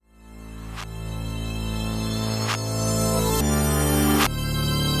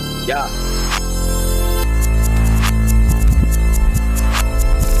Yeah.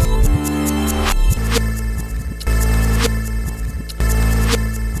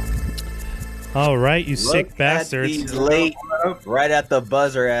 All right, you sick Look bastards. At these late, right at the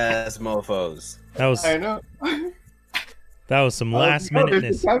buzzer ass mofos. I know. That was some last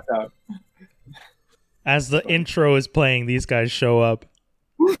minuteness. As the intro is playing, these guys show up.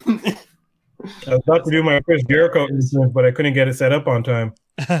 I was about to do my Chris Jericho instance, but I couldn't get it set up on time.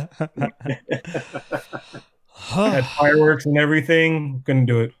 Had fireworks and everything. Couldn't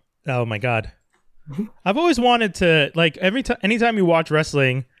do it. Oh my god. I've always wanted to, like, anytime you watch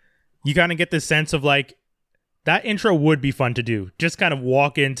wrestling, you kind of get this sense of like that intro would be fun to do. Just kind of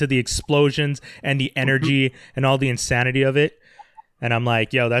walk into the explosions and the energy and all the insanity of it. And I'm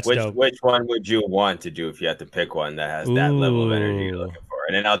like, yo, that's dope. Which one would you want to do if you had to pick one that has that level of energy you're looking for?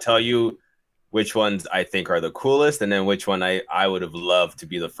 And then I'll tell you which ones I think are the coolest, and then which one I would have loved to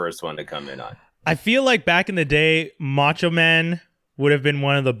be the first one to come in on. I feel like back in the day, Macho Man would have been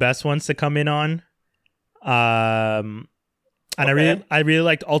one of the best ones to come in on. And okay. I really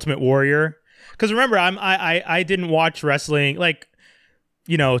liked Ultimate Warrior, because remember, I didn't watch wrestling like,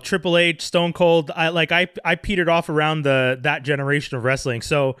 you know, Triple H, Stone Cold. I petered off around that generation of wrestling.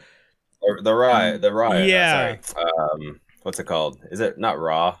 So the Raw, yeah. What's it called? Is it not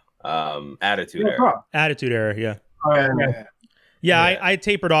Raw? Attitude Era. Attitude Era, yeah. Oh, yeah. Yeah, I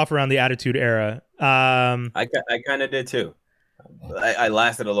tapered off around the Attitude Era. I kind of did too. I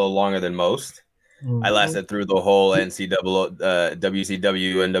lasted a little longer than most. Mm-hmm. I lasted through the whole WCW,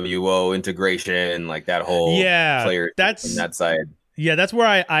 NWO integration, like that whole player on that side. Yeah, that's where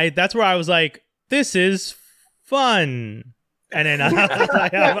I was like, this is fun. And then I was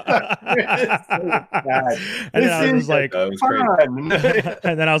like, that was crazy.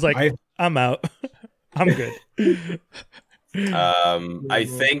 And then I was like, I'm out. I'm good. I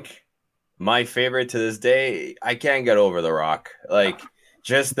think my favorite to this day, I can't get over The Rock. Like,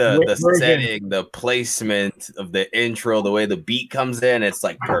 just the setting, the placement of the intro, the way the beat comes in, it's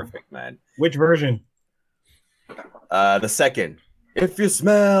like perfect, man. Which version? The second. If you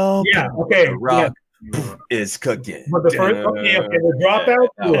smell, The Rock is cooking. But the first, the dropout.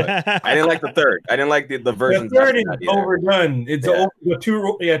 I didn't like the third. I didn't like the version. The third is overdone. It's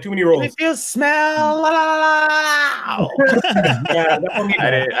too many rolls. If you smell, I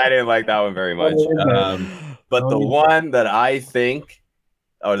didn't like that one very much. But the one that I think,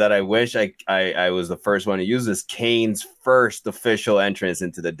 or that I wish I was the first one to use, is Kane's first official entrance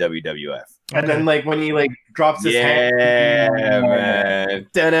into the WWF. And then, like, when he, like, drops his hand. Man.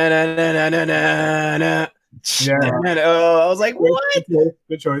 I was like, what?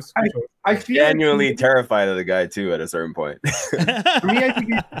 Good choice. I feel genuinely terrified of the guy, too, at a certain point. For me, I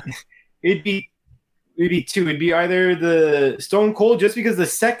think it'd be two. It'd be either the Stone Cold, just because the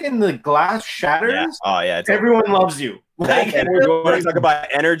second the glass shatters, everyone loves you. Like, when you talk about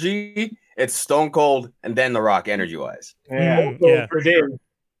energy, it's Stone Cold and then The Rock, energy-wise. For Dave.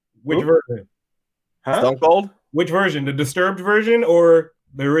 Which version? Huh? Stone Cold? Which version? The disturbed version or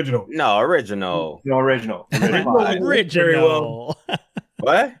the original? No, original. The original. Original.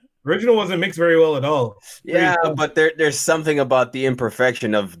 What? Original wasn't mixed very well at all. Yeah, but there's something about the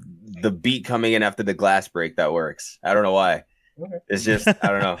imperfection of the beat coming in after the glass break that works. I don't know why. Okay. It's just, I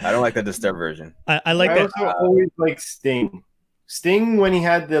don't know. I don't like the disturbed version. I like that. I also always like Sting. Sting, when he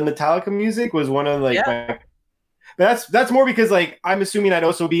had the Metallica music, was one of my... But that's more because, like, I'm assuming I'd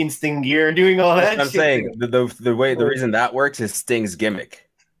also be in Sting gear and doing all that. I'm saying the reason that works is Sting's gimmick.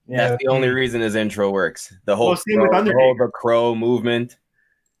 Yeah, that's the only reason his intro works. The whole the crow movement.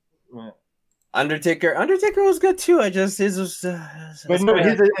 Yeah. Undertaker was good too. His was as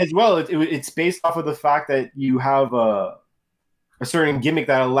well. It's based off of the fact that you have a certain gimmick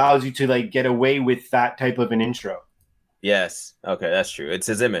that allows you to, like, get away with that type of an intro. Yes. Okay, that's true. It's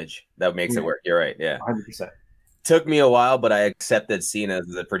his image that makes it work. You're right. Yeah. 100%. Took me a while, but I accepted Cena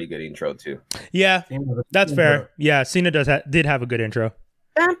as a pretty good intro too. Yeah, that's fair. Yeah, Cena did have a good intro.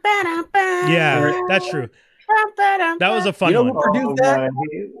 Yeah, that's true. That was a fun one. Who produced that?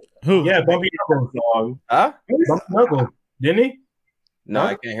 Who? Yeah, Bumpy Knuckles. Huh? Bumpy Knuckles, didn't he? No,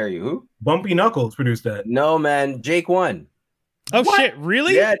 I can't hear you. Who? Bumpy Knuckles produced that. No, man. Jake won. Oh, what? Shit,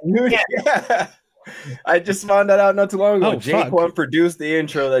 really? Yeah, I just found that out not too long ago. Jake One produced the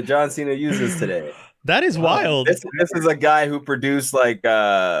intro that John Cena uses today. That is wild. This is a guy who produced, like,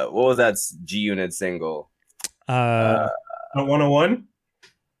 what was that G-Unit single? 101?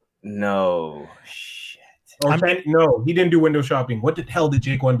 No. Shit. No, he didn't do window shopping. What the hell did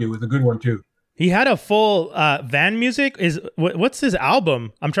Jake One do? It was a good one, too. He had a full Van Music. What's his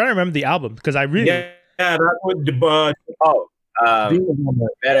album? I'm trying to remember the album because I really... Yeah, that was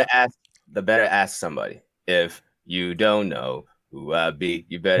Better ask somebody. If you don't know who I be,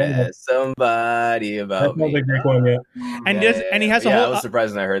 you better ask somebody about me. That's a great one, yeah. And he has a whole. I was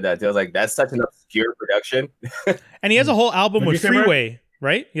surprised when I heard that. I was like, that's such an obscure production. And he has a whole album with Freeway,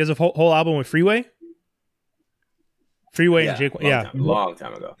 right? He has a whole album with Freeway. Freeway and Jake. Long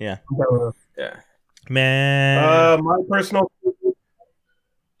time ago. Yeah. Man. My personal.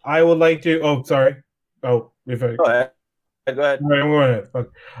 I would like to. Oh, sorry. Oh, if I go ahead. Go ahead. All right, I'm going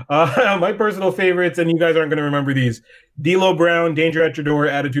ahead. My personal favorites, and you guys aren't going to remember these: D'Lo Brown, Danger at Your Door,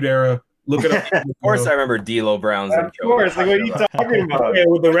 Attitude Era. Look it up. Of course, I remember D'Lo Brown's. Of course, like what are you talking about? Yeah,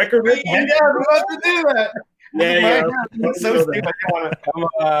 with the record. Yeah, I'm about to do that. Yeah. So stupid. Come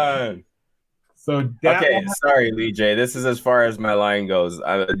on. So okay, sorry, Lee J. This is as far as my line goes.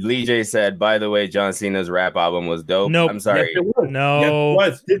 Lee J said, "By the way, John Cena's rap album was dope." Nope. I'm sorry. Yes, it was. No.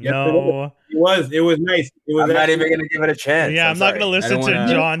 Yes, it was. No. It was. It was nice. It was. I'm not even gonna give it a chance. Yeah, I'm not gonna listen to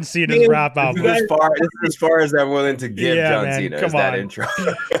John Cena's rap album. This is as far as I'm willing to give John Cena. Come on. That intro.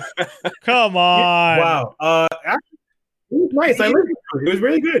 Come on. Wow. Actually, it was nice. I listened to it. It was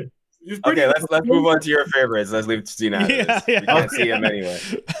really good. Okay, let's move on to your favorites. Let's leave Cena out of this. You can't see him anyway.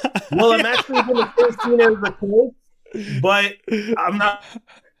 Well, I'm actually going to say Cena is the close, but I'm not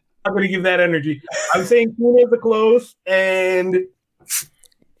going to give that energy. I'm saying Cena is the close, and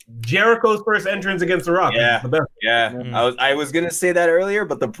Jericho's first entrance against The Rock. Yeah, is the best. Yeah. I was going to say that earlier,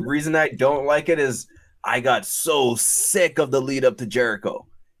 but the reason I don't like it is I got so sick of the lead up to Jericho.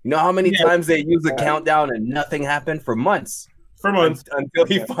 You know how many times they used the countdown and nothing happened for months? Until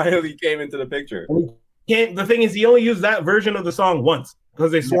he finally came into the picture. The thing is, he only used that version of the song once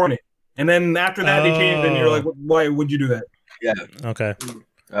because they sworn it, and then after that they changed, and you're like, why would you do that? Yeah. Okay.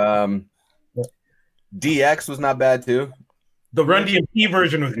 DX was not bad too. The Run DMC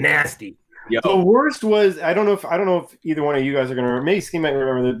version was nasty. The worst was I don't know if either one of you guys are gonna remember. Maybe Scheme might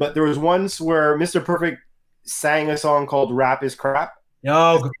remember, but there was once where Mr. Perfect sang a song called "Rap Is Crap."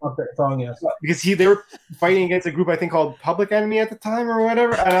 Oh, that song, yes. Because they were fighting against a group I think called Public Enemy at the time or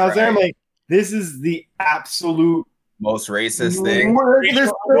whatever, and I was there. I'm like, this is the absolute most racist thing.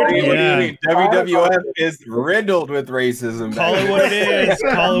 Yeah. WWF is riddled with racism. Call it what it is.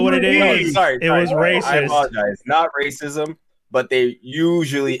 Call it what it is. Sorry, it was racist. I apologize. Not racism, but they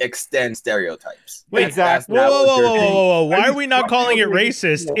usually extend stereotypes. Wait, exactly. Whoa. Why are we not calling it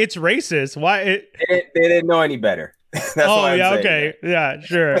racist? It's racist. Why? They didn't know any better. That's what I'm saying. Okay. Yeah,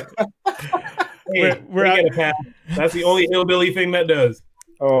 sure. we're out of pass. That's the only hillbilly thing that does.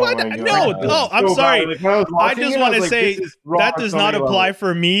 Oh my God. No, I'm so sorry. I just want to say that does not apply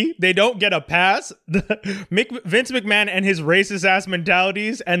for me. They don't get a pass. Vince McMahon and his racist ass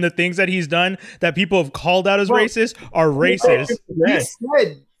mentalities and the things that he's done that people have called out as racist are racist.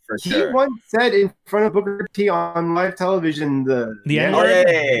 He once said in front of Booker T on live television the N-word.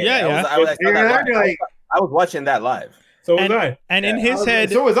 Yeah. I was watching that live. So was I. And in his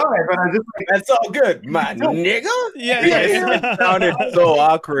head... So was I, but I just like... That's all good, my nigga. Yeah. It sounded so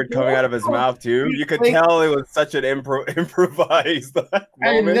awkward coming out of his mouth, too. You could tell it was such an improvised moment.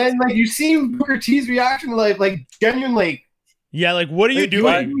 And then, like, you see Booker T's reaction, like genuine, yeah, like, what are you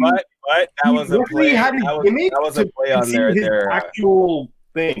doing? But that was a play. That was a play on their actual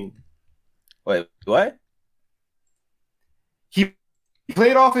thing. Wait, what? He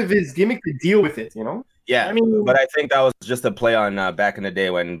played off of his gimmick to deal with it, you know? Yeah, I mean, but I think that was just a play on back in the day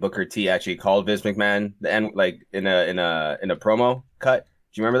when Booker T actually called Vince McMahon like in a promo cut.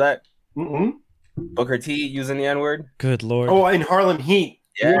 Do you remember that? Mm-hmm. Booker T using the N-word. Good Lord. Oh, in Harlem Heat.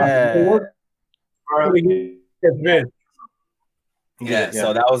 Yeah.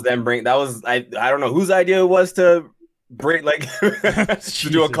 So that was them bring. That was I don't know whose idea it was to bring to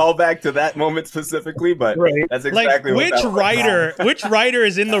do a callback to that moment specifically, but that's exactly which writer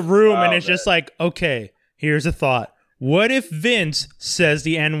is in the room and it's just like, okay, here's a thought. What if Vince says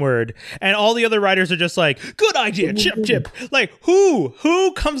the N-word and all the other writers are just like, good idea, chip. Like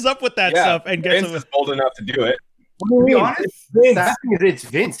who comes up with that stuff and gets Vince is bold enough to do it. To be honest, it's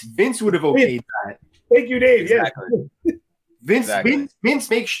Vince. Vince would have okayed that. Thank you, Dave. Exactly. Yeah. Vince,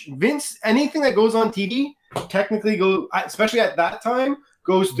 anything that goes on TV technically especially at that time,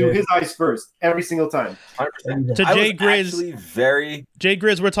 goes through his eyes first every single time. 100%. To Jay Grizz, Jay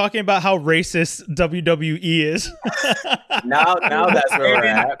Grizz, we're talking about how racist WWE is. now that's where we're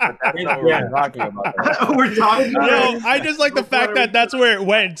at. But that's not what we're talking about. We're talking about. I just like the fact that that's where it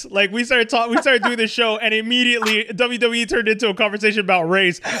went. Like we started doing the show, and immediately WWE turned into a conversation about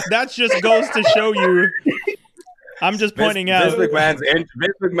race. That just goes to show you. I'm just pointing out. Vince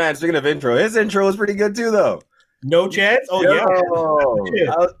McMahon, speaking of intro, his intro was pretty good too, though. No chance? Oh,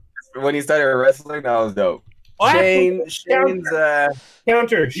 yeah. When he started wrestling, that was dope. Shane's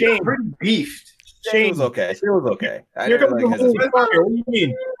counter. Shane pretty beefed. Shane was okay. Shane was okay. Here comes the money. What do you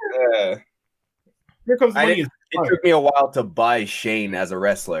mean? Here comes the money. It took me a while to buy Shane as a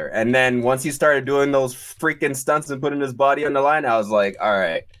wrestler, and then once he started doing those freaking stunts and putting his body on the line, I was like, "All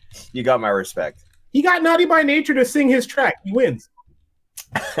right, you got my respect." He got Naughty by Nature to sing his track. He wins.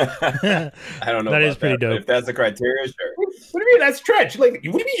 I don't know. That is pretty dope. If that's the criteria, sure. What do you mean that's stretch? Like, what do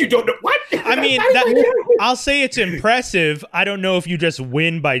you mean you don't know what? I mean, I'll say it's impressive. I don't know if you just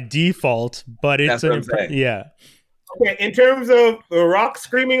win by default, but it's yeah. Okay, in terms of The Rock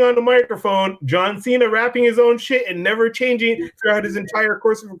screaming on the microphone, John Cena rapping his own shit and never changing throughout his entire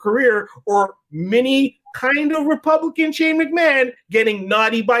course of a career, or mini kind of Republican Shane McMahon getting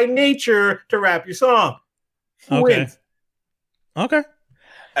Naughty by Nature to rap your song. Who wins? Okay.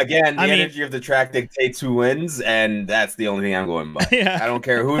 Again, the energy of the track dictates who wins, and that's the only thing I'm going by. Yeah. I don't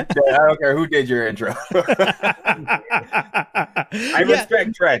care who did your intro. I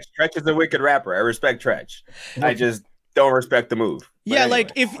respect Tretch. Tretch is a wicked rapper. I respect Tretch. I just don't respect the move. But anyway.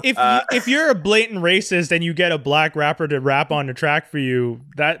 Like if you're a blatant racist and you get a black rapper to rap on the track for you,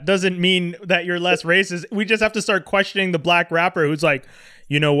 that doesn't mean that you're less racist. We just have to start questioning the black rapper who's like,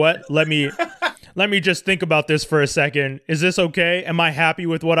 you know what? Let me just think about this for a second. Is this okay? Am I happy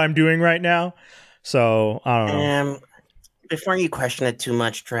with what I'm doing right now? So I don't know. Before you question it too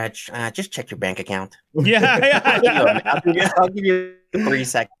much, Tretch, just check your bank account. Yeah. I'll give you 3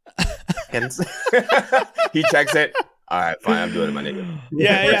 seconds. He checks it. All right, fine. I'm doing it, my nigga.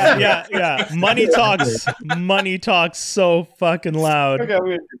 Yeah. Money talks so fucking loud.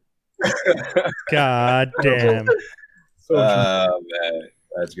 God damn. Oh man.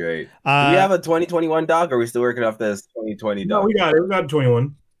 That's great. Do we have a 2021 doc, or are we still working off this 2020 doc? No, we got it. We got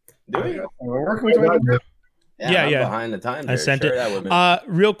 21. Do we? We're working with 21. Yeah. Behind the times. I sent it.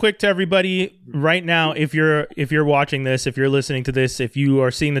 Real quick to everybody right now, if you're watching this, if you're listening to this, if you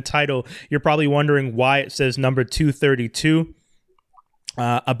are seeing the title, you're probably wondering why it says number 232.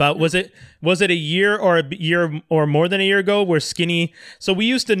 Was it a year or more than a year ago where Skinny? So we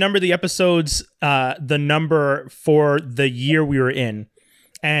used to number the episodes, the number for the year we were in.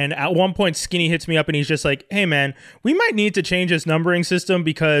 And at one point, Skinny hits me up and he's just like, hey, man, we might need to change this numbering system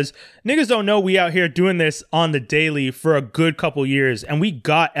because niggas don't know we out here doing this on the daily for a good couple years. And we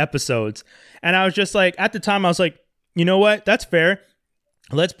got episodes. And I was just like, at the time, I was like, you know what? That's fair.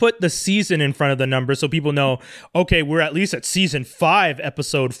 Let's put the season in front of the number so people know, okay, we're at least at season 5,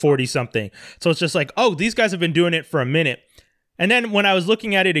 episode 40 something. So it's just like, oh, these guys have been doing it for a minute. And then when I was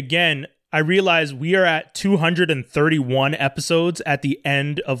looking at it again, I realized we are at 231 episodes at the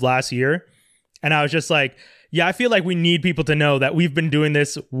end of last year. And I was just like, yeah, I feel like we need people to know that we've been doing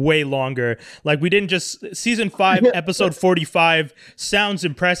this way longer. Like we didn't just season 5, episode 45 sounds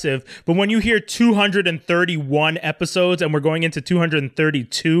impressive. But when you hear 231 episodes and we're going into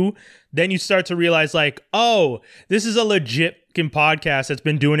 232, then you start to realize like, oh, this is a legit podcast that's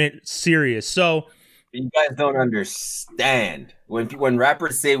been doing it serious. So you guys don't understand. When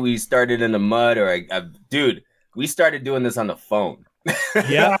rappers say we started in the mud, or dude, we started doing this on the phone.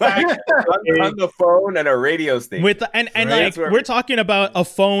 Yeah, on the phone and a radio station. Like we're talking about a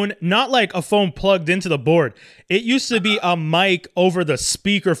phone, not like a phone plugged into the board. It used to be a mic over the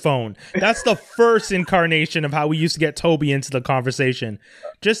speakerphone. That's the first incarnation of how we used to get Toby into the conversation.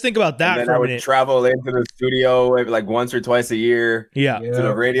 Just think about that for a minute. Travel into the studio like once or twice a year. Yeah. To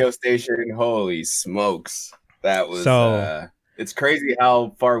the radio station. Holy smokes, that was it's crazy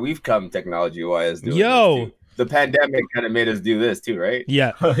how far we've come technology wise. The pandemic kind of made us do this too, right?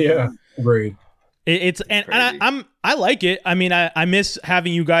 Yeah. Yeah. Agreed. I like it. I mean, I miss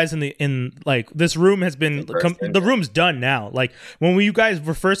having you guys in like this room has been the room's done now. Like when you guys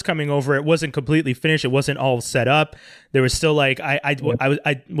were first coming over, it wasn't completely finished. It wasn't all set up. There was still like I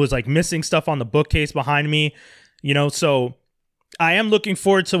was like missing stuff on the bookcase behind me, you know. So I am looking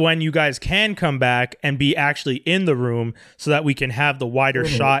forward to when you guys can come back and be actually in the room so that we can have the wider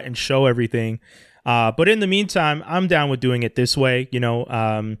shot and show everything. But in the meantime, I'm down with doing it this way, you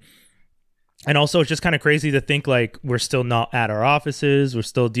know. And also, it's just kind of crazy to think like we're still not at our offices. We're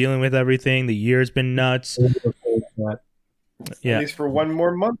still dealing with everything. The year's been nuts. Yeah, at least for one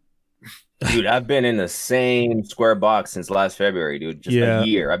more month. Dude, I've been in the same square box since last February, dude. Just a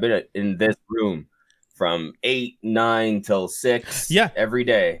year. I've been in this room from 8, 9 till 6. Yeah, every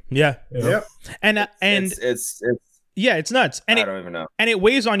day. Yeah. Yep. And it's yeah, it's nuts. And I don't even know. And it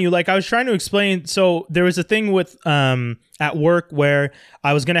weighs on you. Like I was trying to explain. So there was a thing with at work where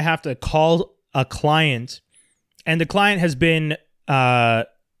I was gonna have to call a client, and the client has been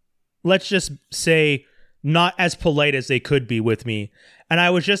let's just say not as polite as they could be with me. And I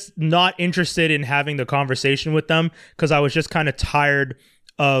was just not interested in having the conversation with them because I was just kind of tired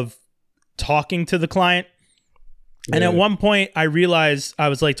of talking to the client. Yeah. And at one point I realized I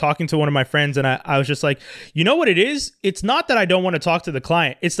was like talking to one of my friends and I was just like, you know what it is? It's not that I don't want to talk to the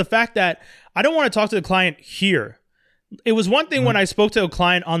client. It's the fact that I don't want to talk to the client here. It was one thing when I spoke to a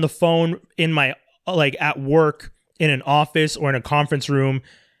client on the phone in my, like at work, in an office or in a conference room,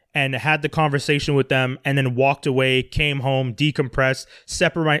 and had the conversation with them and then walked away, came home, decompressed,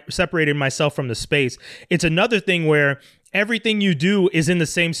 separated myself from the space. It's another thing where everything you do is in the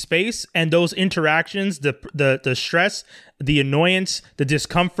same space, and those interactions, the stress, the annoyance, the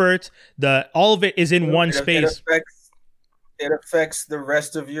discomfort, all of it is in one space. It affects the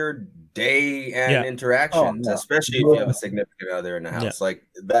rest of your day and interactions, especially if you have a significant other in the house. Like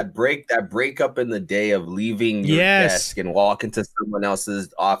that breakup in the day of leaving your desk and walking to someone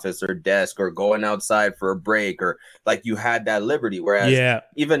else's office or desk or going outside for a break, or like you had that liberty. Whereas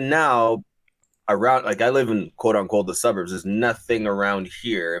even now, around, like I live in quote unquote the suburbs, there's nothing around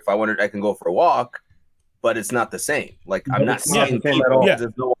here. If I wanted, I can go for a walk, but it's not the same. Like I'm not seeing people at all.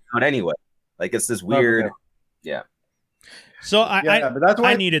 There's no one out anyway. Like it's this weird, So but that's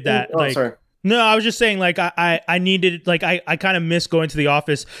why I needed that. No, I was just saying, like, I needed, like, I kind of miss going to the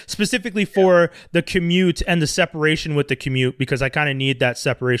office specifically for the commute and the separation with the commute, because I kind of need that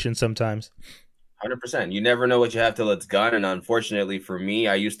separation sometimes. 100%. You never know what you have till it's gone. And unfortunately for me,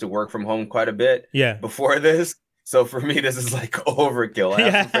 I used to work from home quite a bit before this. So for me, this is like overkill. I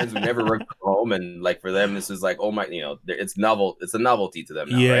have some friends who never work from home, and like for them, this is like, oh my, it's novel. It's a novelty to them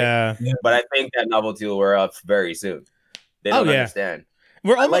now, right? But I think that novelty will wear off very soon. They don't understand.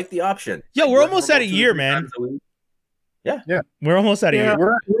 I like the option. Yeah, we're almost at a year, man. Yeah. We're almost at a year.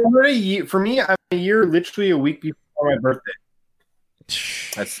 We're a year. For me, I'm a year literally a week before my birthday.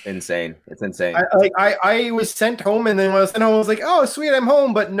 That's insane. It's insane. I was sent home, and then when I was sent home, I was like, oh, sweet, I'm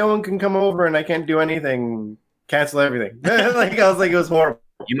home, but no one can come over, and I can't do anything. Cancel everything. Like I was like, it was horrible.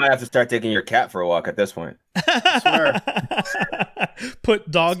 You might have to start taking your cat for a walk at this point. I swear.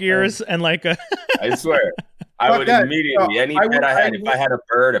 Put dog ears and like a... I swear. I would immediately, any pet I had, if I had a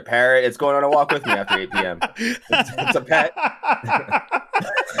bird, a parrot, it's going on a walk with me after 8 p.m. It's a pet.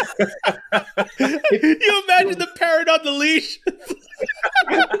 You imagine the parrot on the leash?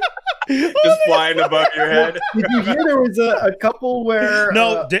 Just flying above your head. Did you hear there was a couple where...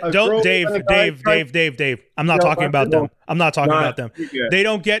 No, don't, Dave. I'm not talking about them. I'm not talking about them. They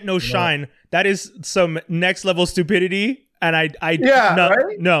don't get no shine. That is some next level stupidity. And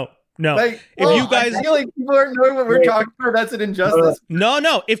No. Like, if you guys, I feel like people aren't knowing what we're talking about. That's an injustice.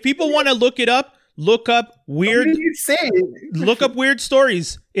 No. If people want to look it up, look up weird. What did you say? Look up weird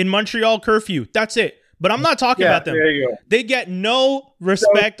stories in Montreal curfew. That's it. But I'm not talking about them. There you go. They get no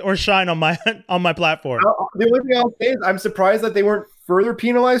respect or shine on my platform. The only thing I'll say is I'm surprised that they weren't further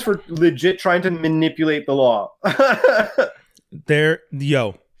penalized for legit trying to manipulate the law. I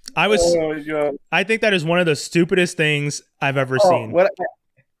think that is one of the stupidest things I've ever seen.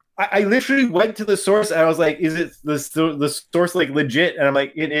 I literally went to the source and I was like, is it the source like legit? And I'm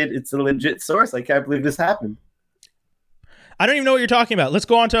like, it's a legit source. I can't believe this happened. I don't even know what you're talking about. Let's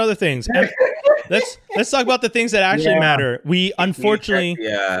go on to other things. Let's talk about the things that actually matter. We unfortunately...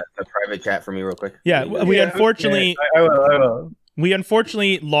 the private chat for me real quick. Yeah, we unfortunately... I will. We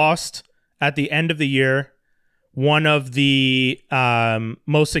unfortunately lost at the end of the year one of the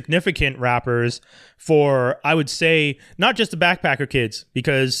most significant rappers for, I would say, not just the Backpacker Kids,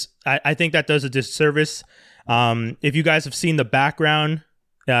 because I think that does a disservice. If you guys have seen the background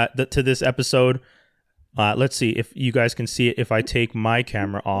to this episode, let's see if you guys can see it if I take my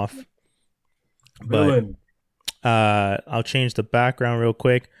camera off. But I'll change the background real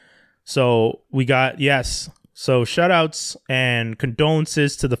quick. So we got, so shout outs and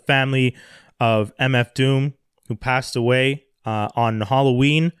condolences to the family of MF Doom, who passed away on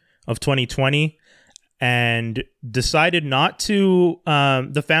Halloween of 2020, and decided not to,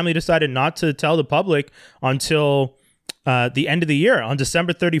 the family decided not to tell the public until the end of the year. On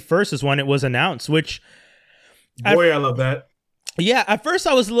December 31st is when it was announced, which... I love that. Yeah, at first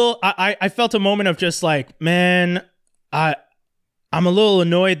I was a little, I felt a moment of just like, man, I'm a little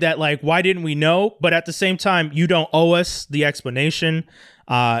annoyed that like, why didn't we know? But at the same time, you don't owe us the explanation.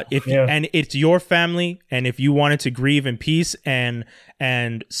 And it's your family, and if you wanted to grieve in peace and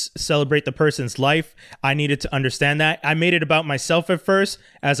celebrate the person's life, I needed to understand that. I made it about myself at first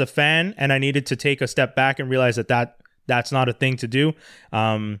as a fan, and I needed to take a step back and realize that's not a thing to do.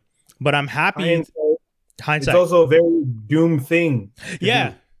 But I'm happy. Hindsight. It's also a very Doom thing.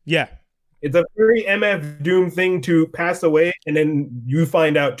 Yeah. It's a very MF Doom thing to pass away, and then you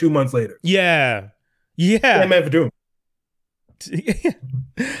find out 2 months later. Yeah. Yeah. MF Doom. Yo,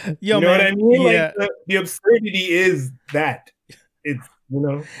 you know man, what I mean? yeah. Like the absurdity is that. It's, you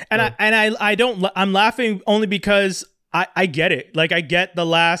know. And I don't, I'm laughing only because I get it. Like, I get the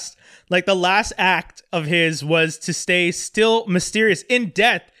last act of his was to stay still mysterious. In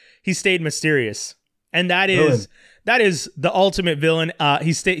death, he stayed mysterious. And that is the ultimate villain.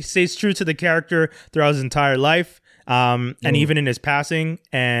 He stays true to the character throughout his entire life. And even in his passing,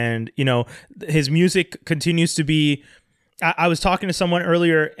 and you know, his music continues to be. I was talking to someone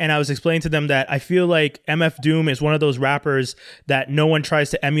earlier, and I was explaining to them that I feel like MF Doom is one of those rappers that no one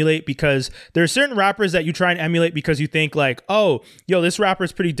tries to emulate, because there are certain rappers that you try and emulate because you think like, oh, yo, this rapper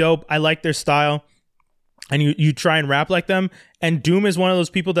is pretty dope. I like their style. And you try and rap like them. And Doom is one of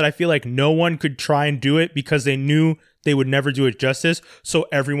those people that I feel like no one could try and do it because they knew they would never do it justice. So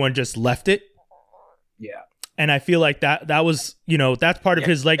everyone just left it. Yeah. And I feel like that was, you know, that's part of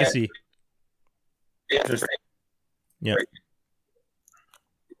his legacy. Interesting. Yeah.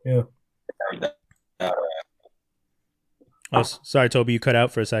 Yeah. Oh, sorry, Toby, you cut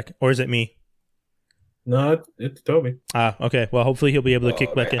out for a second. Or is it me? No, it's Toby. Okay. Well, hopefully he'll be able to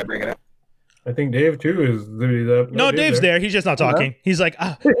kick back in. I think Dave too is literally up. No, Dave's there. He's just not talking. He's like,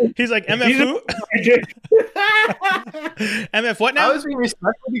 MF who? MF what now? I was being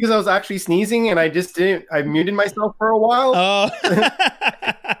respectful because I was actually sneezing and I just didn't. I muted myself for a while. Oh.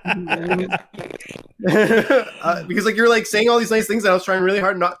 Because like you're like saying all these nice things, and I was trying really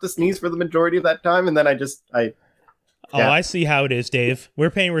hard not to sneeze for the majority of that time, and then I. Oh, I see how it is, Dave. We're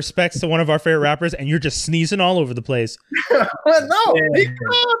paying respects to one of our favorite rappers, and you're just sneezing all over the place. No,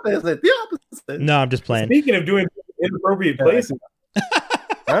 the opposite. No, I'm just playing. Speaking of doing inappropriate places.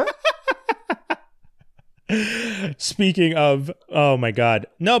 Huh? Speaking of, oh my God.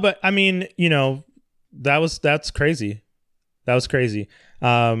 No, but I mean, you know, that's crazy. That was crazy.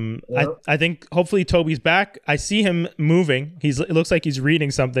 I think hopefully Toby's back. I see him moving. It looks like he's reading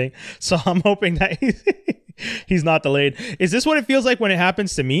something. So I'm hoping that he's not delayed. Is this what it feels like when it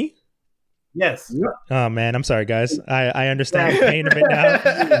happens to me? Yes. Oh man, I'm sorry guys. I understand the pain of it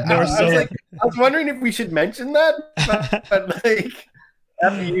now. More so. I was wondering if we should mention that, but like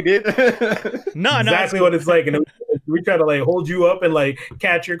after you did. No, exactly what it's like. And we try to like hold you up and like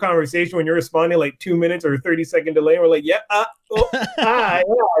catch your conversation when you're responding, like 2 minutes or 30-second delay. And we're like,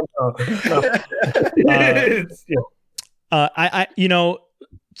 I you know,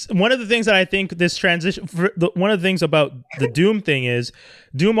 one of the things that I think this transition, one of the things about the Doom thing is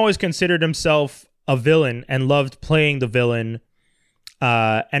Doom always considered himself a villain and loved playing the villain,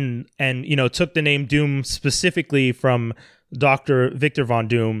 and you know, took the name Doom specifically from Dr. Victor Von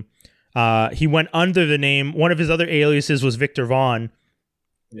Doom. He went under the name. One of his other aliases was Victor Von.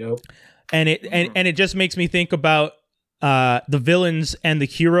 Yep. And it just makes me think about the villains and the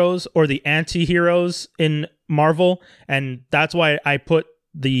heroes, or the anti-heroes in Marvel, and that's why I put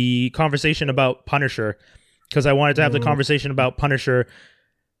the conversation about Punisher, because I wanted to have the conversation about Punisher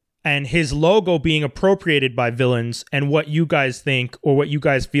and his logo being appropriated by villains, and what you guys think or what you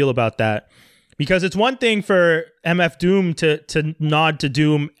guys feel about that. Because it's one thing for MF Doom to nod to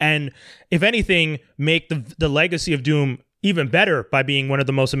Doom and, if anything, make the legacy of Doom even better by being one of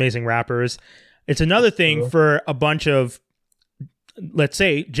the most amazing rappers. It's another thing for a bunch of, let's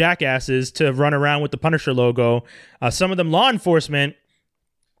say, jackasses to run around with the Punisher logo, some of them law enforcement,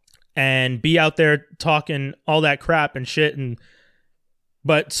 and be out there talking all that crap and shit,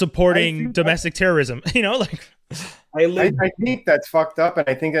 but supporting domestic terrorism. You know, like I think that's fucked up, and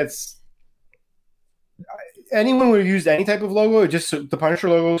I think that's anyone would have used any type of logo. Just the Punisher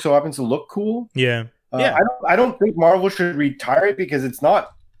logo so happens to look cool. Yeah. I don't think Marvel should retire it, because it's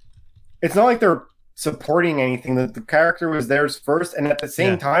not like they're supporting anything. That the character was theirs first, and at the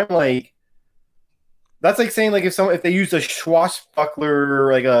same time, like that's like saying like if they used a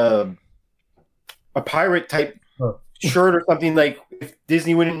swashbuckler, like a pirate type shirt or something, like if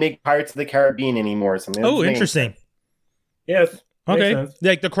Disney wouldn't make Pirates of the Caribbean anymore or something. Oh, interesting. Yes. Okay,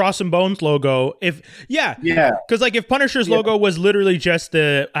 like the Cross and Bones logo. Because like if Punisher's logo was literally just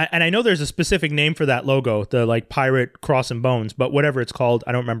and I know there's a specific name for that logo, the like pirate Cross and Bones, but whatever it's called,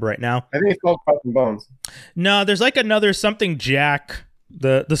 I don't remember right now. I think it's called Cross and Bones. No, there's like another something Jack,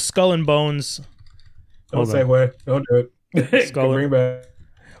 the Skull and Bones. Don't segue. Don't do it. Skull bring back.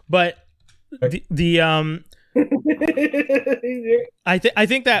 But I think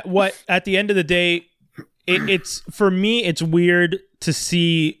that what at the end of the day. It's for me, it's weird to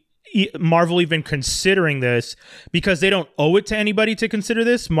see Marvel even considering this, because they don't owe it to anybody to consider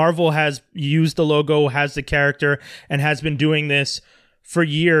this. Marvel has used the logo, has the character, and has been doing this for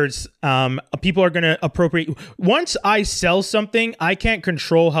years, people are going to appropriate. Once I sell something, I can't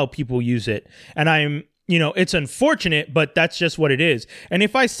control how people use it. And it's unfortunate, but that's just what it is. And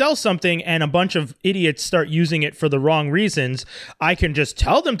if I sell something and a bunch of idiots start using it for the wrong reasons, I can just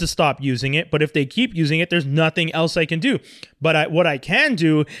tell them to stop using it. But if they keep using it, there's nothing else I can do. But what I can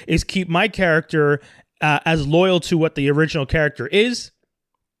do is keep my character as loyal to what the original character is.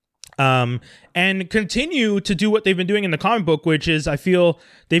 And continue to do what they've been doing in the comic book, which is I feel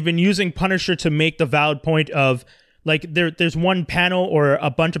they've been using Punisher to make the valid point of, like, there's one panel or a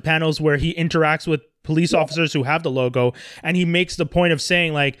bunch of panels where he interacts with police officers who have the logo, and he makes the point of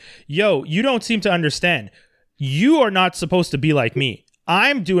saying, like, yo, you don't seem to understand. You are not supposed to be like me.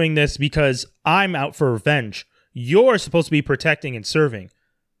 I'm doing this because I'm out for revenge. You're supposed to be protecting and serving.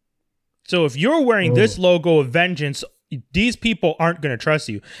 So if you're wearing this logo of vengeance, these people aren't going to trust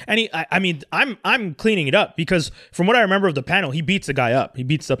you. And I'm cleaning it up because from what I remember of the panel, he beats the guy up. He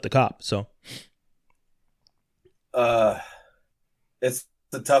beats up the cop. So, it's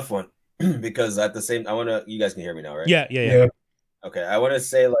a tough one because at the same, you guys can hear me now, right? Yeah. Okay. I want to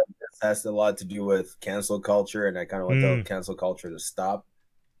say, like, this has a lot to do with cancel culture, and I kind of want the cancel culture to stop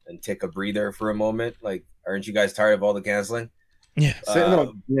and take a breather for a moment. Like, aren't you guys tired of all the canceling? Yeah.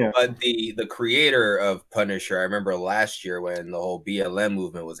 But the creator of Punisher, I remember last year when the whole BLM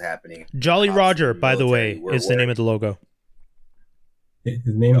movement was happening. Jolly Roger, by the way, is the name of the logo. His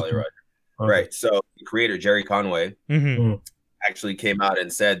name Jolly Roger. Right. So the creator, Jerry Conway, actually came out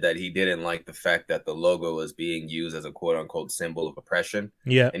and said that he didn't like the fact that the logo was being used as a quote unquote symbol of oppression.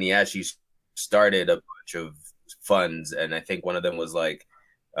 Yeah. And he actually started a bunch of funds, and I think one of them was like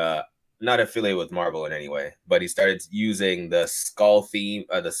not affiliated with Marvel in any way, but he started using the skull theme,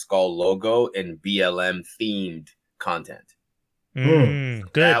 the skull logo in BLM themed content. Good.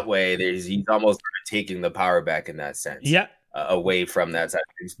 That way, he's almost taking the power back in that sense. Yeah. Away from that side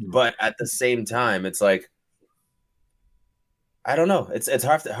of things. But at the same time, it's like, I don't know. It's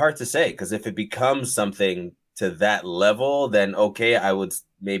hard to say, because if it becomes something to that level, then okay, I would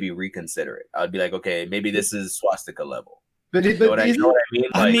maybe reconsider it. I would be like, okay, maybe this is swastika level. But you know what I mean?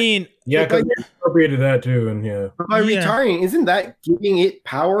 Like, I mean, yeah, because they appropriated that too, and yeah. But by retiring, isn't that giving it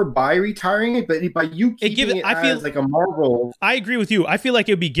power by retiring it? But by you keeping it as like a Marvel, I agree with you. I feel like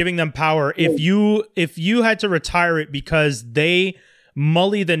it would be giving them power if you had to retire it because they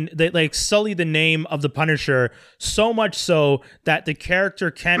sully the name of the Punisher so much so that the character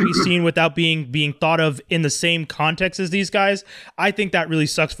can't be seen without being thought of in the same context as these guys. I think that really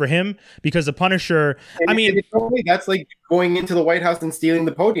sucks for him because the Punisher, that's like going into the White House and stealing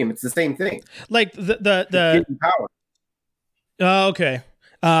the podium. It's the same thing. Like the power. Okay.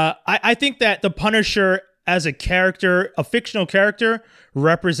 I think that the Punisher as a character, a fictional character,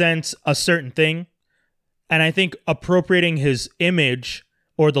 represents a certain thing. And I think appropriating his image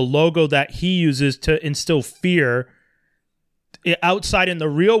or the logo that he uses to instill fear outside in the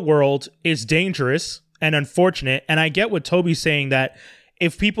real world is dangerous and unfortunate. And I get what Toby's saying, that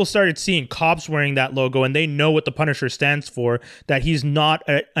if people started seeing cops wearing that logo and they know what the Punisher stands for, that he's not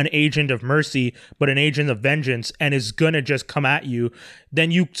an agent of mercy, but an agent of vengeance and is going to just come at you, then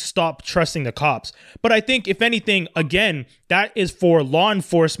you stop trusting the cops. But I think, if anything, again, that is for law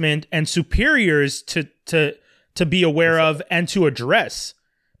enforcement and superiors to be aware of and to address,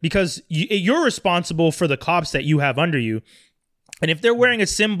 because you're responsible for the cops that you have under you. And if they're wearing a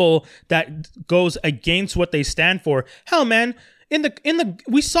symbol that goes against what they stand for, hell, man,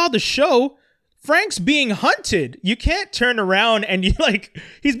 we saw the show. Frank's being hunted. You can't turn around and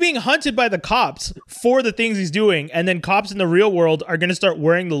he's being hunted by the cops for the things he's doing. And then cops in the real world are going to start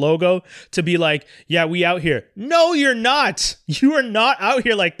wearing the logo to be like, yeah, we out here. No, you're not. You are not out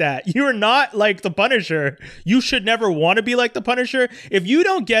here like that. You are not like the Punisher. You should never want to be like the Punisher. If you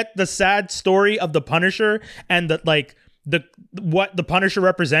don't get the sad story of the Punisher and what the Punisher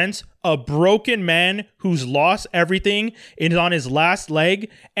represents, a broken man who's lost everything, is on his last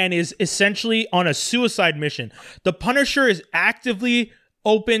leg, and is essentially on a suicide mission. The Punisher is actively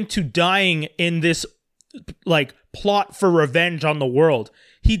open to dying in this plot for revenge on the world.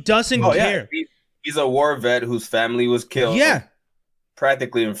 He doesn't care. Yeah. He's a war vet whose family was killed. Yeah.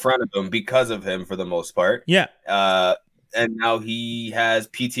 Practically in front of him because of him for the most part. Yeah. And now he has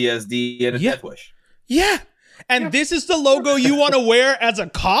PTSD and a death wish. Yeah. And this is the logo you want to wear as a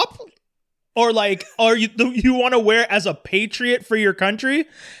cop? Or you want to wear as a patriot for your country?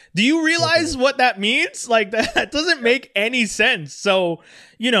 Do you realize what that means? That doesn't make any sense. So,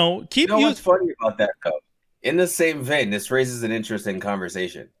 what's funny about that, though? In the same vein, this raises an interesting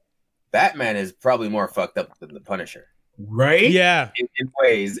conversation. Batman is probably more fucked up than the Punisher. Right? Yeah. In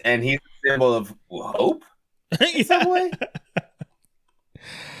ways. And he's a symbol of hope in some way.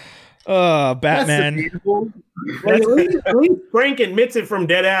 Oh, Batman. Like, at least Frank admits it from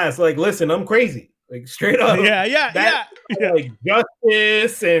dead ass. Like, listen, I'm crazy. Like, straight up. Yeah. Like,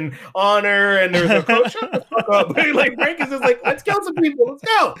 justice and honor, and there's a coach. Shut the fuck up. Like, Frank is just like, let's kill some people. Let's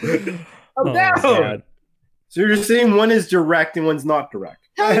go. I'm down. God. So you're just saying one is direct and one's not direct.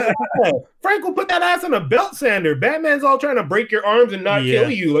 Yeah. Frank will put that ass on a belt sander. Batman's all trying to break your arms and not kill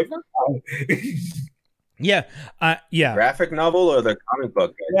you. Like, yeah. Graphic novel or the comic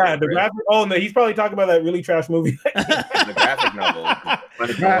book? Yeah, the graphic. Oh no, he's probably talking about that really trash movie. The graphic novel.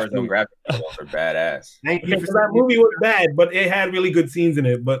 Those graphic novels are badass. Thank you for that movie was bad, but it had really good scenes in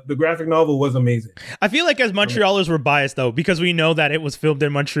it. But the graphic novel was amazing. I feel like as Montrealers we're biased though, because we know that it was filmed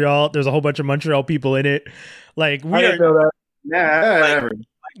in Montreal. There's a whole bunch of Montreal people in it. Like we didn't know that. Yeah,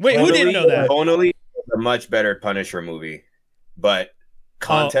 wait, who didn't know that? Tonally, it's a much better Punisher movie, but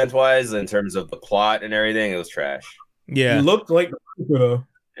content-wise, in terms of the plot and everything, it was trash. Yeah, it looked like the Punisher, though.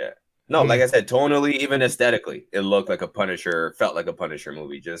 Yeah, no, like I said, tonally, even aesthetically, it looked like a Punisher, felt like a Punisher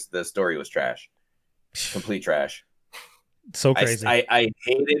movie. Just the story was trash, complete trash. So crazy. I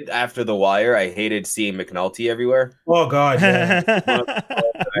hated after The Wire. I hated seeing McNulty everywhere. Oh God. Yeah.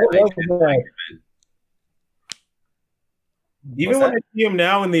 Even when I see him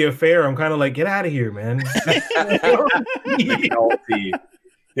now in The Affair, I'm kind of like, get out of here, man. McNulty.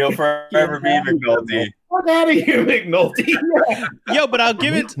 He'll forever be McNulty. Get out of here, McNulty. Yo, but I'll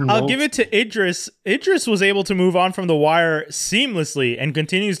give it to Idris. Idris was able to move on from The Wire seamlessly and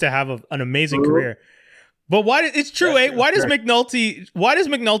continues to have an amazing career. But it's true, eh? Why does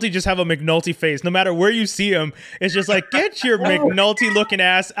McNulty just have a McNulty face? No matter where you see him, it's just like, get your McNulty looking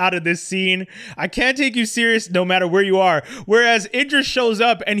ass out of this scene. I can't take you serious no matter where you are. Whereas Idris shows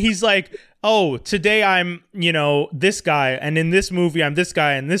up and he's like, oh, today I'm, this guy, and in this movie I'm this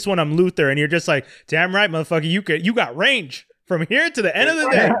guy, and this one I'm Luther, and you're just like, damn right, motherfucker, you got range. From here to the end of the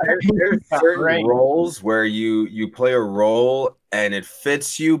day. There's certain roles where you play a role and it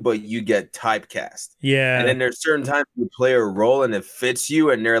fits you, but you get typecast. Yeah. And then there's certain times you play a role and it fits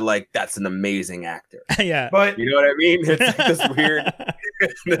you, and they're like, that's an amazing actor. Yeah. But you know what I mean? It's like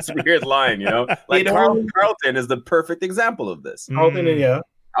this weird line, Like Carlton is the perfect example of this. Carlton, yeah.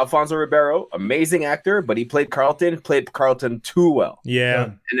 Alfonso Ribeiro, amazing actor, but he played Carlton too well. Yeah.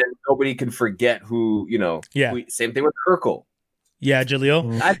 And then nobody can forget who, same thing with Urkel. Yeah,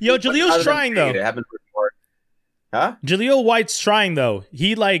 Jaleel. Yo, Jaleel's trying though. It happened before. Huh? Jaleel White's trying though.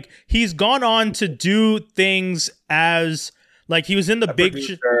 He's gone on to do things as like he was in the Big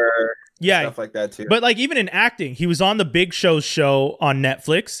Show. Yeah, stuff like that too. But like even in acting, he was on the Big Show's show on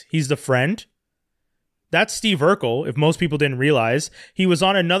Netflix. He's the friend. That's Steve Urkel, if most people didn't realize. He was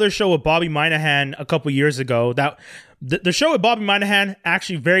on another show with Bobby Moynihan a couple years ago. The show with Bobby Moynihan,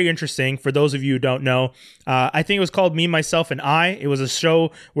 actually very interesting for those of you who don't know. I think it was called Me, Myself, and I. It was a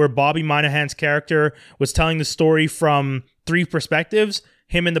show where Bobby Moynihan's character was telling the story from three perspectives: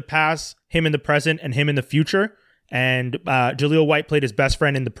 him in the past, him in the present, and him in the future. And Jaleel White played his best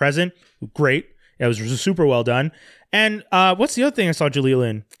friend in the present. Great. It was super well done. And what's the other thing I saw Jaleel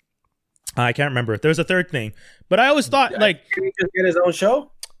in? I can't remember. There was a third thing. But I always thought, like... Did he just get his own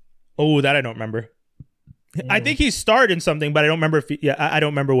show? Oh, that I don't remember. I think he starred in something, but I don't remember I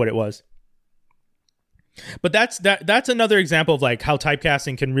don't remember what it was. But that's another example of like how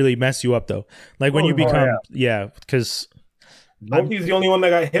typecasting can really mess you up though. Like when you become because he's the only one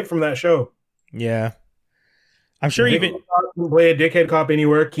that got hit from that show. Yeah. I'm sure even play a dickhead cop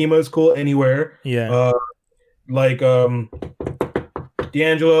anywhere. Kima's cool anywhere. Yeah.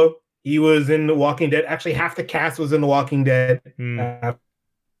 D'Angelo, he was in The Walking Dead. Actually, half the cast was in The Walking Dead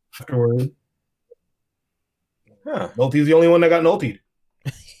afterwards. Huh. Nolte's the only one that got Nolte'd.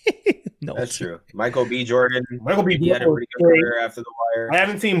 No, that's true. Michael B. Jordan. Michael B. Jordan had a pretty good career after The Wire. I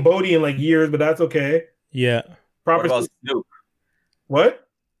haven't seen Bodhi in like years, but that's okay. Yeah. What about Snoop? What?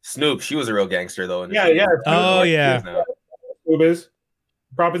 Snoop. She was a real gangster though. Yeah. Oh yeah. Snoop is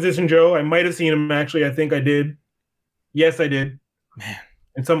Proposition Joe. I might have seen him actually. I think I did. Yes, I did. Man.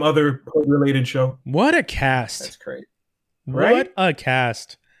 In some other related show. What a cast. That's great. Right? What a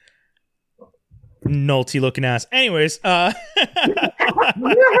cast. Nolte looking ass. Anyways, Yo,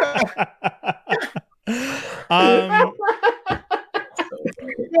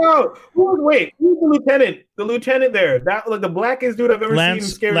 who's the lieutenant? The lieutenant there. That like the blackest dude I've ever seen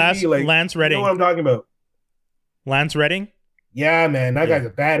scared me. Like Lance Redding. You know what I'm talking about? Lance Redding? Yeah, man. That guy's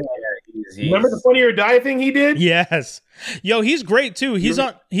a badass. Remember the Funny or Die thing he did? Yes. Yo, he's great too. He's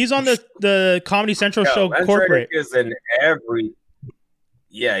on the Comedy Central show Lance Corporate. Reddick is in every.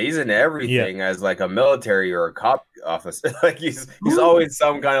 Yeah, he's in everything as like a military or a cop officer. Like he's always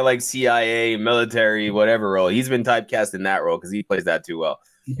some kind of like CIA, military, whatever role. He's been typecast in that role because he plays that too well.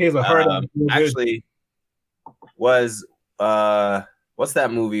 He plays a hard. Actually, was what's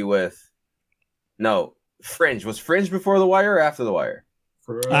that movie with? No, Fringe. Was Fringe before The Wire or after The Wire?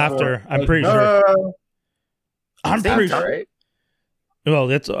 After, I'm pretty sure. I'm pretty sure. Right? Well,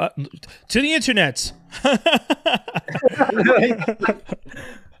 that's to the internet.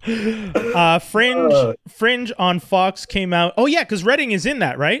 Fringe on Fox came out. Oh yeah, because Redding is in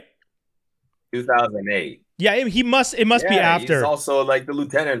that, right? 2008. Yeah, it must be after. He's also like the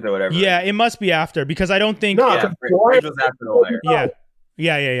lieutenant or whatever. Yeah, it must be after because I don't think. Fringe was after The Wire. Yeah.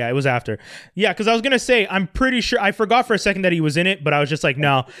 Yeah. It was after. Yeah, because I was gonna say I'm pretty sure. I forgot for a second that he was in it, but I was just like,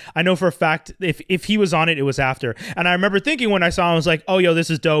 no, I know for a fact if he was on it, it was after. And I remember thinking when I saw him, I was like, oh, yo, this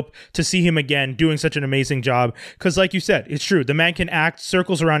is dope to see him again doing such an amazing job. Because like you said, it's true. The man can act,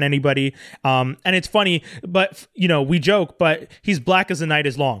 circles around anybody. And it's funny, but we joke, but he's black as the night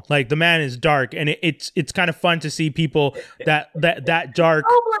is long. Like the man is dark, and it's kind of fun to see people that dark.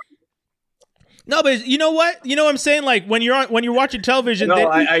 No, but you know what? You know what I'm saying? Like when you're watching television. No,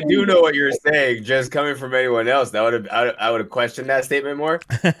 I do know what you're saying. Just coming from anyone else, I would have questioned that statement more.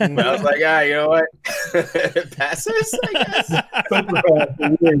 But I was like, you know what? Passes, I guess.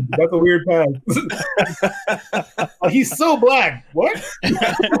 That's a weird pass. He's so black. What?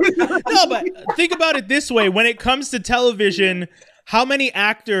 No, but think about it this way: when it comes to television, how many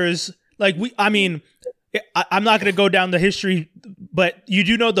actors I'm not going to go down the history, but you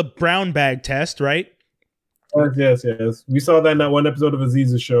do know the brown bag test, right? Yes. We saw that in that one episode of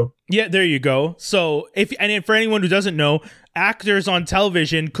Aziz's show. Yeah, there you go. So, for anyone who doesn't know, actors on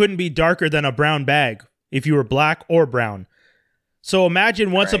television couldn't be darker than a brown bag if you were black or brown. So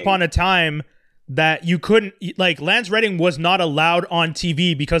imagine once upon a time that you couldn't, like Lance Redding was not allowed on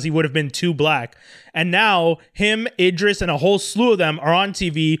TV because he would have been too black. And now him, Idris, and a whole slew of them are on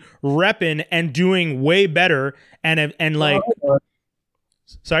TV repping and doing way better. And like,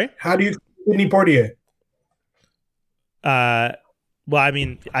 sorry? How do you Sidney Poitier? Well, I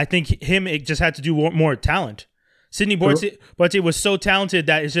mean, I think it just had to do more talent. Sidney Poitier was so talented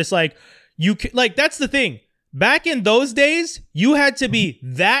that it's just like, that's the thing. Back in those days, you had to be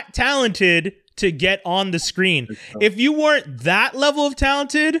that talented to get on the screen. If you weren't that level of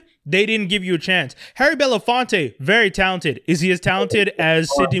talented, they didn't give you a chance. Harry Belafonte, very talented. Is he as talented as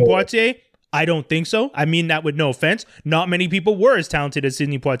Sidney Poitier? I don't think so. I mean that with no offense. Not many people were as talented as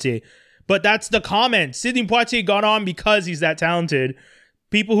Sidney Poitier. But that's the comment. Sidney Poitier got on because he's that talented.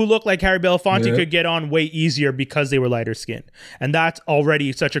 People who look like Harry Belafonte could get on way easier because they were lighter skinned. And that's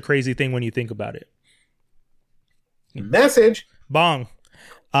already such a crazy thing when you think about it. Message. Bong.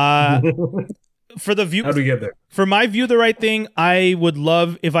 For the view, how do we get there? For my View the Right Thing, I would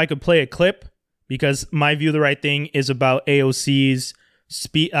love if I could play a clip because my View the Right Thing is about AOC's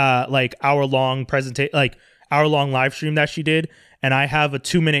like hour-long presentation, like hour-long live stream that she did, and I have a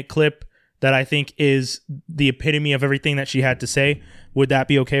 2-minute clip that I think is the epitome of everything that she had to say. Would that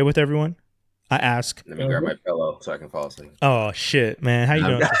be okay with everyone? I ask. Let me grab my pillow so I can fall asleep. Oh shit, man! How you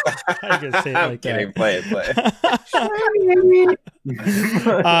doing? How you gonna say it I'm like kidding. that? Play it.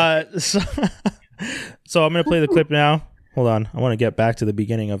 So I'm gonna play the clip now. Hold on, I want to get back to the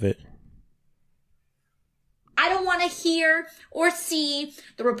beginning of it. I don't want to hear or see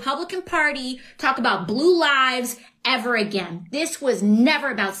the Republican Party talk about blue lives ever again. This was never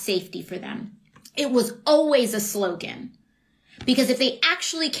about safety for them. It was always a slogan. Because if they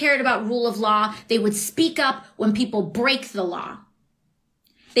actually cared about rule of law, they would speak up when people break the law.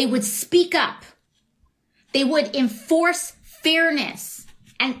 They would speak up. They would enforce fairness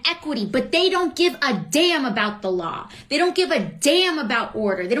and equity, but they don't give a damn about the law. They don't give a damn about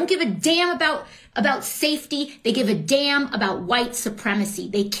order. They don't give a damn about safety. They give a damn about white supremacy.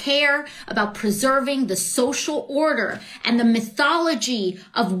 They care about preserving the social order and the mythology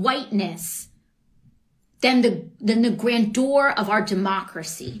of whiteness than the grandeur of our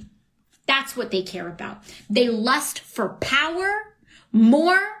democracy. That's what they care about. They lust for power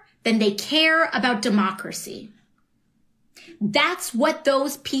more than they care about democracy. That's what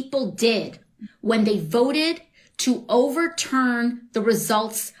those people did when they voted to overturn the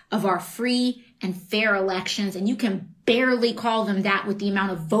results of our free and fair elections. And you can barely call them that with the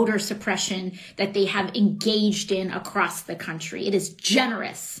amount of voter suppression that they have engaged in across the country. It is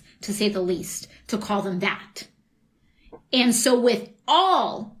generous, to say the least, to call them that. And so with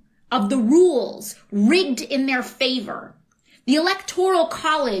all of the rules rigged in their favor, the Electoral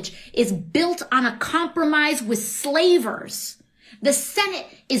College is built on a compromise with slavers The Senate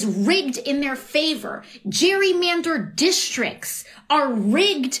is rigged in their favor. Gerrymandered districts are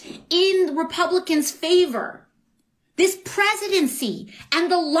rigged in the Republicans' favor. This presidency and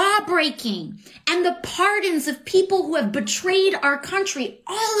the law breaking and the pardons of people who have betrayed our country,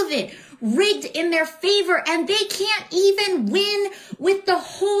 all of it rigged in their favor, and they can't even win with the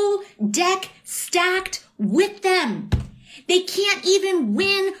whole deck stacked with them. They can't even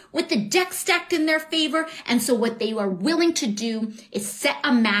win with the deck stacked in their favor. And so what they are willing to do is set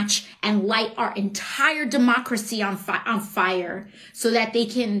a match and light our entire democracy on fire so that they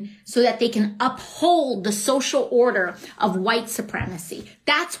can uphold the social order of white supremacy.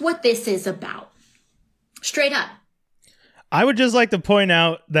 That's what this is about. Straight up. I would just like to point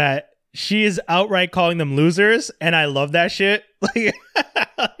out that she is outright calling them losers, and I love that shit.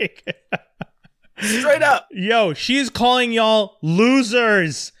 Straight up. Yo, she's calling y'all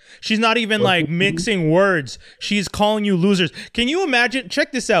losers. She's not even like mixing words. She's calling you losers. Can you imagine?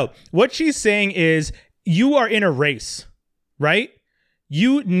 Check this out. What she's saying is you are in a race, right?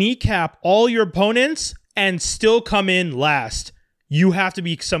 You kneecap all your opponents and still come in last. You have to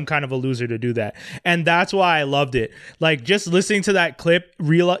be some kind of a loser to do that. And that's why I loved it. Like, just listening to that clip,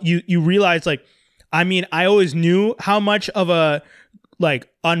 you realize, like, I mean, I always knew how much of a like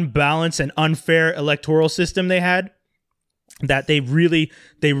unbalanced and unfair electoral system they had, that they really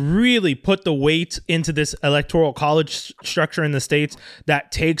put the weight into this electoral college structure in the States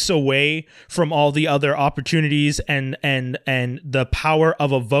that takes away from all the other opportunities and the power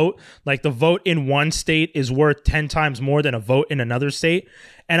of a vote. Like, the vote in one state is worth 10 times more than a vote in another state.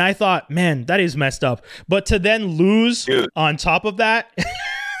 And I thought, man, that is messed up. But to then lose on top of that.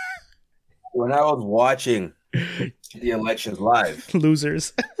 When I was watching the elections live,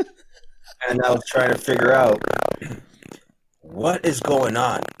 losers. And I was trying to figure out what is going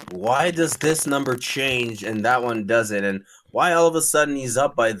on. Why does this number change and that one doesn't? And why all of a sudden he's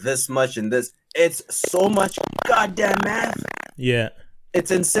up by this much and this? It's so much goddamn math. Yeah.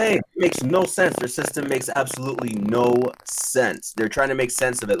 It's insane. It makes no sense. Their system makes absolutely no sense. They're trying to make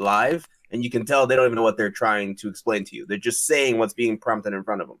sense of it live, and you can tell they don't even know what they're trying to explain to you. They're just saying what's being prompted in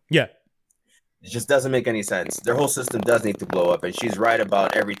front of them. Yeah. It just doesn't make any sense. Their whole system does need to blow up, and she's right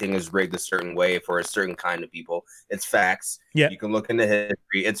about everything is rigged a certain way for a certain kind of people. It's facts. Yeah. You can look into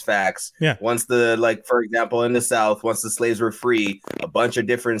history. It's facts. Yeah. Once for example, in the South, once the slaves were free, a bunch of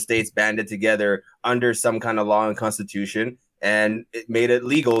different states banded together under some kind of law and constitution, and it made it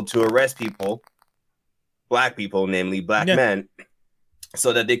legal to arrest people, black people, namely black men,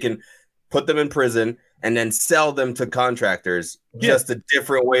 so that they can put them in prison and then sell them to contractors. Just a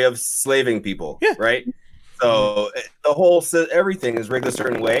different way of slaving people, right? So the whole everything is rigged a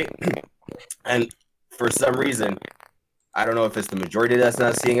certain way, and for some reason, I don't know if it's the majority that's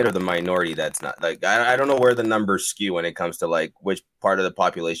not seeing it or the minority that's not. Like, I don't know where the numbers skew when it comes to like which part of the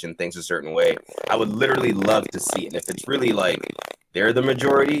population thinks a certain way. I would literally love to see it. And if it's really like they're the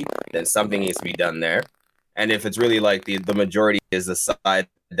majority, then something needs to be done there. And if it's really like the majority is the side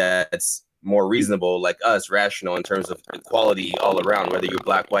that's more reasonable, like us, rational in terms of equality all around, whether you're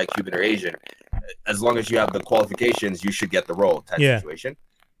black, white, Cuban, or Asian, as long as you have the qualifications, you should get the role type situation.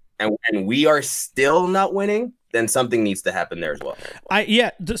 And we are still not winning, then something needs to happen there as well.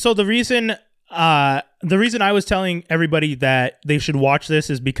 So the reason I was telling everybody that they should watch this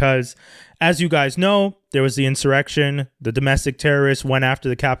is because, as you guys know, there was the insurrection. The domestic terrorists went after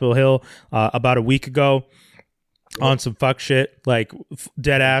the Capitol Hill about a week ago on some fuck shit, like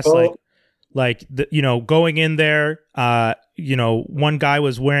dead ass, going in there. One guy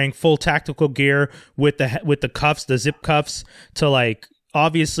was wearing full tactical gear with the cuffs, the zip cuffs, to like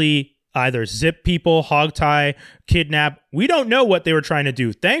obviously either zip people, hog tie, kidnap. We don't know what they were trying to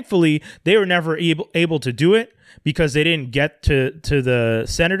do. Thankfully, they were never able to do it because they didn't get to the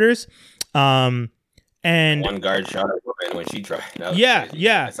senators. And one guard shot a woman when she tried. Yeah.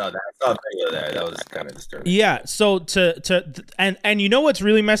 I saw that. I saw a video there. That was kind of disturbing. Yeah. So and you know what's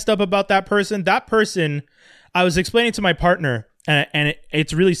really messed up about that person? That person, I was explaining to my partner, and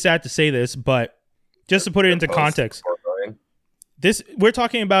it's really sad to say this, but just to put it into context. We're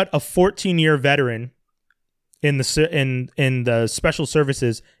talking about a 14-year veteran in the special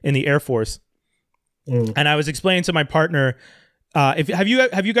services in the Air Force, and I was explaining to my partner, have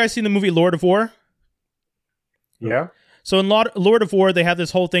you guys seen the movie Lord of War? Yeah. So in Lord of War, they have this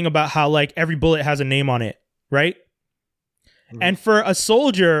whole thing about how like every bullet has a name on it, right? And for a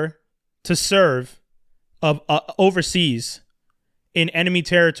soldier to serve overseas in enemy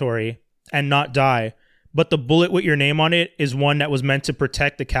territory and not die, but the bullet with your name on it is one that was meant to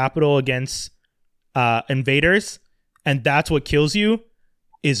protect the capital against invaders, and that's what kills you,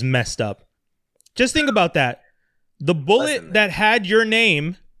 is messed up. Just think about that. The bullet that had your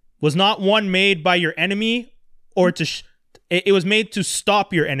name was not one made by your enemy or it was made to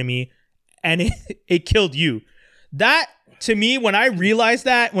stop your enemy, and it killed you. That, to me, when I realized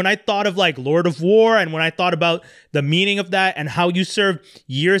that, when I thought of like Lord of War and when I thought about the meaning of that and how you served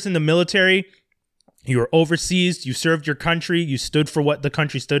years in the military, you were overseas, you served your country, you stood for what the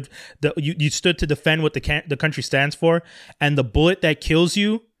country stood, you stood to defend what the country stands for, and the bullet that kills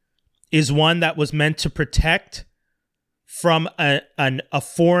you is one that was meant to protect from a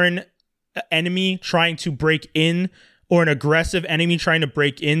foreign enemy trying to break in, or an aggressive enemy trying to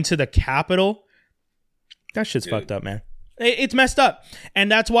break into the Capitol. That shit's fucked up, man. It's messed up. And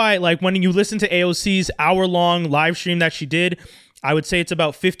that's why, like, when you listen to AOC's hour-long live stream that she did, I would say it's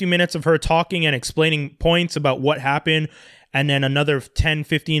about 50 minutes of her talking and explaining points about what happened, and then another 10,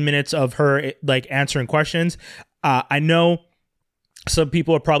 15 minutes of her, like, answering questions. I know some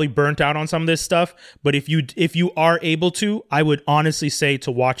people are probably burnt out on some of this stuff, but if you are able to, I would honestly say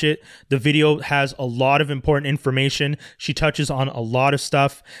to watch it. The video has a lot of important information. She touches on a lot of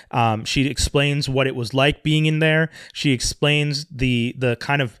stuff. She explains what it was like being in there. She explains the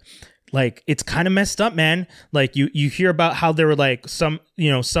kind of, like, it's kind of messed up, man. Like, you hear about how there were like some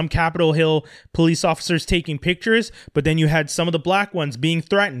Capitol Hill police officers taking pictures, but then you had some of the black ones being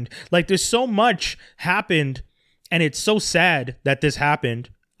threatened. Like, there's so much happened. And it's so sad that this happened.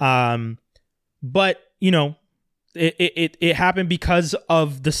 But it happened because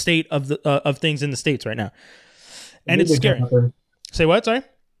of the state of things in the States right now. And it's scary. Say what? Sorry?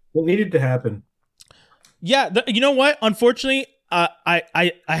 What needed to happen? Yeah. You know what? Unfortunately,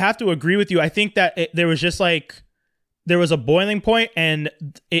 I have to agree with you. I think that there was just like, there was a boiling point and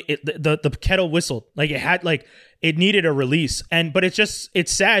the kettle whistled. Like, it had, like, it needed a release. But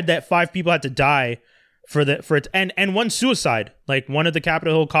it's sad that 5 people had to die for it, and one suicide. Like, one of the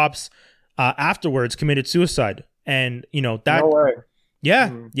Capitol Hill cops afterwards committed suicide, and that. No way.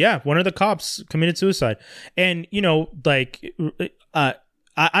 Yeah, one of the cops committed suicide, and like,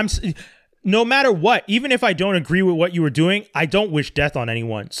 I'm no matter what, even if I don't agree with what you were doing, I don't wish death on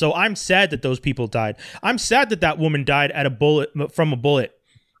anyone. So I'm sad that those people died. I'm sad that woman died from a bullet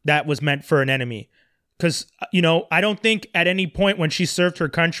that was meant for an enemy. Because, I don't think at any point when she served her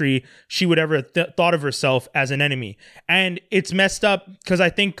country, she would ever thought of herself as an enemy. And it's messed up because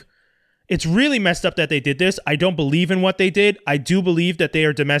I think it's really messed up that they did this. I don't believe in what they did. I do believe that they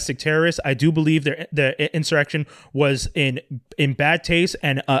are domestic terrorists. I do believe the insurrection was in bad taste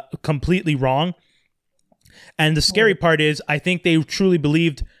and completely wrong. And the scary part is I think they truly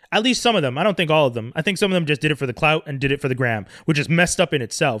believed, at least some of them. I don't think all of them. I think some of them just did it for the clout and did it for the gram, which is messed up in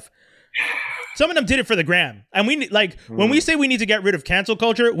itself. Some of them did it for the gram. And we when we say we need to get rid of cancel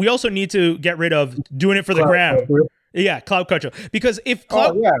culture, we also need to get rid of doing it for the gram. Yeah, clout culture. Because if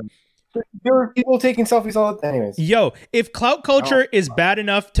clout... Oh, yeah. There were people taking selfies all the anyways. Yo, if clout culture is bad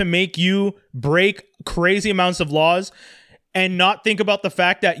enough to make you break crazy amounts of laws and not think about the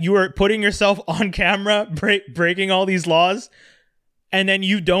fact that you are putting yourself on camera breaking all these laws, and then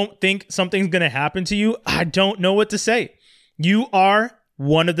you don't think something's going to happen to you, I don't know what to say. You are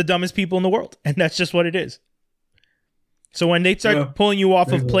one of the dumbest people in the world, and that's just what it is. So when they start pulling you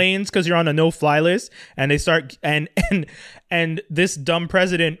off of planes because you're on a no-fly list, and they start and this dumb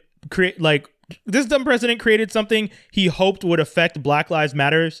president created something he hoped would affect Black Lives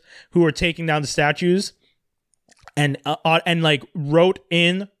Matters, who were taking down the statues, and like wrote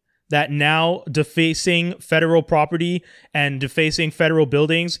in that now defacing federal property and defacing federal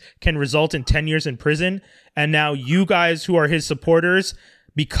buildings can result in 10 years in prison. And now you guys who are his supporters,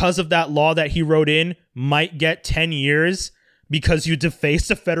 because of that law that he wrote in, might get 10 years because you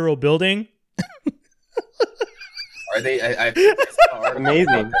defaced a federal building. Are they?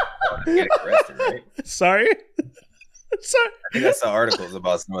 Amazing. Getting arrested, right? Sorry. I think I saw articles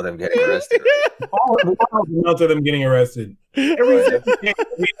about some of them getting arrested. Right? All of them getting arrested. I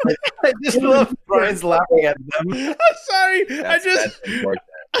just love Brian's laughing at them. I'm sorry. Can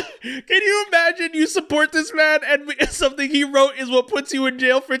you imagine you support this man and something he wrote is what puts you in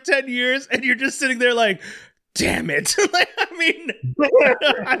jail for 10 years and you're just sitting there like, damn it. Like, I mean,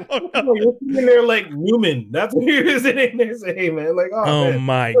 I don't know. You're sitting there like Newman. That's what you're sitting there saying, man. Like, oh man.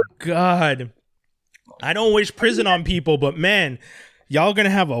 My God. I don't wish prison on people, but man, y'all gonna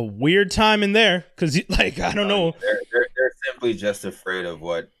have a weird time in there because, like, I don't know. They're simply just afraid of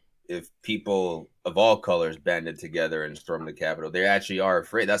what if people of all colors banded together and stormed the Capitol. They actually are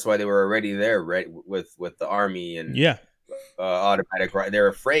afraid. That's why they were already there, right, with the army and automatic. Right, they're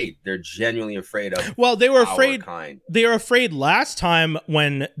afraid. They're genuinely afraid of. Well, they were afraid. Kind. They were afraid last time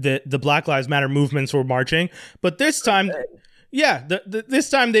when the Black Lives Matter movements were marching, but this time. Yeah, this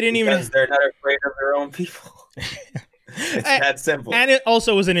time they didn't because they're not afraid of their own people. It's that simple. And it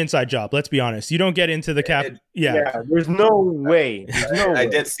also was an inside job. Let's be honest. You don't get into the cap. Yeah. There's no way. I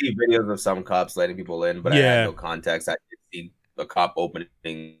did see videos of some cops letting people in, but I had no context. I did see a cop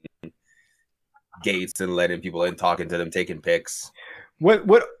opening gates and letting people in, talking to them, taking pics. What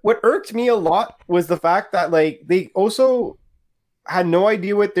irked me a lot was the fact that like they also had no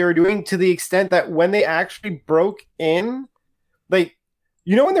idea what they were doing, to the extent that when they actually broke in, like,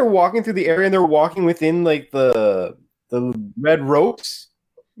 you know, when they're walking through the area and they're walking within like the red ropes.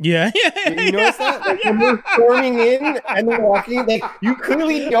 Yeah. You notice that? Like, when they're storming in and they're walking, like, you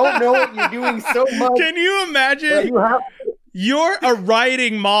clearly don't know what you're doing so much. Can you imagine? You're a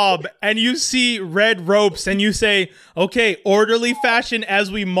rioting mob and you see red ropes and you say, okay, orderly fashion as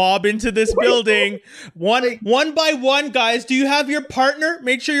we mob into this building. One by one, guys, do you have your partner?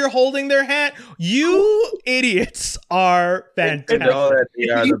 Make sure you're holding their hand. You idiots are fantastic. You know that they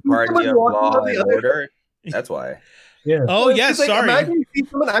are the party of law and order. That's why. Yeah. Oh, yes, like, sorry. Imagine you see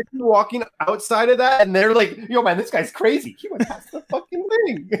someone actually walking outside of that and they're like, yo, man, this guy's crazy. He went past the fucking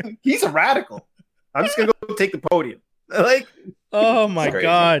thing. He's a radical. I'm just going to go take the podium. Like, oh my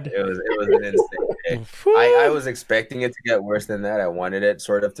God. It was an insane day. I was expecting it to get worse than that. I wanted it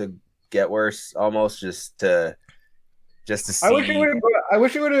sort of to get worse, almost just to see. I wish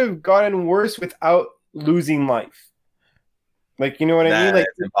it would have gotten worse without losing life. Like, you know what I mean? Like,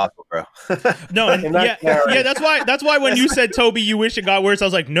 it's impossible, bro. No, that's why when you said, Toby, you wish it got worse, I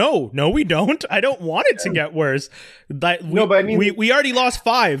was like, no, we don't. I don't want it to get worse. But I mean, we already lost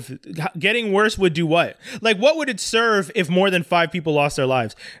 5. Getting worse would do what? Like, what would it serve if more than 5 people lost their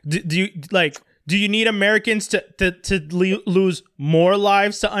lives? Do you need Americans to lose more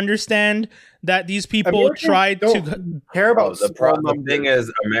lives to understand that these people tried to care about? The problem thing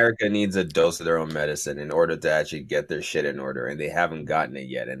is, America needs a dose of their own medicine in order to actually get their shit in order, and they haven't gotten it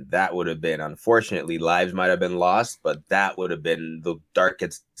yet. And that would have been, unfortunately, lives might have been lost, but that would have been the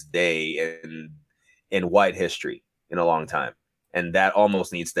darkest day in white history in a long time, and that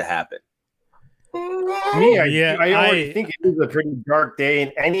almost needs to happen. I already think it is a pretty dark day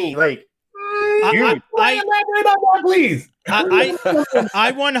in any like. Please. I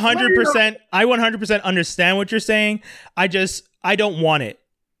 100% understand what you're saying. I don't want it.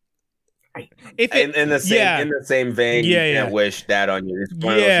 In the same vein, you can't wish that on your. You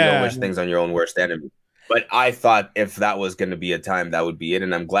don't wish things on your own worst enemy. But I thought if that was going to be a time, that would be it,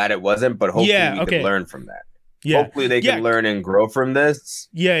 and I'm glad it wasn't. But hopefully we can learn from that. Yeah. Hopefully they can learn and grow from this.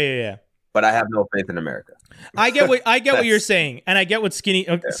 Yeah. But I have no faith in America. I get what you're saying, and I get what Skinny.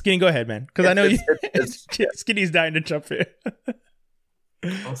 Skinny, go ahead, man, because I know Skinny's dying to jump in.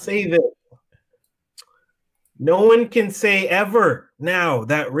 I'll say this: no one can say ever now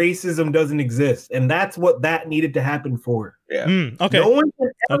that racism doesn't exist, and that's what that needed to happen for. Yeah. Okay. No one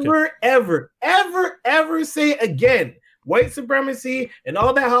can ever say again white supremacy and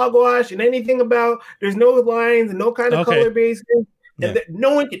all that hogwash and anything about there's no lines and no kind of color basis. And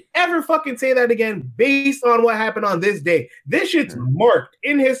no one can ever fucking say that again based on what happened on this day. This shit's marked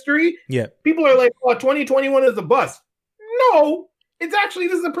in history. Yeah. People are like, oh, 2021 is a bust. No, this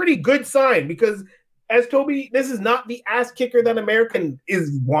is a pretty good sign because, as Toby, this is not the ass kicker that America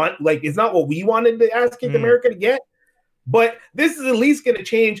want. Like, it's not what we wanted the ass kick America to get. But this is at least going to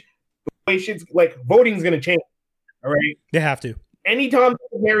change the way shit's like voting's going to change. All right. They have to. Anytime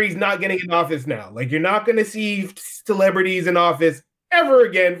Harry's not getting in office now, like you're not going to see celebrities in office ever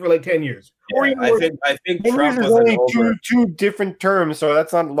again for like 10 years. Yeah, I think Trump was only two different terms, so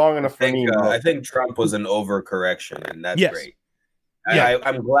that's not long enough for me. I think Trump was an overcorrection, and that's great.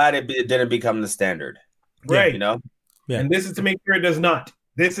 I'm glad it didn't become the standard. Right. You know? Yeah. And this is to make sure it does not.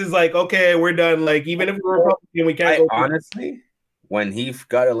 This is like, okay, we're done. Like, even if we're Republican, we can't go. Honestly, when he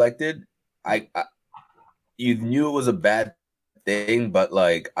got elected, you knew it was a bad thing, but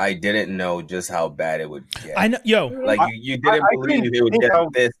like I didn't know just how bad it would get. I know, like you didn't believe it would get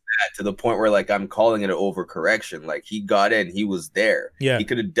that to the point where like I'm calling it an overcorrection. Like he got in, he was there. Yeah, he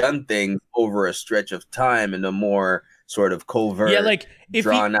could have done things over a stretch of time in a more sort of covert, like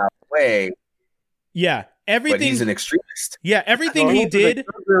drawn out way. Yeah, everything. But he's an extremist. Yeah, everything he did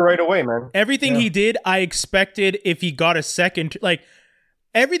right away, man. Everything he did, I expected if he got a second, like.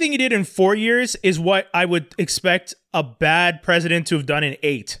 Everything he did in 4 years is what I would expect a bad president to have done in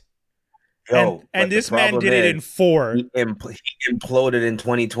 8. And this man did it in 4. He imploded in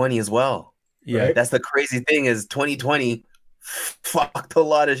 2020 as well. Yeah. Right? That's the crazy thing is 2020 fucked a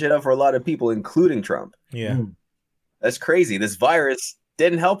lot of shit up for a lot of people, including Trump. Yeah. That's crazy. This virus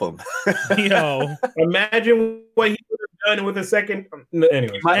didn't help him. Yo. Imagine what he would have and with a second.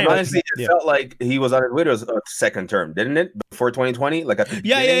 Anyway, honestly, it felt like he was on his way to his second term, didn't it? Before 2020, like at the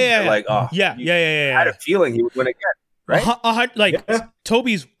beginning, like I had a feeling he was going to get right.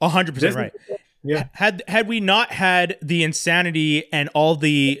 Toby's 100% right. Yeah. Had we not had the insanity and all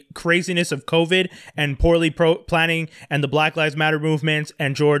the craziness of COVID and poorly planning and the Black Lives Matter movements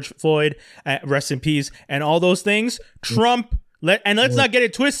and George Floyd, rest in peace, and all those things, Trump, let's not get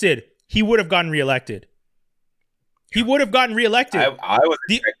it twisted, he would have gotten reelected. He would have gotten reelected. I was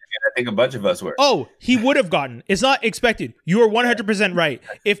expecting it. I think a bunch of us were. Oh, he would have gotten. It's not expected. You are 100% right.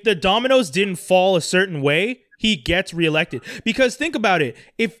 If the dominoes didn't fall a certain way, he gets reelected. Because think about it.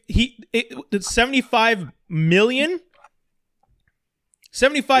 If 75 million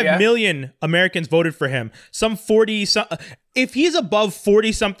Americans voted for him. Some 40, if he's above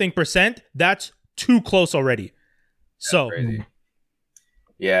 40 something percent, that's too close already. So crazy.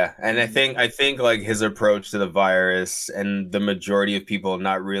 Yeah, and I think like his approach to the virus and the majority of people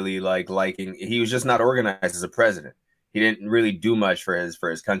not really liking, he was just not organized as a president. He didn't really do much for his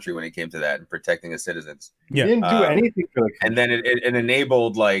country when it came to that and protecting his citizens. Yeah. He didn't do anything for the country. And then it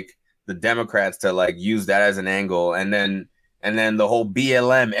enabled like the Democrats to like use that as an angle, and then the whole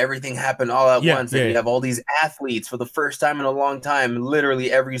BLM, everything happened all at once. And you have all these athletes for the first time in a long time.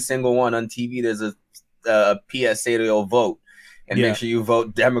 Literally every single one on TV, there's a PSA to go vote. And make sure you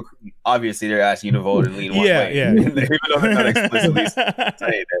vote Democrat. Obviously, they're asking you to vote and lean one way. Even though they're not explicitly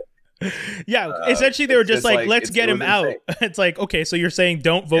saying it. Yeah, essentially they were just like, let's get him out. It's like, okay, so you're saying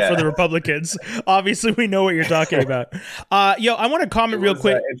don't vote for the Republicans. Obviously, we know what you're talking about. I want to comment real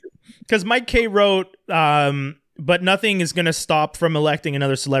quick because Mike K wrote, but nothing is going to stop from electing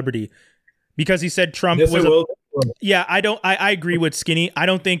another celebrity because he said Trump was Yeah, I agree with Skinny. I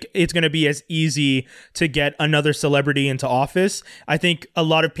don't think it's going to be as easy to get another celebrity into office. I think a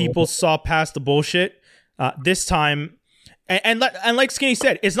lot of people saw past the bullshit this time. And like Skinny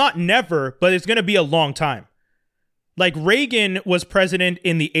said, it's not never, but it's going to be a long time. Like Reagan was president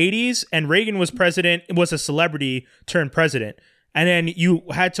in the 80s, and Reagan was a celebrity turned president. And then you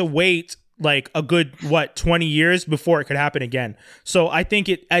had to wait like a good 20 years before it could happen again. So I think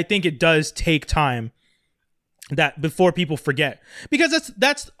it does take time that before people forget, because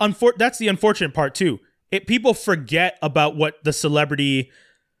that's the unfortunate part too. People forget about what the celebrity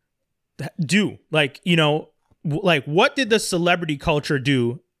do. Like, you know, like what did the celebrity culture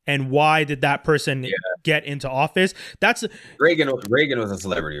do and why did that person get into office? That's Reagan was a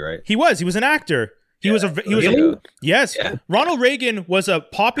celebrity, right? He was an actor. Yes. Yeah. Ronald Reagan was a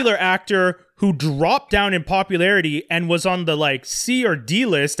popular actor who dropped down in popularity and was on the like C or D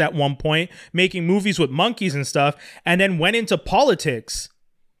list at one point, making movies with monkeys and stuff, and then went into politics.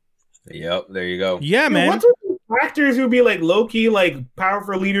 Yep, there you go. Yeah, man. What's with actors who be like low key, like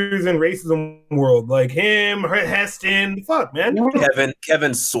powerful leaders in racism world, like him, Heston? Fuck, man.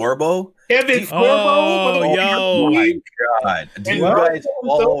 Kevin Sorbo. Oh my god! Do you guys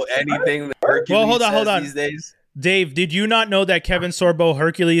follow anything that Hercules hold on. these days? Dave, did you not know that Kevin Sorbo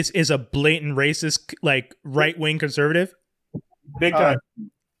Hercules is a blatant racist, like right-wing conservative? Big time.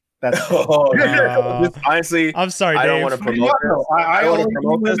 That's honestly, I'm sorry, I Dave. don't want to promote this. I don't want to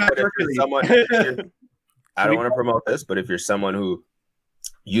promote this, but if you're someone, I don't want to promote this, but if you're someone who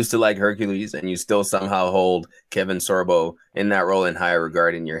used to like Hercules and you still somehow hold Kevin Sorbo in that role in higher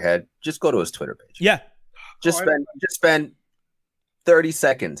regard in your head, just go to his Twitter page. Yeah, just spend 30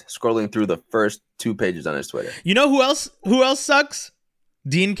 seconds scrolling through the first 2 pages on his Twitter. You know who else sucks?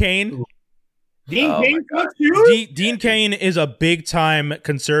 Dean Cain. Cain sucks too? Dean Cain is a big time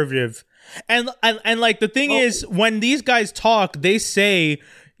conservative. And like the thing is, when these guys talk, they say,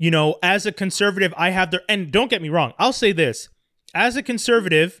 you know, as a conservative, I have their, and don't get me wrong, I'll say this. As a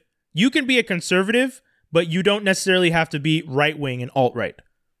conservative, you can be a conservative, but you don't necessarily have to be right-wing and alt-right.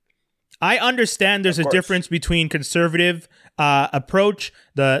 I understand there's a difference between conservative approach.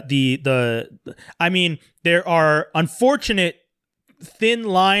 I mean, there are unfortunate thin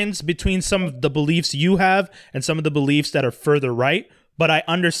lines between some of the beliefs you have and some of the beliefs that are further right. But I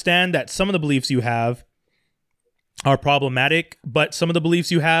understand that some of the beliefs you have are problematic, but some of the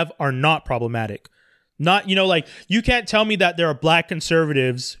beliefs you have are not problematic. Not, you know, like, you can't tell me that there are black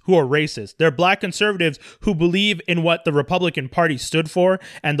conservatives who are racist. There are black conservatives who believe in what the Republican Party stood for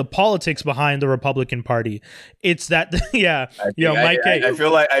and the politics behind the Republican Party. It's that, Mike K. I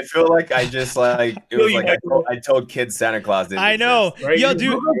feel like I just like, it was like I told kids Santa Claus didn't I know. exist, right? Yo,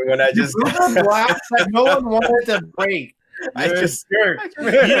 dude. When I just blacks that no one wanted to break. I just You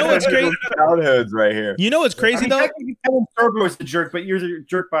know what's crazy? Childhoods right here. You know what's crazy though? Kevin Sorbo is a jerk, but you're a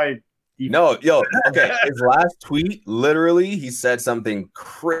jerk by No, yo, okay. His last tweet, literally, he said something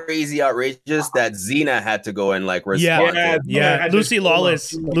crazy outrageous that Xena had to go and like respond to. Yeah. Lucy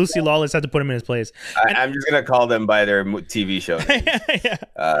Lawless had to put him in his place. I'm just gonna call them by their TV show.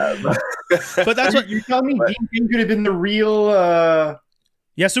 But that's what you're telling me. Dean Cain could have been the real.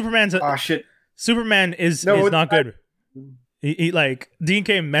 Yeah, Superman's. Oh shit. Superman is not good. He like Dean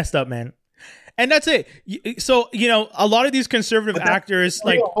Cain messed up, man. And that's it. So, a lot of these conservative actors,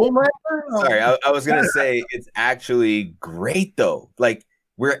 like... Sorry, I was going to say, it's actually great, though. Like,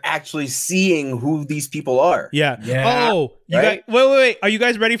 we're actually seeing who these people are. Yeah. Oh, right? Wait. Are you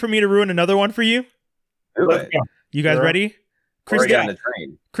guys ready for me to ruin another one for you? You guys ready?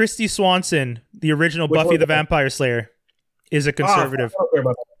 Christy Swanson, the original Buffy the Vampire Slayer, is a conservative.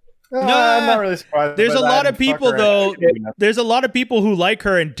 I'm not really surprised. There's a lot of people, though. There's a lot of people who like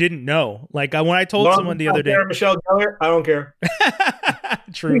her and didn't know. Like when I told someone the other day, Michelle Gellar, I don't care.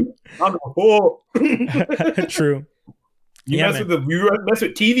 True. I'm a fool. True. You mess with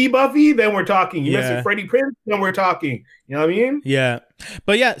TV Buffy, then we're talking. You mess with Freddie Prinze, then we're talking. You know what I mean? Yeah.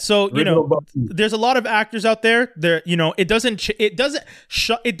 But yeah, so there's a lot of actors out there. There, it does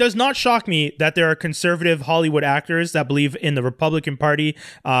not shock me that there are conservative Hollywood actors that believe in the Republican Party.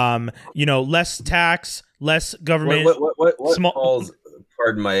 Less tax, less government. What falls?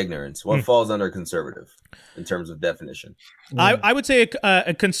 Pardon my ignorance. What falls under conservative in terms of definition? I would say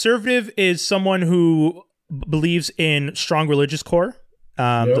a conservative is someone who believes in strong religious core.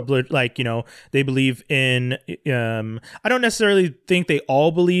 They believe in I don't necessarily think they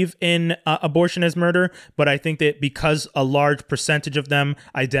all believe in abortion as murder, but I think that because a large percentage of them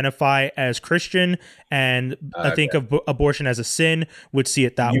identify as Christian and think of abortion as a sin, would see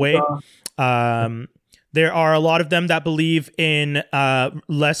it that way. There are a lot of them that believe in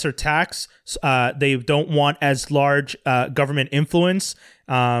lesser tax. They don't want as large government influence.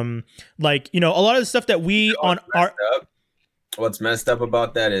 A lot of the stuff that we what's messed up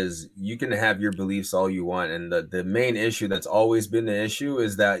about that is you can have your beliefs all you want, and the main issue that's always been the issue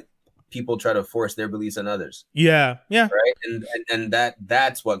is that people try to force their beliefs on others. Yeah right, and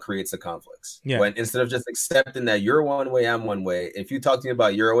that's what creates the conflicts. When instead of just accepting that you're one way, I'm one way, if you talk to me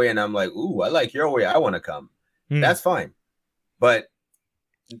about your way and I'm like, ooh, I like your way, I want to come, that's fine. But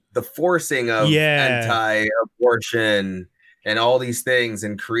the forcing of anti-abortion and all these things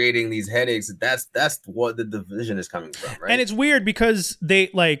and creating these headaches, that's what the division is coming from, right? And it's weird because they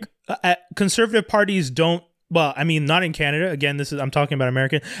conservative parties don't. Well, I mean, not in Canada. Again, I'm talking about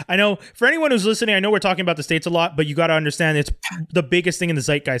American. I know for anyone who's listening, I know we're talking about the States a lot, but you got to understand it's the biggest thing in the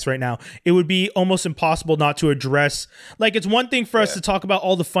zeitgeist right now. It would be almost impossible not to address. Like, it's one thing for us to talk about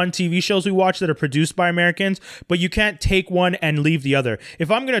all the fun TV shows we watch that are produced by Americans, but you can't take one and leave the other. If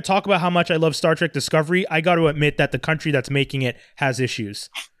I'm going to talk about how much I love Star Trek Discovery, I got to admit that the country that's making it has issues.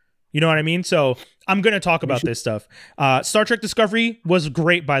 You know what I mean? So I'm going to talk about this stuff. Star Trek Discovery was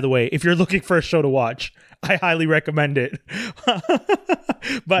great, by the way. If you're looking for a show to watch, I highly recommend it.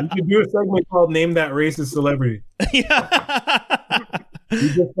 But you could do a segment called "Name That Racist Celebrity." You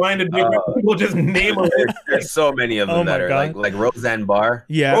just find a different people, just name them. There's so many of them that are like Roseanne Barr.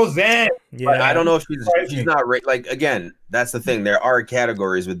 Yeah, Roseanne. Yeah, but I don't know if she's not like. Again, that's the thing. There are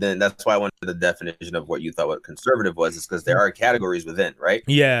categories within. That's why I wanted the definition of what you thought what conservative was, is because there are categories within, right?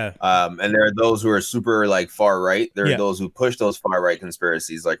 Yeah. And there are those who are super like far right. There are those who push those far right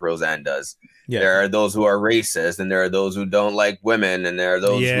conspiracies, like Roseanne does. Yeah. There are those who are racist, and there are those who don't like women, and there are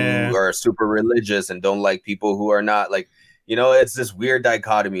those who are super religious and don't like people who are not like. It's this weird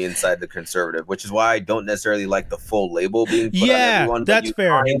dichotomy inside the conservative, which is why I don't necessarily like the full label being put on everyone. That's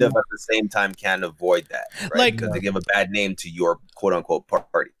fair. Kind of at the same time can avoid that, right? Because they give a bad name to your quote unquote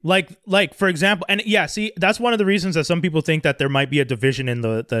party. Like for example, and see, that's one of the reasons that some people think that there might be a division in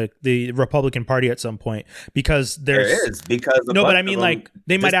the Republican Party at some point, because there is but I mean, like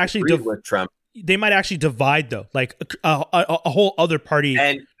they might actually with Trump. They might actually divide though, like a whole other party,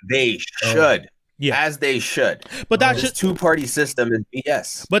 and they should. As they should. But that should two-party system is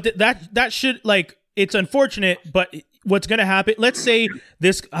BS. But that should, like, it's unfortunate, but what's going to happen, let's say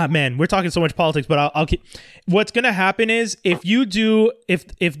this, man, we're talking so much politics, but I'll keep, what's going to happen is if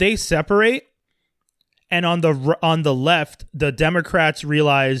they separate, and on the left, the Democrats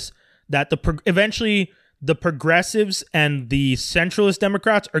realize that eventually the progressives and the centralist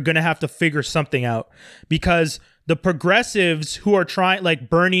Democrats are going to have to figure something out, because the progressives who are trying, like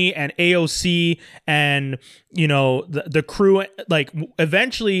Bernie and AOC and, the crew, like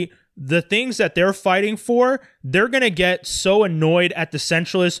eventually the things that they're fighting for, they're going to get so annoyed at the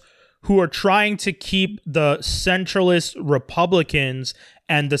centralists who are trying to keep the centralist Republicans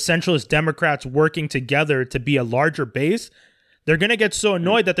and the centralist Democrats working together to be a larger base, They're going to get so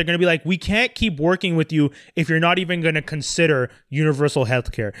annoyed that they're going to be like, we can't keep working with you if you're not even going to consider universal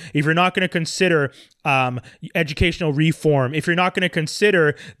healthcare, if you're not going to consider educational reform, if you're not going to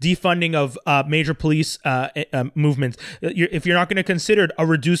consider defunding of major police movements, if you're not going to consider a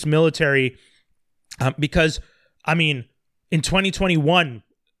reduced military. Because, I mean, in 2021,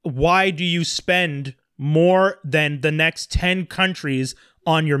 why do you spend more than the next 10 countries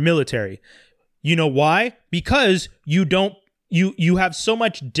on your military? You know why? Because you have so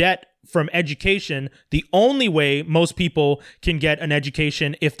much debt from education. The only way most people can get an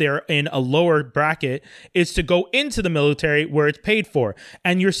education if they're in a lower bracket is to go into the military where it's paid for.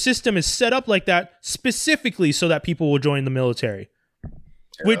 And your system is set up like that specifically so that people will join the military.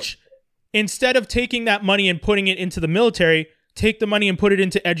 Which, instead of taking that money and putting it into the military, take the money and put it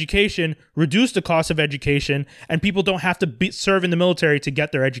into education, reduce the cost of education, and people don't have to serve in the military to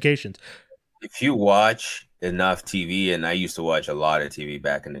get their educations. If you watch enough TV, and I used to watch a lot of TV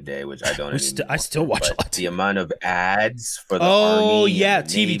back in the day, which I don't anymore. I still watch a lot. The amount of ads for the Army, yeah, and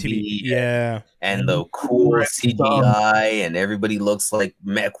TV, yeah, and the cool CGI, and everybody looks like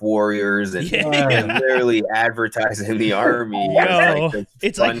mech warriors, and literally advertising the Army.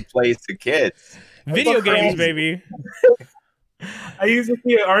 It's fun like place to kids. Video games, baby. I used to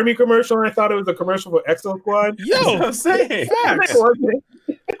see an Army commercial, and I thought it was a commercial for Exo Squad. Yo, that's what I'm saying. Facts.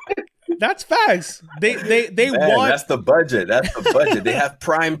 That's facts. They want. That's the budget. They have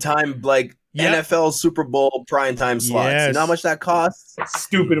prime time NFL Super Bowl primetime slots. Yes. You know how much that costs?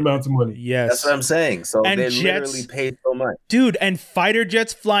 Stupid amounts of money. Yes. That's what I'm saying. So and they jets, literally pay so much. Dude, and fighter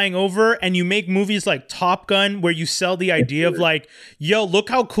jets flying over, and you make movies like Top Gun where you sell the idea of like, yo, look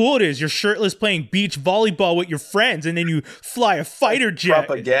how cool it is. You're shirtless playing beach volleyball with your friends, and then you fly a fighter jet.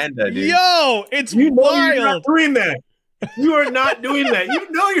 Propaganda, dude. Yo, it's You're wild. not doing that. You are not doing that.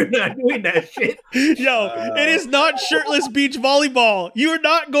 You know you're not doing that shit. Yo, it is not shirtless beach volleyball. You're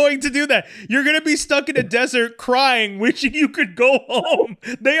not going to do that. You're going to be stuck in a desert crying, wishing you could go home.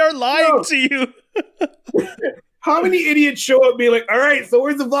 They are lying to you. How many idiots show up being like, all right, so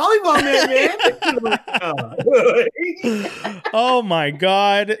where's the volleyball man? Oh my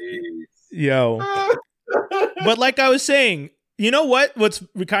God. Yo. But like I was saying, you know what? What's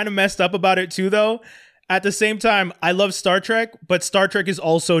kind of messed up about it too, though? At the same time, I love Star Trek, but Star Trek is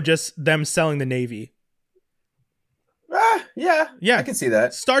also just them selling the Navy. Yeah, I can see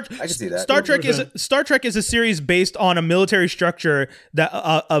that. I can see that. Star Trek is a series based on a military structure that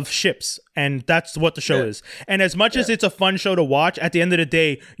of ships, and that's what the show is. And as much as it's a fun show to watch, at the end of the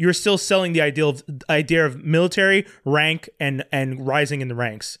day, you're still selling the idea of military rank and rising in the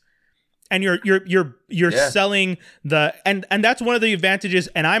ranks. And you're selling the and that's one of the advantages.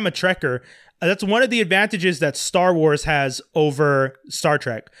 And I'm a Trekker. That's one of the advantages that Star Wars has over Star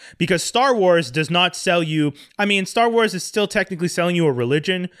Trek, because Star Wars does not sell you. I mean, Star Wars is still technically selling you a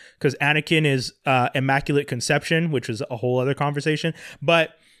religion because Anakin is Immaculate Conception, which is a whole other conversation.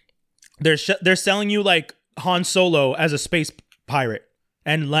 But they're selling you like Han Solo as a space pirate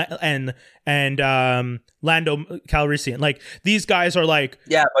and Lando Calrissian. Like these guys are like,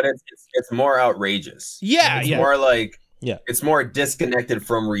 but it's more outrageous. It's more like it's more disconnected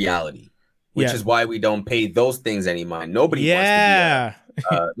from reality. Which is why we don't pay those things any mind. Nobody wants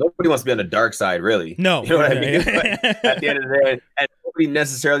to be on the dark side, really. No. You know what I mean? But at the end of the day, and nobody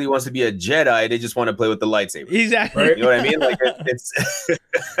necessarily wants to be a Jedi. They just want to play with the lightsaber. Exactly. Right? You know what I mean? Like it's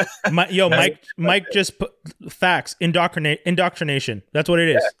Mike just put facts. Indoctrination. That's what it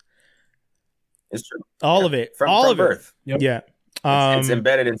is. It's true. All of it. From birth. Yep. Yeah. It's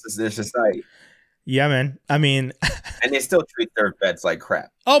embedded into their society. Yeah, man. I mean, and they still treat their vets like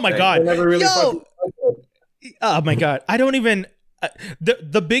crap. Oh my God. Really oh my God. I don't even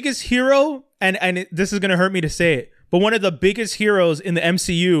the biggest hero, and this is gonna hurt me to say it, but one of the biggest heroes in the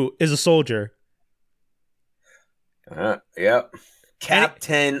MCU is a soldier. Yep.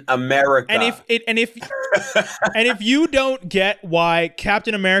 Captain America. And if you don't get why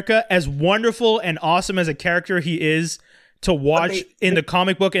Captain America, as wonderful and awesome as a character he is to watch in the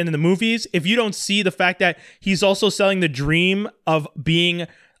comic book and in the movies, if you don't see the fact that he's also selling the dream of being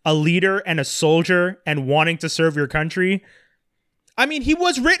a leader and a soldier and wanting to serve your country. I mean, he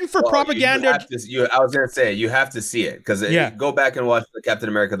was written for propaganda. I was going to say, you have to see it because go back and watch Captain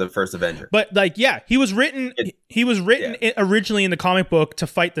America, the First Avenger. But he was written originally in the comic book to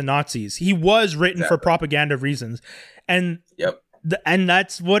fight the Nazis. He was written for propaganda reasons. And and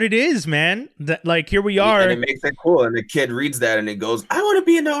that's what it is, man. That here we are. And it makes it cool. And the kid reads that and it goes, I want to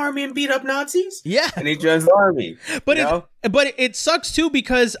be in the army and beat up Nazis. Yeah. And he joins the army. But it sucks too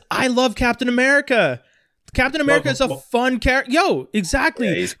because I love Captain America. Captain America is a fun character. Yo, exactly.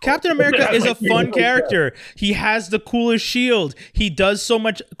 Yeah, he's cool. Captain America is a fun character. He has the coolest shield. He does so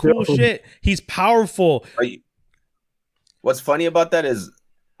much cool shit. He's powerful. What's funny about that is,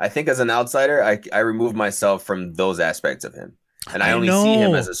 I think as an outsider, I remove myself from those aspects of him, and I only see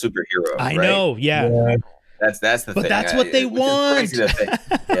him as a superhero. I know, yeah. That's the thing. But that's what they want.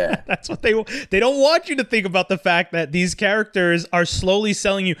 Yeah, that's what they want. They don't want you to think about the fact that these characters are slowly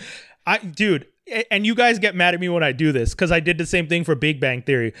selling you. Dude, and you guys get mad at me when I do this because I did the same thing for Big Bang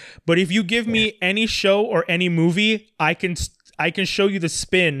Theory. But if you give me any show or any movie, I can show you the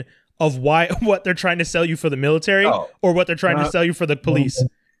spin of what they're trying to sell you for the military or what they're trying to sell you for the police.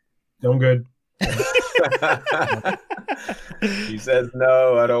 I'm good. He says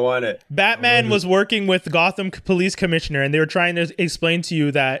no, I don't want it. Batman was working with Gotham Police Commissioner, and they were trying to explain to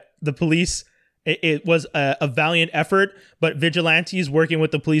you that the police, it was a valiant effort, but vigilantes working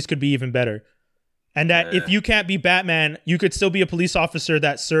with the police could be even better. And that if you can't be Batman, you could still be a police officer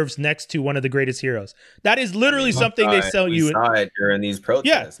that serves next to one of the greatest heroes. That is literally something they sell you. We saw it during these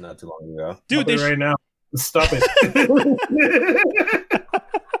protests not too long ago. Dude, right now. Stop it.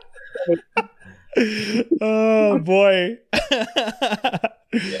 Oh boy.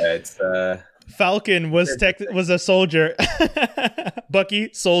 It's Falcon was a soldier. Bucky,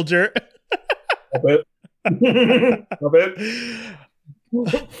 soldier. Stop it.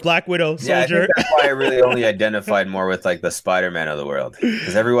 Black Widow, soldier. I think that's why I really only identified more with like the Spider-Man of the world,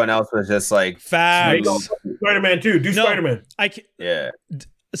 because everyone else was just like facts. Spider-Man too. Spider-Man.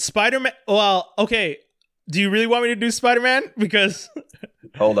 Spider-Man. Well, okay. Do you really want me to do Spider-Man? Because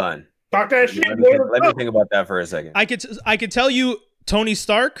hold on. Talk that shit. Let me think about that for a second. I could tell you Tony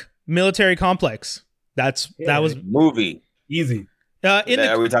Stark, military complex. That was movie. Easy. Are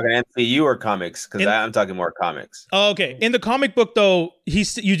we talking MCU or comics? Because I'm talking more comics. Oh, okay. In the comic book, though, he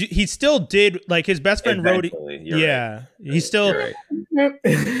still did, like, his best friend Rhodey. Right. He's still right.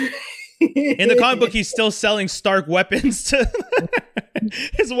 in the comic book. He's still selling Stark weapons to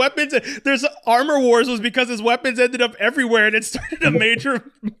his weapons. There's Armor Wars was because his weapons ended up everywhere, and it started a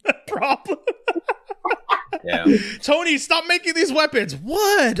major problem. Yeah. Tony, stop making these weapons.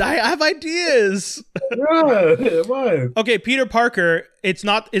 What? I have ideas. What? Okay, Peter Parker.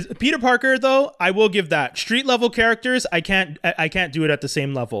 Peter Parker though. I will give that street level characters. I can't do it at the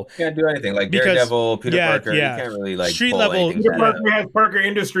same level. Can't do anything like Daredevil, Peter Parker. Yeah. You can't really like street level. Peter Parker has Parker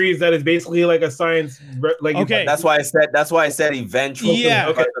Industries that is basically like a science. Like okay, that's why I said eventually. Yeah.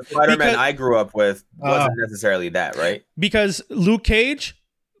 Okay. The Spider-Man I grew up with wasn't necessarily that, right? Because Luke Cage.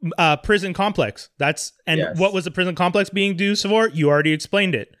 Prison complex. What was the prison complex being used for? You already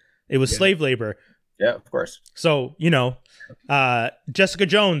explained it. It was slave labor. Yeah, of course. So Jessica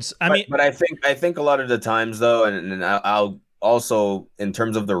Jones. But I think a lot of the times though, and I'll also, in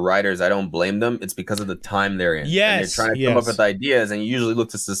terms of the writers, I don't blame them. It's because of the time they're in. Yes, and they're trying to come up with ideas, and you usually look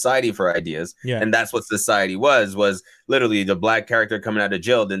to society for ideas. Yeah. And that's what society was literally the black character coming out of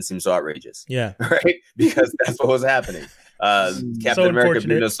jail didn't seem so outrageous. Yeah. Right? Because that's what was happening. Captain America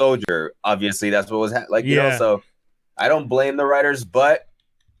being a soldier, obviously that's what was you know. So I don't blame the writers, but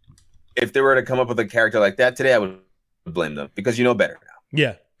if they were to come up with a character like that today, I would blame them because you know better now.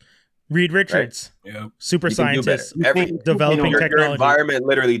 Yeah, Reed Richards, super scientist, developing technology. Your environment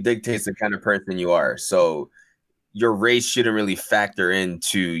literally dictates the kind of person you are. So your race shouldn't really factor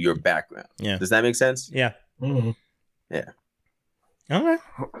into your background. Yeah, does that make sense? Yeah, yeah. Okay.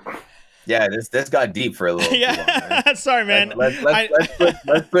 Yeah, this got deep for a little. Yeah, long, sorry, man. Let's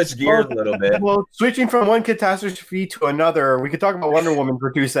switch gears a little bit. Well, switching from one catastrophe to another, we could talk about Wonder Woman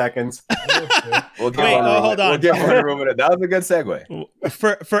for 2 seconds. Hold on. We'll get Wonder Woman. That was a good segue.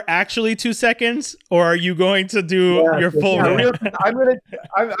 For actually 2 seconds, or are you going to do your full rant? I'm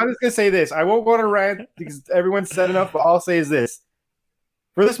just gonna say this. I won't go on a rant because everyone's said enough. But I'll say is this: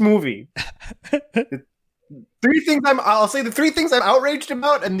 for this movie. I'll say the 3 things I'm outraged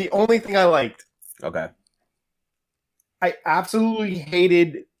about, and the only thing I liked. Okay. I absolutely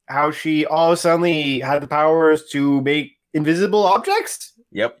hated how she all of a sudden had the powers to make invisible objects.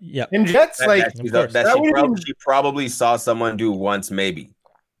 Yep. In jets, she probably saw someone do once, maybe.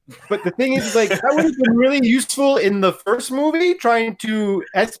 But the thing is, that would have been really useful in the first movie, trying to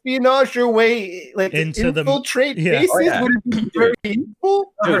espionage your way, into infiltrate bases. Would have been very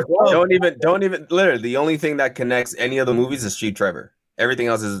useful. Dude, don't even. Literally, the only thing that connects any of the movies is Steve Trevor. Everything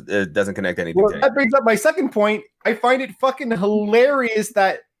else doesn't connect anything. Well, that brings up my second point. I find it fucking hilarious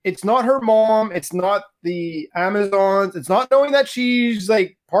that it's not her mom, it's not the Amazons, it's not knowing that she's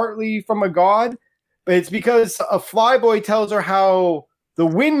partly from a god, but it's because a flyboy tells her how the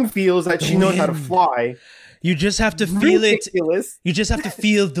wind feels that she knows how to fly. You just have to feel it. You just have to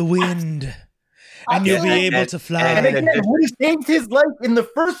feel the wind. and you'll be And- able to fly. And again, would have saved his life in the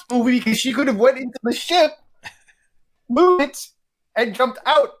first movie because she could have went into the ship, moved it, and jumped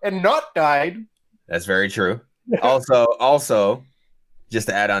out and not died. That's very true. Also, just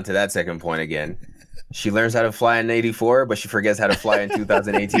to add on to that second point again, she learns how to fly in '84, but she forgets how to fly in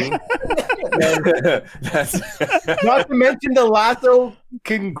 2018. That's Not to mention the lasso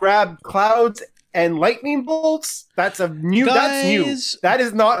can grab clouds and lightning bolts. That's new. That's new. Guys, That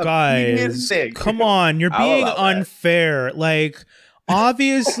is not a previous guys, thing. come on, you're I'll being allow that. unfair. Like,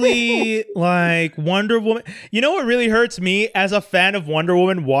 obviously, like Wonder Woman. You know what really hurts me as a fan of Wonder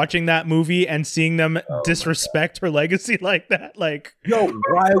Woman, watching that movie and seeing them disrespect her legacy like that. Like, Yo,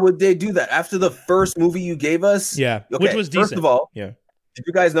 why would they do that after the first movie you gave us? yeah, Okay, which was decent. First of all, Yeah. did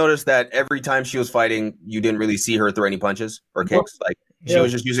you guys notice that every time she was fighting, you didn't really see her throw any punches or kicks? Like she Yeah.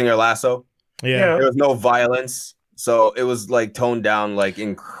 was just using her lasso. Yeah. There was no violence, so it was like toned down like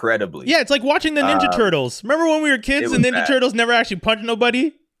incredibly. Yeah, it's like watching the Ninja Turtles. Remember when we were it kids was and Ninja bad. Turtles never actually punched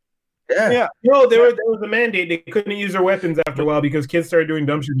nobody? yeah. No, there was a mandate. They couldn't use their weapons after a while because kids started doing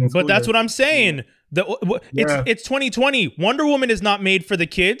dumb shit in school. But that's what I'm saying. Yeah. It's 2020. Wonder Woman is not made for the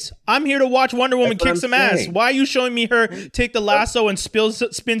kids. I'm here to watch Wonder Woman That's what kick I'm some ass. saying. Why are you showing me her take the lasso and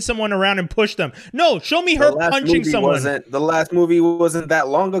spin someone around and push them? No, show me her The last punching movie someone. The last movie wasn't that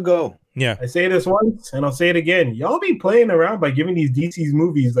long ago. Yeah. I say this once and I'll say it again. Y'all be playing around by giving these DC's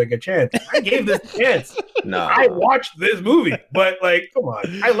movies like a chance. I gave this a chance. No. I watched this movie, but like, come on.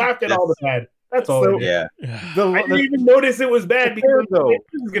 I laughed at all the bad. That's all. So- I did. Yeah. I The didn't even notice it was bad because third, though.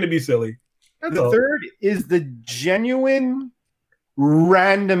 this is gonna be silly. That's the all. third is the genuine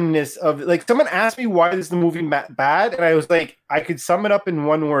randomness of like someone asked me why is the movie bad, and I was like, I could sum it up in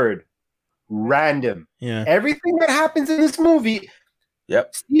one word: random. Yeah. Everything that happens in this movie.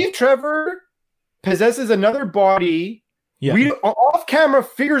 Yep. Steve Trevor possesses another body. Yeah. We off camera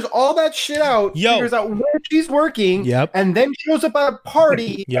figures all that shit out. Yo. Figures out where she's working. Yep. And then shows up at a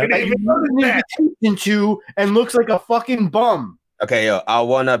party Yep. that you put an invitation to and looks like a fucking bum. Okay, yo, I'll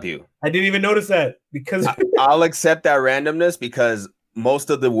one up you. I didn't even notice that because I'll accept that randomness because most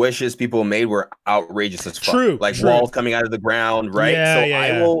of the wishes people made were outrageous as fuck. True, Like true. walls coming out of the ground, right? Yeah, so yeah, I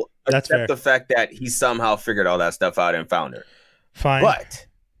yeah. will That's fair. accept the fact that he somehow figured all that stuff out and found her. Fine. But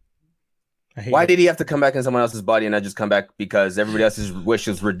I hate why it. did he have to come back in someone else's body and not just come back because everybody else's wish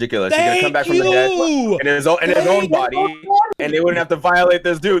was ridiculous? He's gonna Thank come back from you. the dead in his own body, and they wouldn't have to violate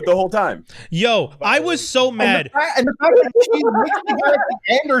this dude the whole time. Yo, I was so mad. And the fact that she makes the guy at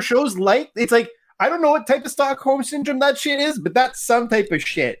the end or shows light, it's like, I don't know what type of Stockholm syndrome that shit is, but that's some type of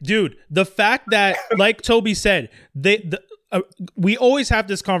shit. Dude, the fact that, like Toby said, we always have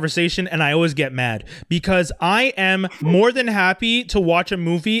this conversation and I always get mad because I am more than happy to watch a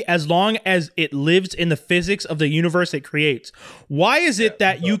movie as long as it lives in the physics of the universe it creates. Why is it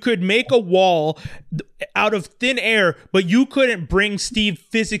that you could make a wall out of thin air, but you couldn't bring Steve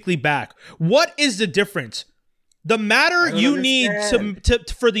physically back? What is the difference? The matter you need to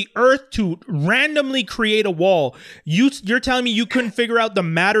for the Earth to randomly create a wall, you're telling me you couldn't figure out the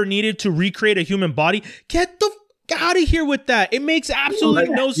matter needed to recreate a human body? Get the out of here with that. It makes absolutely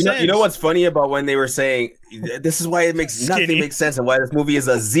no sense. You know what's funny about when they were saying this is why it makes Skinny. nothing makes sense and why this movie is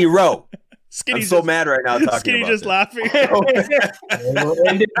a 0. Skinny's I'm so just, mad right now talking Skinny about just this. laughing. we'll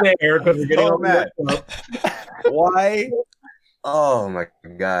end it there because we're getting Oh, all man. messed up. Why? Oh my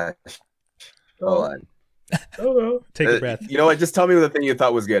gosh. Hold on. Oh, well. Take a breath. You know what? Just tell me the thing you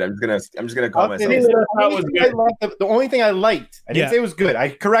thought was good. I'm just gonna call I'll say myself. this, that the, was only thing good. I liked- the only thing I liked, I didn't Yeah. say it was good. I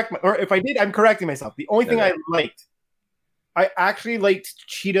correct, or if I did, I'm correcting myself. The only thing Okay. I liked, I actually liked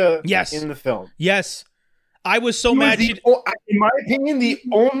Cheetah Yes. in the film. Yes. I was so He was mad. the- in my opinion, the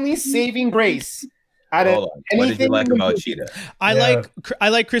only saving grace out of Hold on. What did you anything like in the about movie. Cheetah? I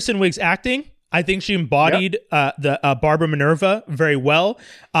like Kristen Wiig's acting. I think she embodied the Barbara Minerva very well.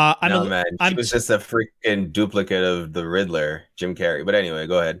 No, man. She was just a freaking duplicate of the Riddler, Jim Carrey. But anyway,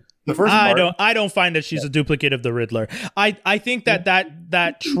 go ahead. The first I part, don't find that she's a duplicate of the Riddler. I think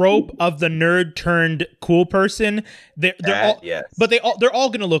that trope of the nerd turned cool person, they're all Yes. but they're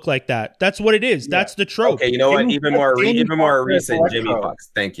all gonna look like that. That's what it is. That's the trope. Okay, you know what? Jamie Even more Foxx recent Electro. Jimmy Fox.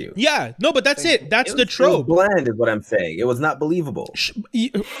 Thank you. Yeah, no, but that's it. That's It the was trope. bland is what I'm saying. It was not believable.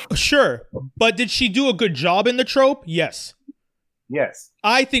 Sure, but did she do a good job in the trope? Yes. yes.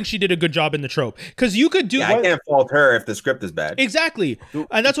 I think she did a good job in the trope because you could do Yeah, I can't fault her if the script is bad. exactly,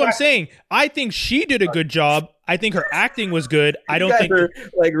 and that's what I'm saying. I think she did a good job. I think her acting was good. I don't you guys think. are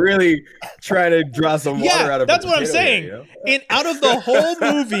like really trying to draw some water Yeah, out of. that's a what I'm potato saying. here, you know? In out of the whole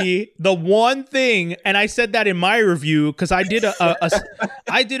movie, the one thing, and I said that in my review because I did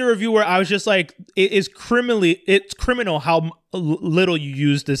I did a review where I was just like, it's criminal how little you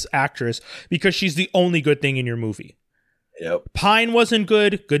use this actress because she's the only good thing in your movie. Yep. Pine wasn't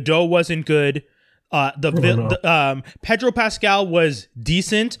good. Godot wasn't good. Pedro Pascal was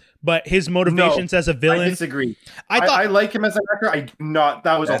decent, but his motivations as a villain. I disagree. I I like him as an actor. I do not.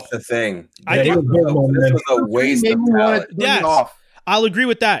 That was That's the thing. I This think was a waste of talent. Yes. I'll agree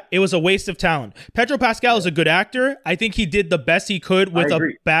with that. It was a waste of talent. Pedro Pascal is a good actor. I think he did the best he could with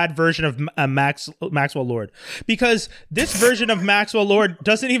a bad version of Maxwell Lord, because this version of Maxwell Lord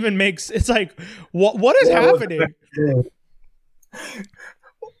doesn't even make. It's like what is happening?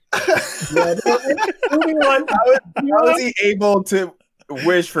 How is he able to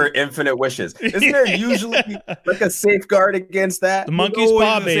wish for infinite wishes? Isn't there usually like a safeguard against that? The monkey's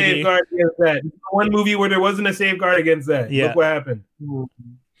paw, baby. Safeguard against that. One movie where there wasn't a safeguard against that. Yeah. Look what happened.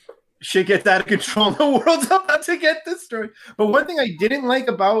 Shit gets out of control. The world's about to get destroyed. But one thing I didn't like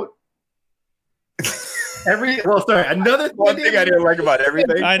about another One thing I didn't like about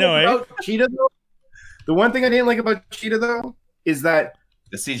everything. I know, eh? Cheetah, though, the one thing I didn't like about Cheetah, though, is that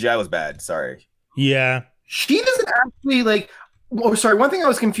The CGI was bad. Sorry. Yeah. she doesn't actually like. Oh, sorry. One thing I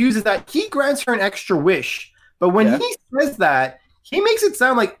was confused is that he grants her an extra wish, but when he says that, he makes it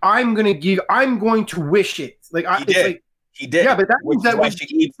sound like I'm going to wish it. Like He did. Yeah, but that means that when she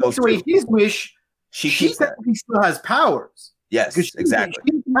keeps those away two. his wish, She she keeps that. technically still has powers. Yes, Because exactly.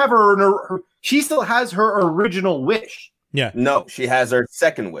 She doesn't have she still has her original wish. Yeah. No, she has her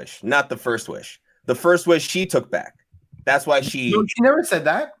second wish, not the first wish. The first wish she took back. That's why she. No, she never said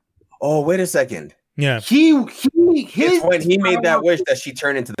that. Oh, wait a second. Yeah. His It's when he made that wish that she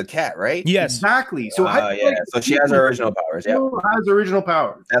turned into the cat, right? Yes. Exactly. So yeah. So she has her original powers. Yeah, has original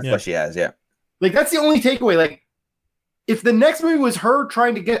powers. that's what she has. Yeah. Like that's the only takeaway. Like, if the next movie was her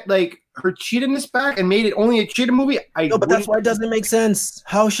trying to get like her cheetah-ness back and made it only a cheetah movie, No, but that's why it doesn't make sense.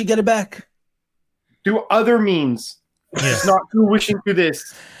 How she get it back? do other means. Yeah. It's not through wishing for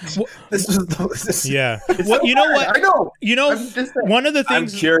this. Yeah. Well, you know what? I know. You know, I'm just saying. one of the I'm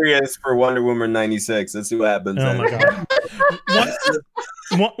things. curious for Wonder Woman 96. Let's see what happens. Oh then. my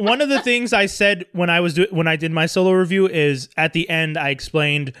god. One of the things I said when I did my solo review is at the end I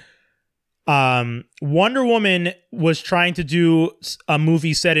explained Wonder Woman was trying to do a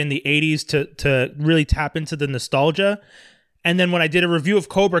movie set in the 80s to really tap into the nostalgia. And then when I did a review of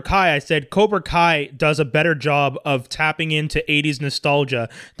Cobra Kai, I said Cobra Kai does a better job of tapping into 80s nostalgia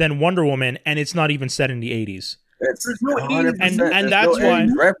than Wonder Woman, and it's not even set in the 80s. It's no 100%. And There's that's no why-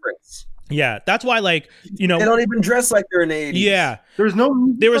 reference. Yeah, that's why, like, you know, They don't even dress like they're in the 80s. yeah. There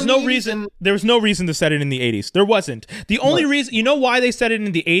was no reason to set it in the 80s. There wasn't. The only reason, you know why they set it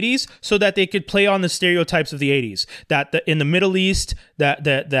in the 80s? So that they could play on the stereotypes of the 80s. That in the Middle East, that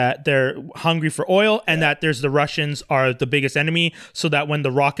they're hungry for oil, and that there's the Russians are the biggest enemy, so that when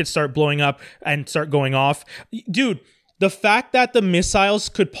the rockets start blowing up and start going off, dude, the fact that the missiles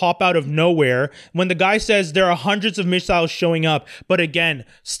could pop out of nowhere when the guy says there are hundreds of missiles showing up, but again,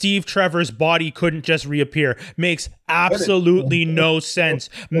 Steve Trevor's body couldn't just reappear makes absolutely no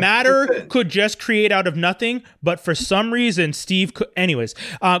sense. Matter could just create out of nothing, but for some reason, Steve could. Anyways,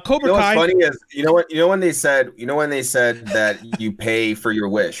 Cobra You know what's Kai. funny is when they said that you pay for your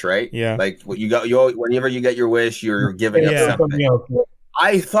wish, right? Yeah. Like what you got, whenever you get your wish, you're giving up something.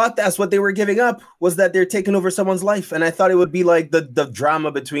 I thought that's what they were giving up, was that they're taking over someone's life. And I thought it would be like the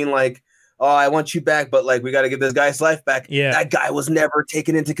drama between like, oh, I want you back, but like we got to give this guy's life back. Yeah. That guy was never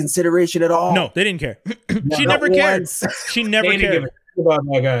taken into consideration at all. No, they didn't care. She never cared. She never They didn't give cared. a shit about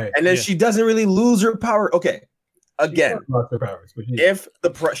that guy. And then she doesn't really lose her power. Okay. Again, Lost her powers, but if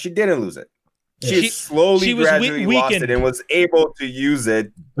she didn't lose it. She- She slowly, she was gradually lost weakened. it and was able to use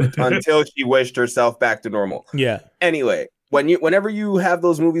it until she wished herself back to normal. Yeah. Anyway, whenever you have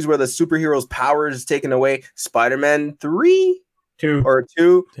those movies where the superhero's power is taken away, Spider-Man 3 two. or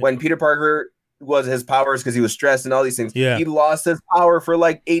 2, when Peter Parker was his powers because he was stressed and all these things, Yeah. he lost his power for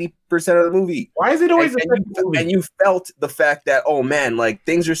like 80% of the movie. Why is it always And you felt the fact that, oh man, like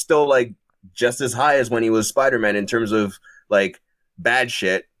things are still like just as high as when he was Spider-Man in terms of like bad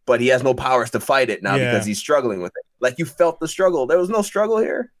shit, but he has no powers to fight it now Yeah. because he's struggling with it. Like you felt the struggle. There was no struggle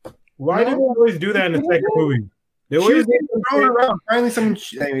here. Why do they always do that in the second movie? They always throw it around. Finally, some.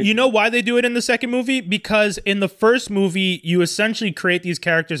 You know why they do it in the second movie? Because in the first movie, you essentially create these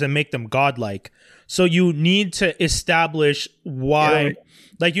characters and make them godlike. So you need to establish why. Yeah.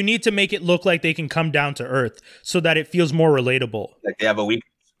 Like, you need to make it look like they can come down to earth so that it feels more relatable. Like they have a weak.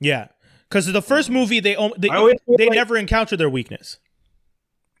 Yeah. Because the first movie, they I always feel like- never encounter their weakness.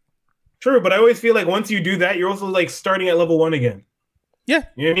 True, but I always feel like once you do that, you're also like starting at level 1 again. Yeah.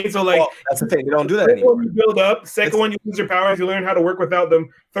 You know what I mean? So like, that's the thing. They don't do that first anymore. one you build up. Second one, you lose your powers. You learn how to work without them.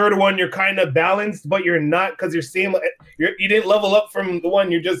 Third one, you're kind of balanced, but you're not because you're same. You didn't level up from the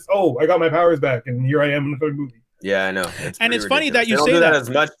one. You're just I got my powers back, and here I am in the third movie. Yeah, I know. And it's funny that you they don't say do that as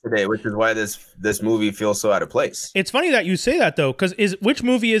much today, which is why this movie feels so out of place. It's funny that you say that though, because which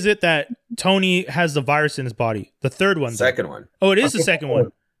movie is it that Tony has the virus in his body? The third one. Second one. Oh, it is the second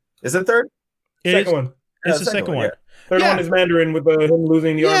one. Is it third? Second one. It's the second one. Yeah. Third one is Mandarin with him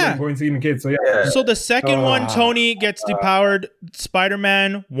losing the arm and going to see the kids. So yeah. So the second one, Tony gets depowered.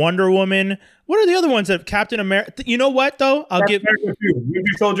 Spider-Man, Wonder Woman. What are the other ones that Captain America? You know what though? Captain America too.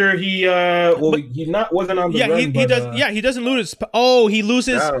 Winter Soldier. He wasn't on the run. He does. He doesn't lose. He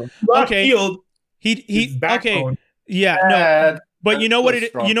loses. No. Okay. Healed. He okay. Backbone. Yeah. No. But you know what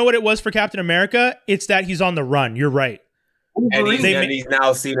it was for Captain America? It's that he's on the run. You're right. And he's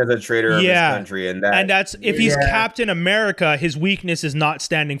now seen as a traitor of his country, and that's if he's Captain America, his weakness is not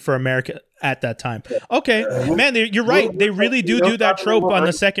standing for America at that time. Okay, man, you're right. They really do that trope on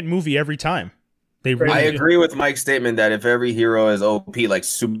the second movie every time. They really I agree with Mike's statement that if every hero is OP like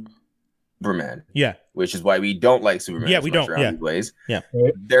Superman, which is why we don't like Superman. Yeah, we don't. Ways. Yeah,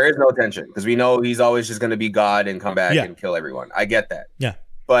 there is no tension because we know he's always just going to be God and come back and kill everyone. I get that. Yeah,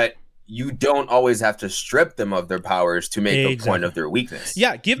 but you don't always have to strip them of their powers to make a point of their weakness.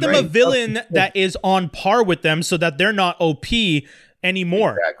 Yeah, give them a villain that is on par with them so that they're not OP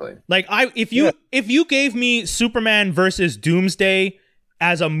anymore. Exactly. Like if you gave me Superman versus Doomsday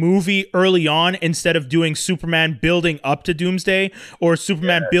as a movie early on instead of doing Superman building up to Doomsday or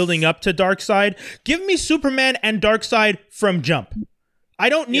Superman building up to Darkseid, give me Superman and Darkseid from jump. I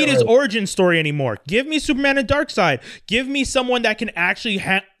don't need his origin story anymore. Give me Superman and Darkseid. Give me someone that can actually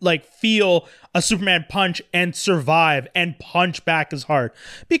feel a Superman punch and survive and punch back as hard.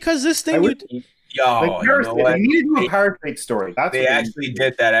 Because this thing, you know what? You need to do a Parasite story. They actually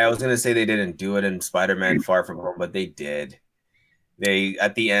did that. I was gonna say they didn't do it in Spider-Man Far From Home, but they did. They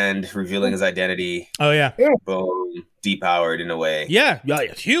at the end revealing his identity. Oh yeah. Boom, depowered in a way. Yeah,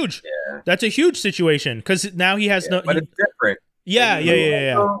 it's huge. Yeah, that's a huge situation because now he has no. But it's different.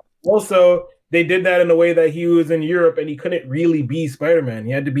 Yeah. Also, they did that in a way that he was in Europe and he couldn't really be Spider-Man.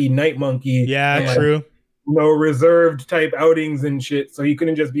 He had to be Night Monkey. Yeah, true. Reserved type outings and shit. So he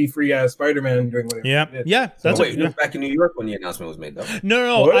couldn't just be free as Spider-Man doing whatever. Yeah. That's he was back in New York when the announcement was made, though.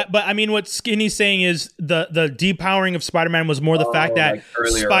 No. But I mean, what Skinny's saying is the depowering of Spider-Man was more the fact that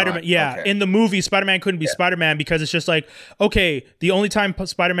Spider-Man. In the movie, Spider-Man couldn't be Spider-Man because it's just like, okay, the only time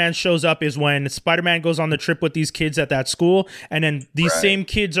Spider-Man shows up is when Spider-Man goes on the trip with these kids at that school, and then these same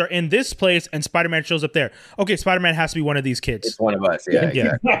kids are in this place, and Spider-Man shows up there. Okay, Spider-Man has to be one of these kids. It's one of us. Yeah.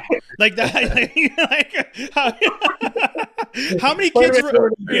 Exactly. Like that. How many kids?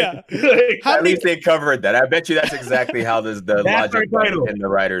 At least they covered that. I bet you that's exactly how the logic in the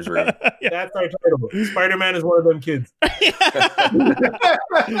writers' room. That's our title. Spider-Man is one of them kids.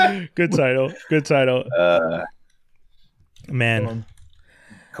 Good title. Man.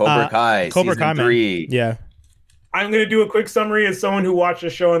 Cobra Kai. Cobra Kai 3. Yeah. I'm going to do a quick summary as someone who watched the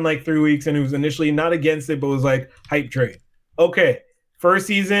show in like 3 weeks and who was initially not against it, but was like hype train. Okay. First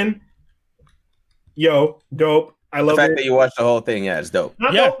season. Dope. I love the fact that you watched the whole thing. Yeah, it's dope.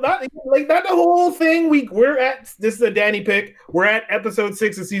 Not the whole thing. We're at this is a Danny pick. We're at episode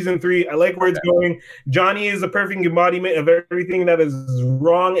 6 of season 3. I like where it's going. Johnny is a perfect embodiment of everything that is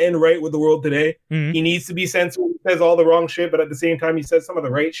wrong and right with the world today. Mm-hmm. He needs to be censored. He says all the wrong shit, but at the same time, he says some of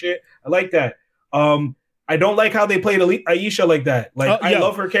the right shit. I like that. I don't like how they played Aisha like that. I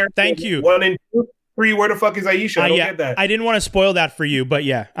love her character. Thank you. 1 and 2. 3, where the fuck is Aisha? I don't get that. I didn't want to spoil that for you, but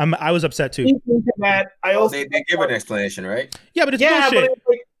yeah, I was upset too. I also they give an explanation, right? Yeah, but it's bullshit.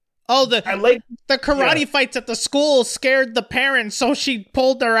 The karate fights at the school scared the parents, so she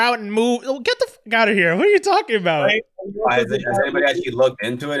pulled her out and moved. Get the fuck out of here! What are you talking about? Has anybody actually looked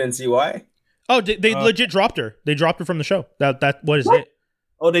into it and see why? Oh, they legit dropped her. They dropped her from the show. What is it?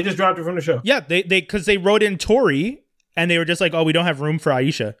 Oh, they just dropped her from the show. Yeah, they because they wrote in Tori, and they were just like, "Oh, we don't have room for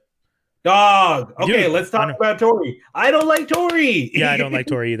Aisha." Dog. Okay, let's talk about Tori. I don't like Tori. Yeah, I don't like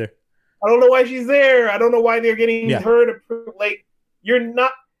Tori either. I don't know why she's there. I don't know why they're getting her to you're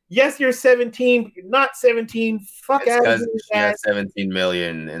not. Yes, you're 17. But you're not 17. Fuck out of here. She has 17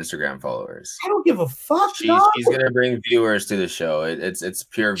 million Instagram followers. I don't give a fuck. She's gonna bring viewers to the show. It's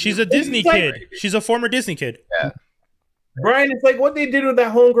pure. She's a Disney kid. She's a former Disney kid. Yeah. Brian, it's like what they did with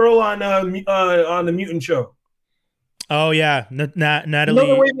that homegirl on the Mutant Show. Oh yeah, Natalie. You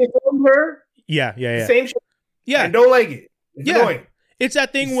know the way they filmed her? Yeah. Same shit. Yeah, I don't like it. It's annoying. It's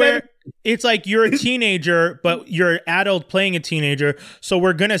that thing where it's like you're a teenager, but you're an adult playing a teenager, so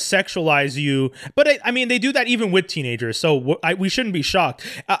we're gonna sexualize you. But I mean, they do that even with teenagers, so we shouldn't be shocked.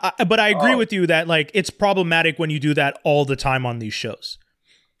 But I agree with you that like it's problematic when you do that all the time on these shows.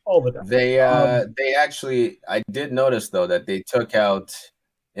 All the time. They actually, I did notice though that they took out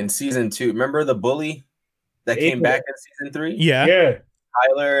in season 2. Remember the bully that came back in season 3? Yeah.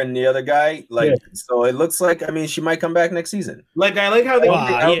 Tyler and the other guy, so it looks like, I mean, she might come back next season. Like, I like how they.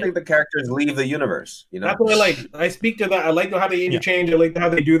 I don't think the characters leave the universe. You know, that's what I like. I speak to that. I like how they interchange. I like how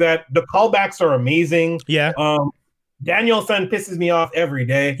they do that. The callbacks are amazing. Yeah. Daniel-san pisses me off every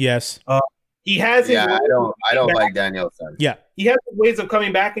day. Yes. He has his. I don't like Daniel-san. Yeah. He has ways of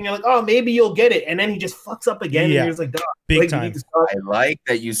coming back, and you're like, oh, maybe you'll get it, and then he just fucks up again. And you're just like, big time. I like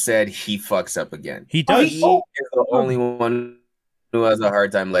that you said he fucks up again. He does. He is the only one who has a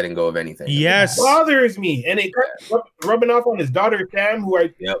hard time letting go of anything. Yes. It bothers me. And it rubbing off on his daughter, Sam, who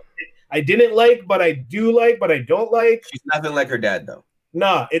I didn't like, but I do like, but I don't like. She's nothing like her dad, though.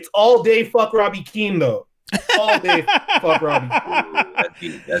 Nah, it's all day fuck Robbie Keane, though. All day fuck Robbie.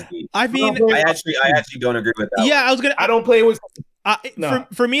 That's deep. I mean, I actually don't agree with that. Yeah, one. I don't play with.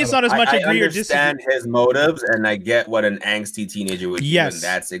 For me, it's not as much I agree or understand disagree. his motives, and I get what an angsty teenager would do. And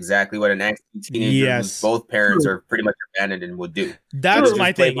that's exactly what an angsty teenager whose both parents are pretty much abandoned would do. That's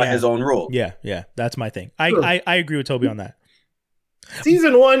my thing. By his own rule. Yeah, that's my thing. I agree with Toby on that.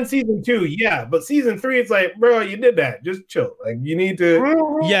 Season 1, season 2, yeah, but season 3, it's like, bro, you did that. Just chill. Like, you need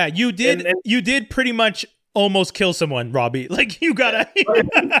to. Yeah, you did. You did pretty much almost kill someone, Robbie. Like, you gotta.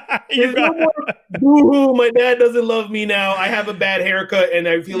 Boo-hoo, my dad doesn't love me now. I have a bad haircut, and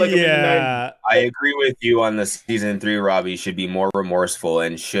I feel like I agree with you on the season 3. Robbie should be more remorseful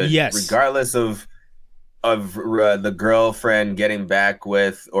and should, regardless of the girlfriend getting back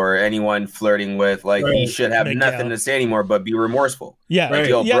with or anyone flirting with, like he should have nothing to say anymore, but be remorseful. Yeah, like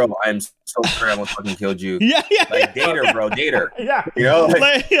bro, I'm so sorry I almost fucking killed you. Like date her, bro, date her. Yeah, you know,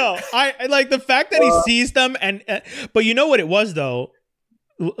 I like the fact that he sees them, and but you know what it was though.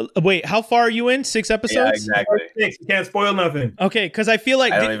 Wait, how far are you in? 6 episodes? Yeah, exactly. 6. You can't spoil nothing. Okay, because I feel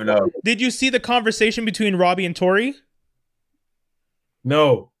like I don't even know. Did you see the conversation between Robbie and Tori?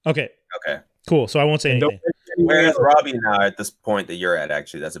 No. Okay. Cool. So I won't say anything. Where is Robbie now at this point that you're at?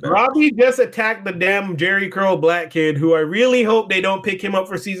 Actually, that's a better. Robbie just attacked the damn Jerry Curl black kid, who I really hope they don't pick him up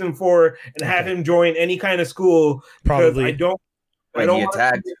for season 4 and have him join any kind of school. Probably. I don't. He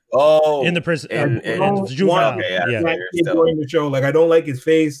attacked. In the prison. In juvenile. Join the show. Like, I don't like his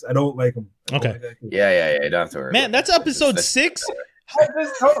face. I don't like him. Okay. Yeah. You don't have to worry. Man, that's episode 6. I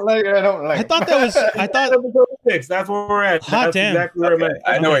just don't like it. I don't like. I thought episode 6. That's where we're at. Hot damn. Exactly where I'm at.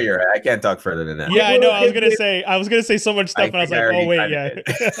 I know where you're at. I can't talk further than that. Yeah, I know. I was gonna say so much stuff, and I was like, oh wait, yeah.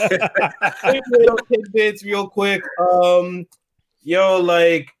 Little tidbits, real quick.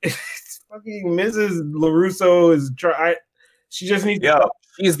 Like fucking Mrs. LaRusso is she just needs.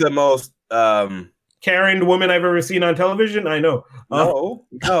 She's the most Karen woman I've ever seen on television. I know. No.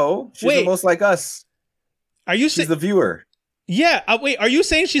 She's the most like us. Are you? She's the viewer. Yeah. Wait. Are you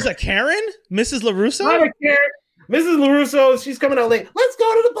saying she's a Karen, Mrs. LaRusso? Not a Karen. Mrs. LaRusso. She's coming out late. Let's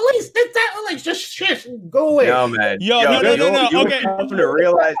go to the police. That's that. Like, just shush. Go away. No, man. No. Okay. Come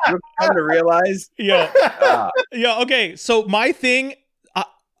to realize. Yeah. Okay. So my thing.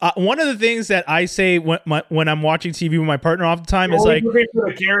 One of the things that I say when I'm watching TV with my partner all the time is like, looking for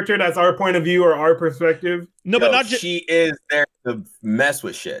a character that's our point of view or our perspective. No, but not just she is there to mess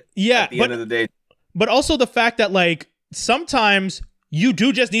with shit. Yeah, at the end of the day. But also the fact that like sometimes you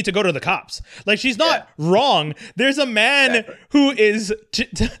do just need to go to the cops. Like she's not wrong. There's a man who is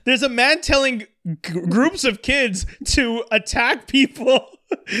there's a man telling groups of kids to attack people.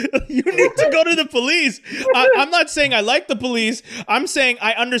 You need to go to the police. I'm not saying I like the police. I'm saying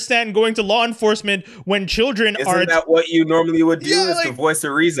I understand going to law enforcement when children Isn't are. Isn't that what you normally would do? Is to voice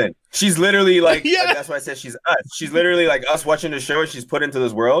the reason. She's literally like, that's why I said she's us. She's literally like us watching the show. She's put into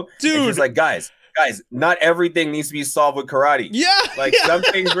this world. Dude. And she's like, guys, not everything needs to be solved with karate. Some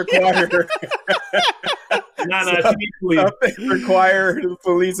things require some things require the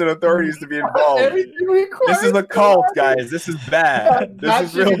police and authorities to be involved. This is a cult, guys. This is bad.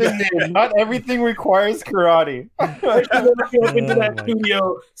 This is real bad. Not everything requires karate. Into that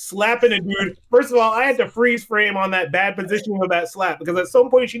studio, slapping a dude. First of all, I had to freeze frame on that bad positioning of that slap because at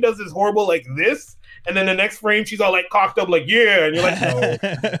some point she does this horrible like this. And then the next frame, she's all like cocked up, like, yeah. And you're like, no, you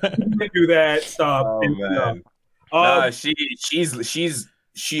can't do that. Stop. Oh, man. She's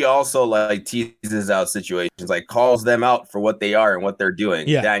she also like teases out situations, like calls them out for what they are and what they're doing.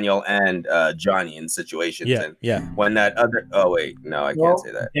 Yeah. Daniel and Johnny in situations. Yeah, And yeah. when that other, oh wait, no, I can't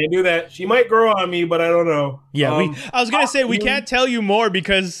say that. Can't do that. She might grow on me, but I don't know. Yeah, I was gonna say we can't tell you more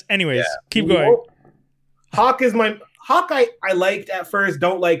because, anyways, keep going. Hawk is my Hawk. I liked at first,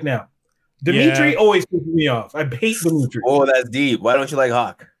 don't like now. Dimitri always pisses me off. I hate Dimitri. Oh, that's deep. Why don't you like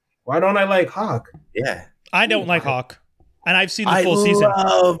Hawk? Why don't I like Hawk? Yeah, I don't like Hawk, and I've seen the full season.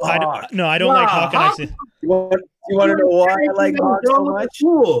 Hawk. I don't like Hawk, and I've seen. You want to know why I like Hawk so much?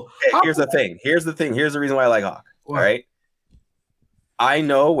 Cool. Okay, here's the thing. Here's the reason why I like Hawk. All right. I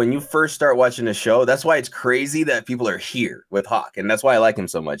know when you first start watching the show, that's why it's crazy that people are here with Hawk, and that's why I like him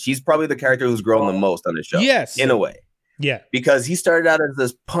so much. He's probably the character who's grown the most on the show. Yes, in a way. Yeah, because he started out as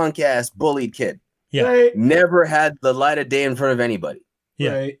this punk ass bullied kid. Yeah, right. Never had the light of day in front of anybody.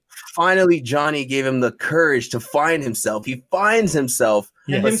 Yeah. Right. Finally, Johnny gave him the courage to find himself. He finds himself,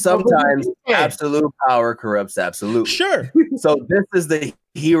 Yeah. but sometimes absolute power corrupts absolute. Sure. So this is the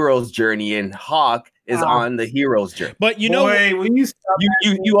hero's journey, and Hawk is on the hero's journey. But you know, when you stop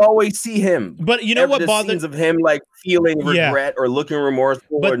you always see him. But you know what bothers scenes of him like feeling regret or looking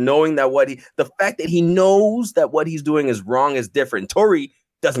remorseful or knowing that the fact that he knows that what he's doing is wrong is different. Tori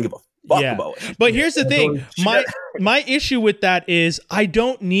doesn't give a fuck about it. But here's the thing. My issue with that is I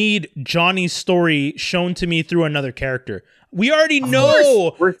don't need Johnny's story shown to me through another character. We already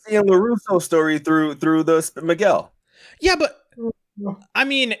know. We're seeing LaRusso story through the Miguel. Yeah, but I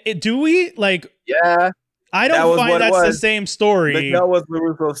mean, do we like? Yeah, I don't find that's the same story. Miguel was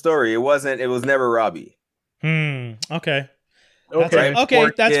LaRusso's story. It wasn't. It was never Robbie. Okay. Okay.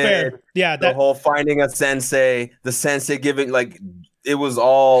 Okay. That's fair. Yeah. The whole finding a sensei, the sensei giving it was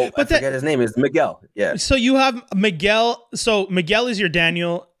all. I forget his name. Is Miguel? Yeah. So you have Miguel. So Miguel is your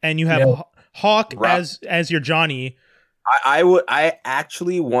Daniel, and you have Hawk as your Johnny. I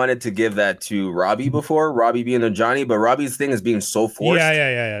actually wanted to give that to Robbie before, Robbie being a Johnny, but Robbie's thing is being so forced.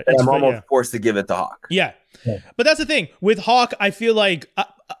 Yeah. I'm almost forced to give it to Hawk. Yeah. But that's the thing. With Hawk, I feel like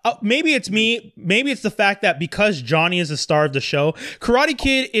maybe it's me. Maybe it's the fact that because Johnny is the star of the show, Karate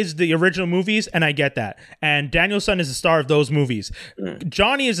Kid is the original movies, and I get that. And Daniel-san is the star of those movies.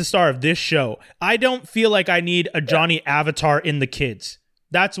 Johnny is the star of this show. I don't feel like I need a Johnny avatar in the kids.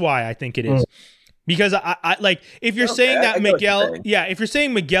 That's why I think it is. Because I like, if you're saying that Miguel, if you're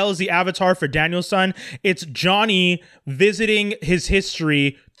saying Miguel is the avatar for Daniel-san, it's Johnny visiting his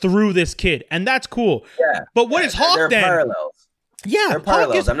history through this kid, and that's cool. Yeah. But what is Hawk then? Parallels. Yeah, they're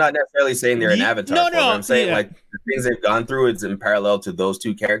parallels. I'm not necessarily saying they're an avatar. No. I'm saying like the things they've gone through, it's in parallel to those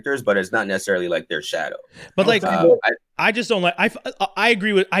two characters, but it's not necessarily like their shadow. But like, I just don't like. I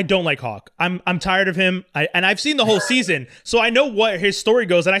agree with. I don't like Hawk. I'm tired of him. And I've seen the whole season, so I know what his story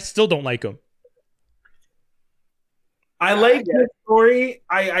goes, and I still don't like him. I like his story.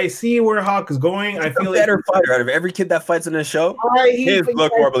 I see where Hawk is going. I feel better fighter out of every kid that fights in the show. His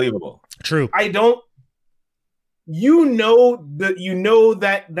look more believable. True. I don't. You know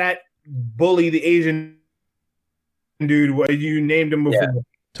that bully, the Asian dude, what you named him before,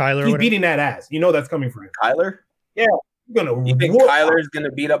 Tyler. He's beating that ass. You know that's coming for him. Tyler. Yeah. You think Tyler's going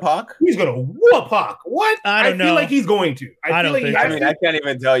to beat up Hawk? He's going to whoop Hawk. What? I don't know. feel like he's going to. I don't think. I can't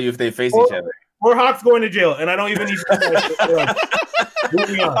even tell you if they face each other. Or Hawk's going to jail, and I don't even need to. Hawk's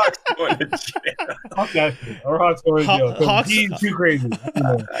going to jail. Okay. Or Hawk's going to jail. He's too crazy.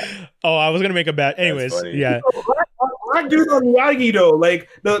 Oh, I was going to make a bet. Anyways, yeah. Black dude on Miyagi, though. Like,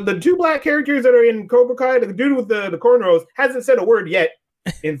 the two black characters that are in Cobra Kai, the dude with the cornrows hasn't said a word yet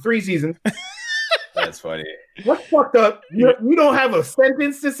in 3 seasons. That's funny. What's fucked up? You don't have a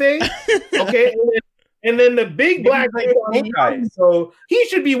sentence to say? Okay. And then the big black dude, so he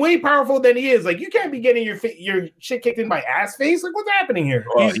should be way powerful than he is. Like, you can't be getting your shit kicked in by ass face. Like, what's happening here?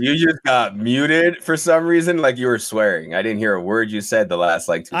 Well, you just got muted for some reason, like you were swearing. I didn't hear a word you said the last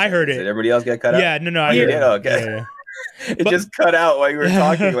 2 seconds. I heard it. Did everybody else get cut out? Yeah, no, I heard it. Okay. Yeah. It just cut out while you were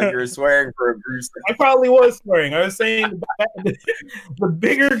talking, like you were swearing for a brief second. I probably was swearing. I was saying the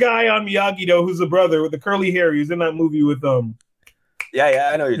bigger guy on Miyagi, though, who's the brother with the curly hair. He was in that movie with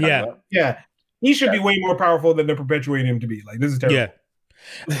Yeah, I know what you're talking about. Yeah. He should be way more powerful than they're perpetuating him to be. Like, this is terrible. Yeah.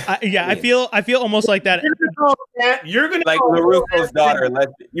 I feel almost like that. You're gonna like LaRusso's daughter.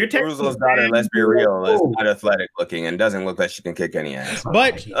 Let's be real, is not athletic looking and doesn't look like she can kick any ass.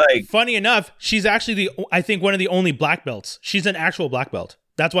 But funny enough, she's actually I think one of the only black belts. She's an actual black belt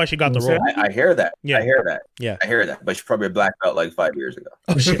That's why she got the role. I hear that. Yeah. I hear that. Yeah. I hear that. But she's probably a black belt like 5 years ago.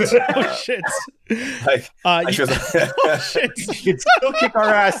 Oh shit! Oh shit! Like, she was, oh shit! You can still kick our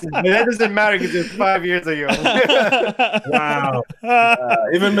asses, but that doesn't matter because it's 5 years ago. Wow.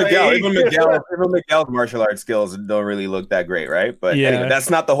 even Miguel's martial arts skills don't really look that great, right? But Yeah. anyway,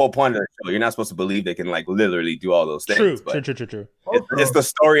 that's not the whole point of the show. You're not supposed to believe they can like literally do all those things. True. But True. it's the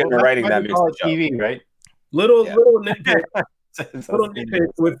story and the writing that makes the show. TV, right? Little Yeah. nitpick. Little nitpick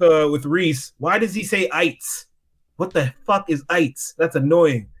with Reese. Why does he say ites? What the fuck is ites? That's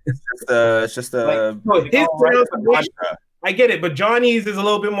annoying. It's just a No, his pronunciation, mantra. I get it, but Johnny's is a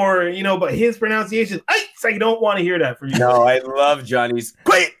little bit more, but his pronunciation, ites. I don't want to hear that from you. No, I love Johnny's.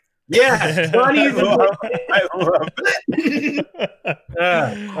 Quit. Yeah, Johnny's. I love That's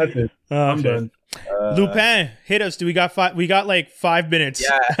it. I'm Okay. done. Lupin, hit us. Do we got five? We got like 5 minutes.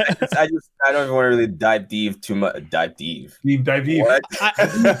 Yeah, I don't even want to really dive deep too much. Dive deep. Deep dive deep. What?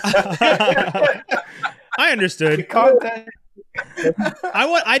 I understood. Content.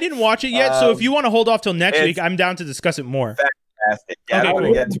 I didn't watch it yet, so if you want to hold off till next it's- week, I'm down to discuss it more. Fantastic. Yeah, I Okay, don't want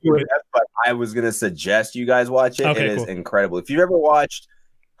cool. to get too in depth, but I was gonna suggest you guys watch it. Okay, it is cool. incredible. If you've ever watched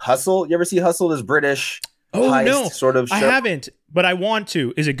Hustle, you ever see Hustle? This British Oh heist no, sort of show. I haven't, but I want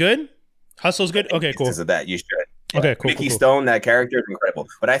to. Is it good? Hustle's good. Okay, cool. Because of that, you should. Okay, cool. Mickey cool. Stone, that character is incredible.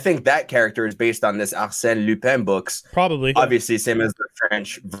 But I think that character is based on this Arsène Lupin books. Probably. Obviously, same as the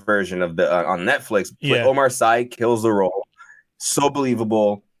French version of the on Netflix. Yeah. Omar Sy kills the role. So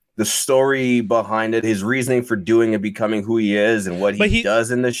believable. The story behind it, his reasoning for doing and becoming who he is, and what he does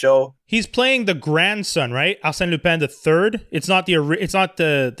in the show. He's playing the grandson, right? Arsène Lupin the third. It's not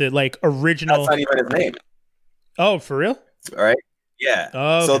the like original. That's not even his name. Oh, for real? All right. Yeah.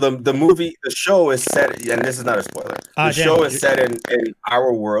 Oh, So the show is set, and this is not a spoiler. The show is set in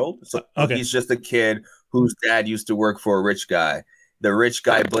our world. So Okay. he's just a kid whose dad used to work for a rich guy. The rich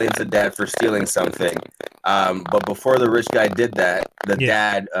guy blames the dad for stealing something. But before the rich guy did that,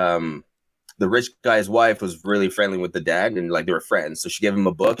 the rich guy's wife was really friendly with the dad, and like they were friends. So she gave him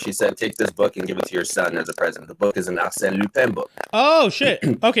a book. She said, "Take this book and give it to your son as a present." The book is an Arsène Lupin book. Oh shit.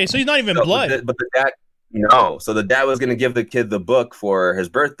 Okay, so he's not even blood. But the dad, no. So the dad was going to give the kid the book for his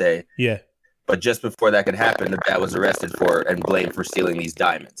birthday. Yeah. But just before that could happen, the dad was arrested for and blamed for stealing these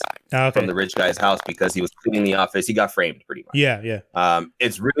diamonds from the rich guy's house because he was cleaning the office. He got framed pretty much. Yeah.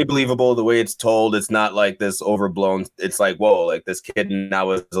 It's really believable the way it's told. It's not like this overblown. It's like, whoa, like this kid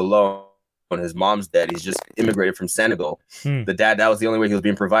now is alone. His mom's dead. He's just immigrated from Senegal. The dad, that was the only way he was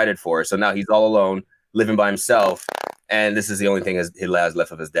being provided for. So now he's all alone, living by himself. And this is the only thing he has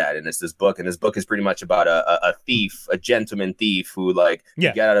left of his dad. And it's this book. And this book is pretty much about a thief, a gentleman thief who could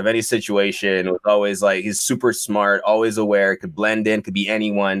get out of any situation. Was always like, he's super smart, always aware, could blend in, could be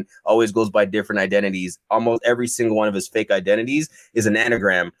anyone, always goes by different identities. Almost every single one of his fake identities is an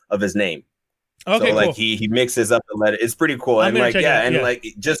anagram of his name. Okay, so like cool. he mixes up the letter. It's pretty cool. And like, like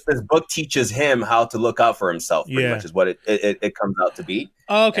just this book teaches him how to look out for himself, pretty much is what it comes out to be.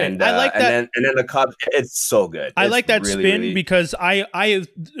 Okay. And, I like that. And then the cops, it's so good. I like that really, spin really... because I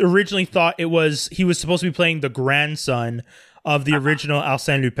originally thought he was supposed to be playing the grandson of the original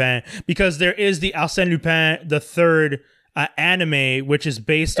Arsène Lupin, because there is the Arsène Lupin the third anime, which is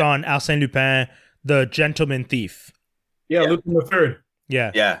based on Arsène Lupin, the gentleman thief. Yeah, Lupin the third.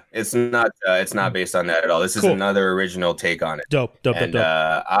 Yeah, it's not based on that at all. This is another original take on it. Dope.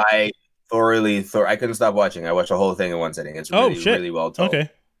 I I couldn't stop watching. I watched the whole thing in one sitting. It's really, really well told. Okay.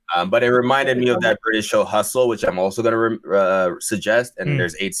 But it reminded me of that British show Hustle, which I'm also going to suggest. And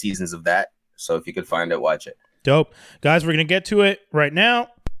there's 8 seasons of that. So if you could find it, watch it. Dope. Guys, we're going to get to it right now.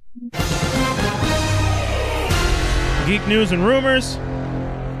 Geek news and rumors.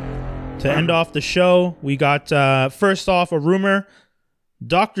 To end off the show, we got, first off, a rumor.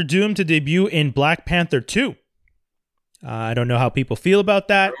 Doctor Doom to debut in Black Panther 2. I don't know how people feel about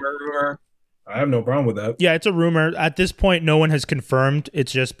that. Rumor. I have no problem with that. Yeah, it's a rumor. At this point, no one has confirmed.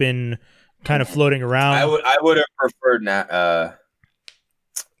 It's just been kind of floating around. I would have preferred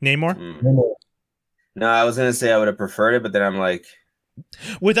Namor? No, I was gonna say I would have preferred it, but then I'm like,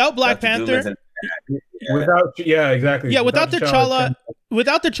 without Black Panther, exactly. Yeah, without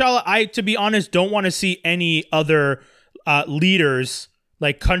T'Challa, I, to be honest, don't want to see any other leaders,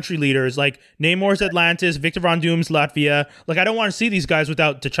 like country leaders, like Namor's Atlantis, Victor Von Doom's Latvia. Like, I don't want to see these guys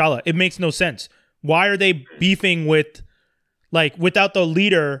without T'Challa. It makes no sense. Why are they beefing without the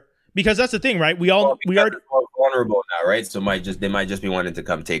leader? Because that's the thing, right? We are more vulnerable now, right? So they might just be wanting to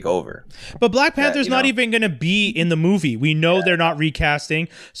come take over. But Black Panther's not even going to be in the movie. We know they're not recasting.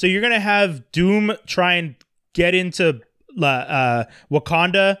 So you're going to have Doom try and get into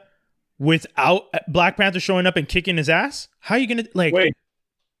Wakanda without Black Panther showing up and kicking his ass? How are you going to Wait.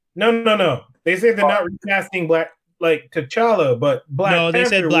 No. They say they're not recasting T'Challa, but Black Panther. No, they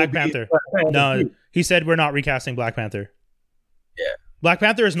said Black will be Panther. Black Panther No, too. he said we're not recasting Black Panther. Yeah. Black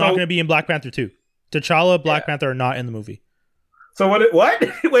Panther is not So- going to be in Black Panther 2. T'Challa, Black Yeah. Panther are not in the movie. So what?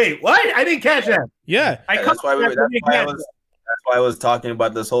 Wait, what? I didn't catch that. Yeah. That's why I was talking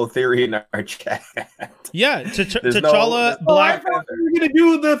about this whole theory in our chat. Yeah. There's T'Challa, Oh, I Black. thought we were gonna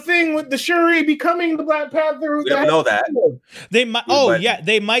do the thing with the Shuri becoming the Black Panther. We don't know that. They might. Yeah, Oh, but- yeah.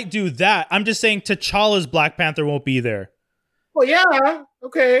 They might do that. I'm just saying T'Challa's Black Panther won't be there. Well, yeah,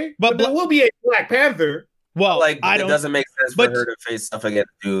 okay, But but there will be a Black Panther. Well, Like I it don't. doesn't make sense but- for her to face stuff against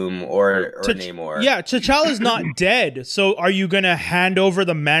Doom or Namor. Yeah, T'Challa's not dead. So are you going to hand over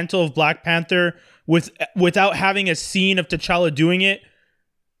the mantle of Black Panther without having a scene of T'Challa doing it,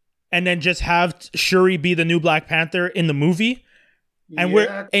 and then just have Shuri be the new Black Panther in the movie? And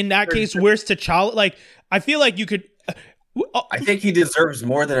Yeah. in that case, where's T'Challa? Like, I feel like you could. I think he deserves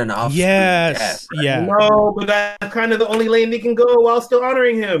more than an off. Yes. Yeah. No, but that's kind of the only lane they can go while still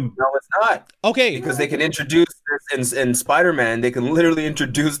honoring him. No, it's not. Okay. Because they can introduce this in Spider-Man. They can literally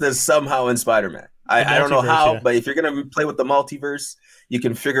introduce this somehow in Spider-Man. I don't know multiverse, how, yeah. but if you're going to play with the multiverse, you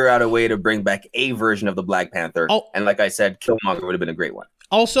can figure out a way to bring back a version of the Black Panther. Oh. And like I said, Killmonger would have been a great one.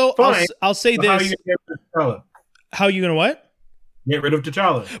 Also, Fine. I'll say So how are this. you gonna get rid of T'Challa? How you gonna what? Get rid of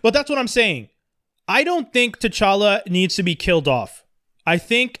T'Challa. But that's what I'm saying. I don't think T'Challa needs to be killed off. I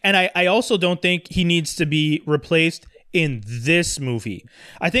think, and I also don't think he needs to be replaced in this movie.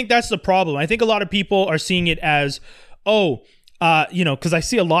 I think that's the problem. I think a lot of people are seeing it as, because I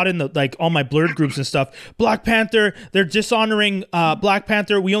see a lot in the like all my blurred groups and stuff. Black Panther, they're dishonoring Black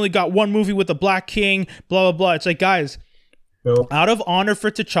Panther. We only got one movie with the Black King. Blah blah blah. It's like, guys, So, out of honor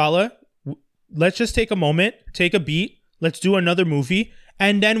for T'Challa, let's just take a moment, take a beat. Let's do another movie,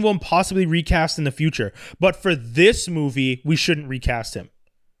 and then we'll possibly recast in the future. But for this movie, we shouldn't recast him.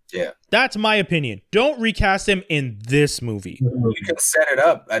 Yeah. That's my opinion. Don't recast him in this movie. You can set it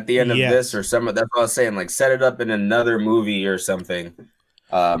up at the end of Yes. this or some. That's what I was saying. Like set it up in another movie or something.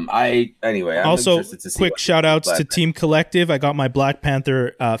 I'm Also, interested to see quick what shout outs Black to Team Collective. I got my Black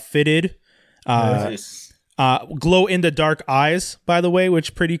Panther fitted. Nice. Glow in the dark eyes, by the way, which is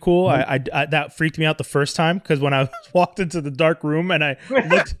pretty cool. I that freaked me out the first time because when I walked into the dark room and I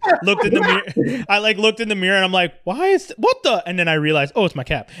looked in the mirror, I like looked in the mirror and I'm like, why is what the? And then I realized, oh, it's my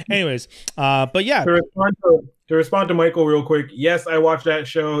cap. Anyways, but yeah, to respond to Michael real quick, yes, I watched that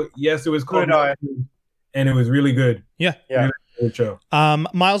show. Yes, it was called, and it was really good. Yeah. Yeah. Really good show.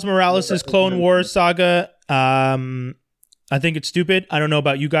 Miles Morales' Clone Wars saga. I think it's stupid. I don't know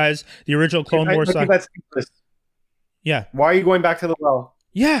about you guys. The original Clone Wars I think saga. that's useless. Yeah. Why are you going back to the well?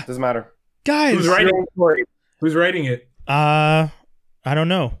 Yeah, Doesn't matter. guys. Who's writing it? Who's writing it? I don't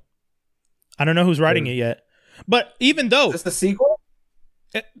know. I don't know who's writing it yet. But even though Is this the sequel?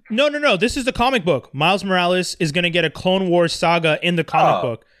 no, this is the comic book. Miles Morales is going to get a Clone Wars saga in the comic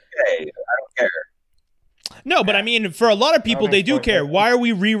book. Okay, I don't care. No, but I mean, for a lot of people, they do care. Why are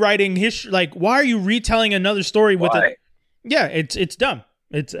we rewriting history? Like, why are you retelling another story with Why? it? Yeah, it's dumb.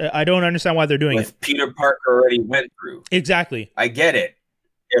 It's I don't understand why they're doing it. With Peter Parker already went through. Exactly. I get it.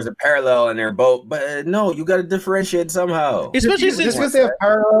 There's a parallel in their boat, but no, you got to differentiate somehow. Especially Just since because they have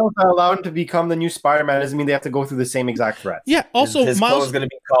parallels that allow him to become the new Spider-Man doesn't mean they have to go through the same exact threats. yeah. Also, his Miles. clone's going to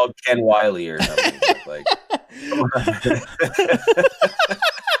be called Ken Wiley or something. Like,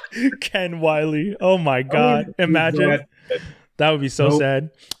 Ken Wiley. Oh my God! Imagine. That would be so Nope.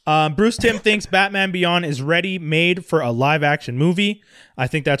 sad. Bruce Timm thinks Batman Beyond is ready, made for a live action movie. I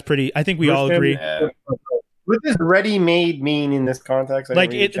think that's pretty. I think we Bruce all Timm- agree. yeah. What does ready-made mean in this context? I Like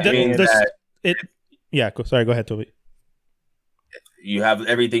didn't it, really I mean, check that- it. Yeah. Sorry. Go ahead, Toby. you have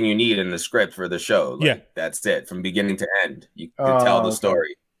everything you need in the script for the show. Like, Yeah. that's it from beginning to end. You can tell the okay.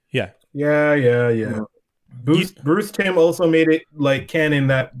 story. Yeah. Yeah. Bruce Timm also made it like canon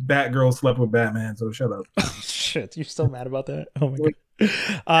that Batgirl slept with Batman. So shut up. Shit, you're still mad about that? Oh my God.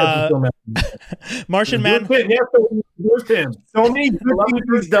 That's so mad. Martian Man. Bruce Timm, yes, Bruce Timm. So many good things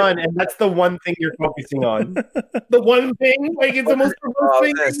he's done, and that's the one thing you're focusing on. The one thing, like it's the most Oh,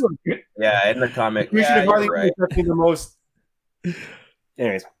 thing. this- Yeah, in the comic. You should Yeah, have hardly you're been right. accepting the most.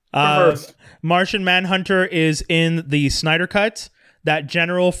 Anyways, Reversed. Martian Manhunter is in the Snyder Cut. That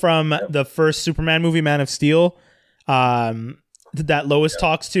general from the first Superman movie, Man of Steel, that Lois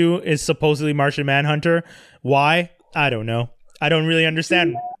talks to is supposedly Martian Manhunter. Why? I don't know. I don't really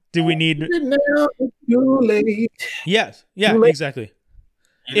understand. Do we need? Now it's too late. Yes. Yeah. Too late. Exactly.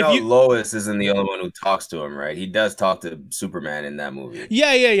 You If know, you- Lois isn't the only one who talks to him, right? He does talk to Superman in that movie.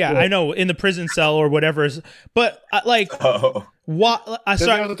 Yeah. I know in the prison cell or whatever. But like, Oh, what? doesn't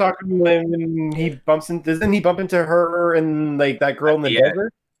he Sorry. also talk to him when he bumps in? Doesn't he bump into her and like that girl in the Yeah.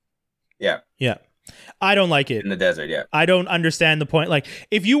 desert? Yeah. Yeah. I don't like it. In the desert, yeah. I don't understand the point. Like,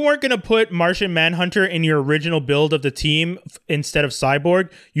 if you weren't going to put Martian Manhunter in your original build of the team instead of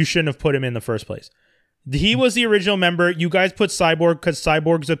Cyborg, you shouldn't have put him in the first place. He was the original member. You guys put Cyborg because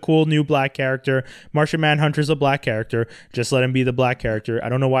Cyborg's a cool new black character. Martian Manhunter's a black character. Just let him be the black character. I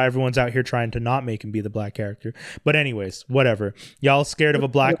don't know why everyone's out here trying to not make him be the black character. But anyways, whatever. Y'all scared of a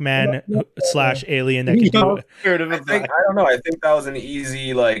black man / alien that can do it. I don't know. I think that was an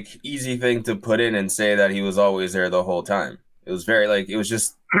easy thing to put in and say that he was always there the whole time. It was very it was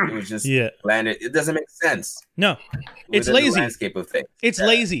just yeah. landed. It doesn't make sense. No, it's lazy. The landscape of things. It's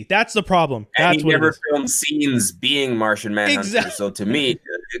lazy. That's the problem. And That's he what never it is. filmed scenes being Martian Manhunter. Exactly. So to me,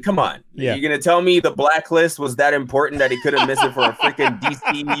 come on. Yeah. You're gonna tell me the Blacklist was that important that he couldn't miss it for a freaking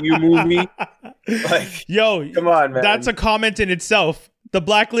DCEU movie? Like, yo, come on, man. That's a comment in itself. The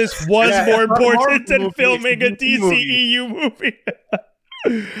Blacklist was more important than filming a DCEU movie.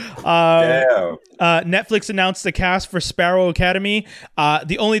 Netflix announced the cast for Sparrow Academy.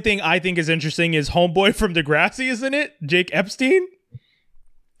 The only thing I think is interesting is homeboy from Degrassi, isn't it? Jake Epstein,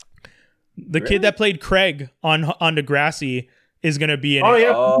 the kid that played Craig on Degrassi, is gonna be in it.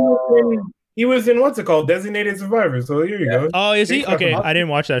 Yeah, he was in what's it called, Designated Survivor. So here you go. Oh, is he? Okay, I didn't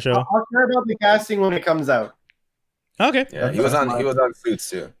watch that show. I'll care about the casting when it comes out. Okay, yeah, he was on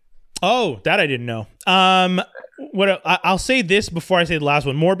Suits too. Oh, that I didn't know. I'll say this before I say the last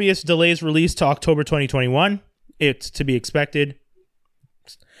one. Morbius delays release to October 2021. It's to be expected.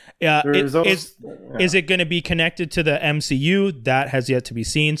 Is it going to be connected to the MCU? That has yet to be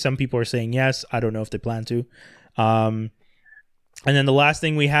seen. Some people are saying yes. I don't know if they plan to. And then the last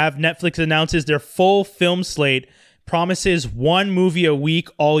thing we have, Netflix announces their full film slate, promises one movie a week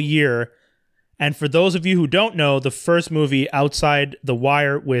all year. And for those of you who don't know, the first movie, Outside the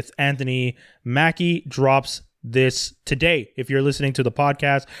Wire with Anthony Mackie, drops this today. If you're listening to the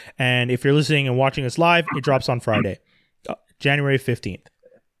podcast, and if you're listening and watching us live, it drops on Friday, January 15th.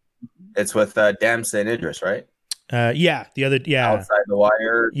 It's with Damson Idris, right? Yeah. Outside the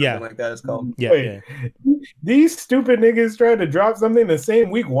Wire, yeah, something like that is called. Yeah, Wait, these stupid niggas tried to drop something the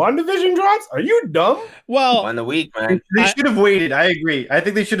same week WandaVision drops? Are you dumb? Well, on the week, man. They should have waited. I agree. I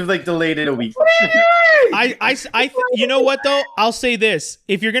think they should have delayed it a week. You know what though? I'll say this: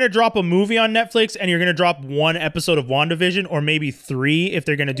 if you're gonna drop a movie on Netflix and you're gonna drop one episode of WandaVision, or maybe 3, if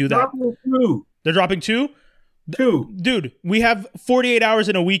they're gonna do that, they're dropping 2. Dude, we have 48 hours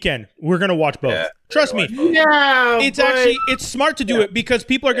in a weekend. We're gonna watch both. Yeah, trust me. Yeah, it's smart to do it because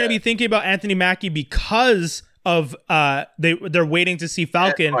people are gonna be thinking about Anthony Mackie because of they're waiting to see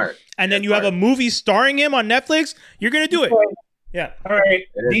Falcon, and then you have a movie starring him on Netflix. You're gonna do it. Yeah. All right.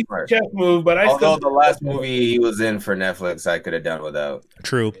 Deep chess move, but although the last movie he was in for Netflix, I could have done without.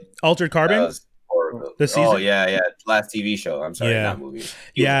 True. Altered Carbon. The season? Oh yeah, last TV show. I'm sorry, not movie.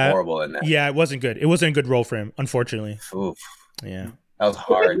 He was horrible in that. Yeah, it wasn't good. It wasn't a good role for him, unfortunately. Oof. Yeah, that was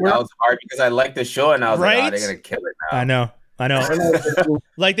hard. That was hard because I liked the show and I was like, oh, they're gonna kill it now. I know.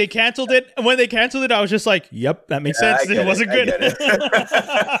 Like they canceled it. When they canceled it, I was just like, "Yep, that makes sense." It wasn't good.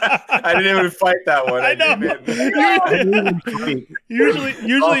 I didn't even fight that one. I know.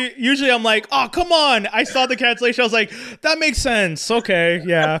 Usually, I'm like, "Oh, come on!" I saw the cancellation. I was like, "That makes sense." Okay,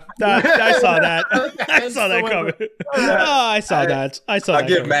 yeah, I saw that. I saw that coming. I saw that. I'll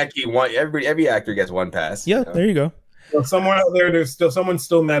give Mackie one. Every actor gets one pass. Yeah, there you go. So somewhere out there, there's still someone's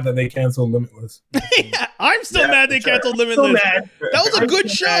still mad that they canceled Limitless. Yeah, I'm still mad they canceled Limitless. That was a good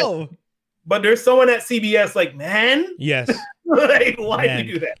show. But there's someone at CBS like, man, yes. Like, why did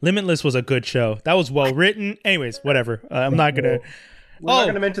you do that? Limitless was a good show. That was well written. Anyways, whatever. I'm not gonna. We're not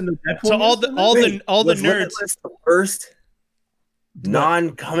gonna mention the Deadpool. So all the nerds. The first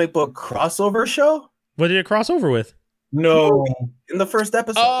non-comic book crossover show. What did it cross over with? No, in the first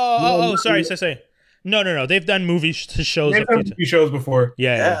episode. Oh, sorry. No. They've done movie shows. They've done movie shows before.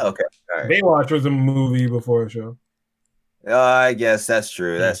 Yeah. Okay. All right. Baywatch was a movie before a show. I guess that's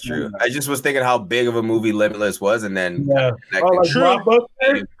true. That's true. I just was thinking how big of a movie Limitless was, and then true.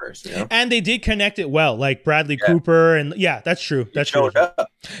 First, you know? And they did connect it well, like Bradley Cooper, and that's true. That's true.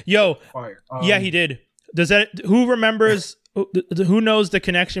 Yo, yeah, he did. Does that? Who remembers? Who knows the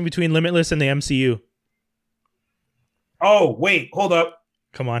connection between Limitless and the MCU? Oh, wait, hold up.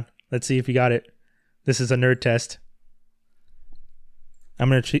 Come on, let's see if you got it. This is a nerd test. I'm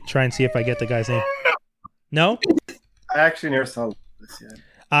gonna try and see if I get the guy's name. No. I actually never saw this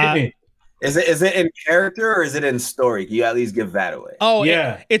yet. Is it in character or is it in story? Can you at least give that away? Oh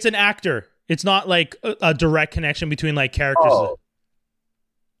yeah, it's an actor. It's not like a direct connection between like characters. Oh.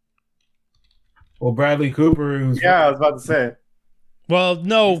 Well, Bradley Cooper. I was about to say. Well,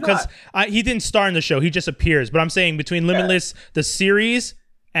 no, because he didn't star in the show. He just appears. But I'm saying between Limitless, the series,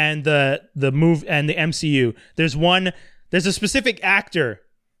 and the move and the MCU. There's a specific actor.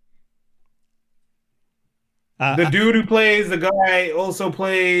 The dude who plays the guy also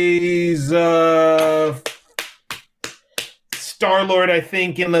plays Star-Lord, I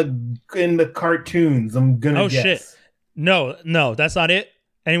think, in the cartoons. I'm gonna guess. Shit. No, that's not it.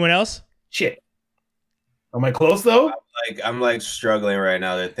 Anyone else? Shit. Am I close though? I'm like struggling right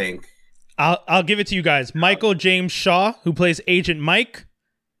now to think. I'll give it to you guys. Michael James Shaw, who plays Agent Mike,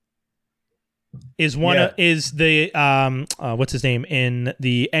 is the what's his name in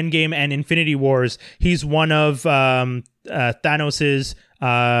the Endgame and Infinity Wars. He's one of Thanos's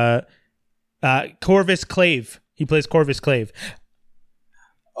Corvus Clave. He plays Corvus Clave.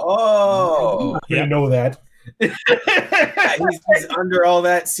 Oh, I didn't know that. he's under all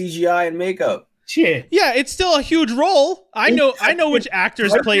that CGI and makeup. Shit. Yeah, it's still a huge role. I know which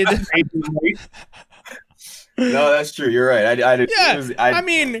actors played. No, that's true. You're right. I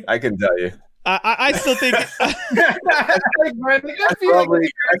mean, I can tell you. I still think that's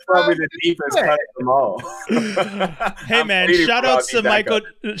probably the deepest cut of them all. Hey man, shout outs to Michael.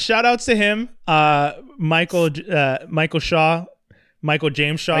 Shout outs to him, Michael Shaw, Michael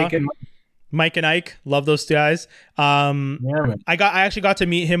James Shaw, Mike and Ike. Love those guys. I actually got to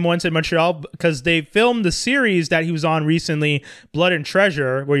meet him once in Montreal because they filmed the series that he was on recently, Blood and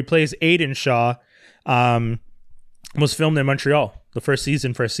Treasure, where he plays Aiden Shaw. Was filmed in Montreal, the first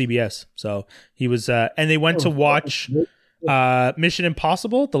season for CBS. So he was, and they went to watch Mission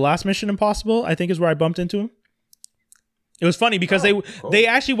Impossible. The last Mission Impossible, I think, is where I bumped into him. It was funny because they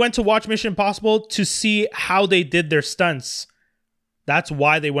actually went to watch Mission Impossible to see how they did their stunts. That's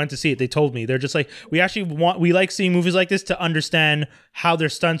why they went to see it. They told me, they're just like, we like seeing movies like this to understand how their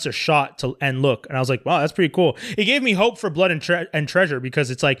stunts are shot and look. And I was like, wow, that's pretty cool. It gave me hope for Blood and Treasure, because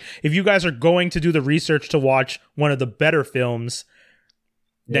it's like, if you guys are going to do the research to watch one of the better films,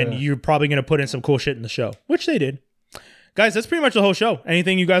 then you're probably going to put in some cool shit in the show, which they did. Guys, that's pretty much the whole show.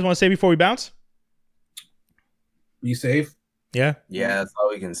 Anything you guys want to say before we bounce? Be safe. Yeah. Yeah, that's all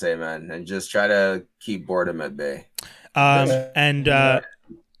we can say, man. And just try to keep boredom at bay. For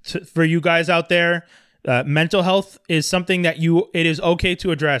you guys out there, mental health is something that it is okay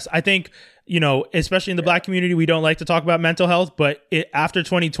to address. I think, especially in the Black community, we don't like to talk about mental health, but after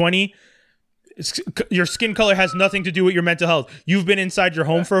 2020, your skin color has nothing to do with your mental health. You've been inside your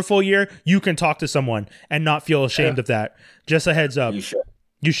home for a full year. You can talk to someone and not feel ashamed of that. Just a heads up. You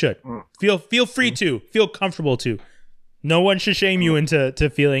should. Feel free to. Feel comfortable to. No one should shame you into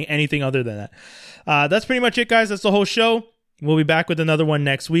feeling anything other than that. That's pretty much it, guys. That's the whole show. We'll be back with another one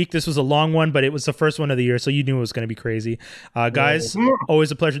next week. This was a long one, but it was the first one of the year, so you knew it was going to be crazy. Guys,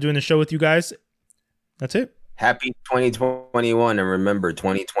 always a pleasure doing the show with you guys. That's it. Happy 2021, and remember,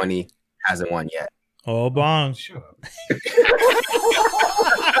 2020 hasn't won yet. Oh, bong. Shut up.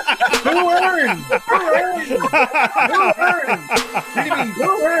 Who earned? Who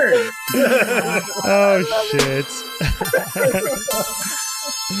earned? Oh, shit.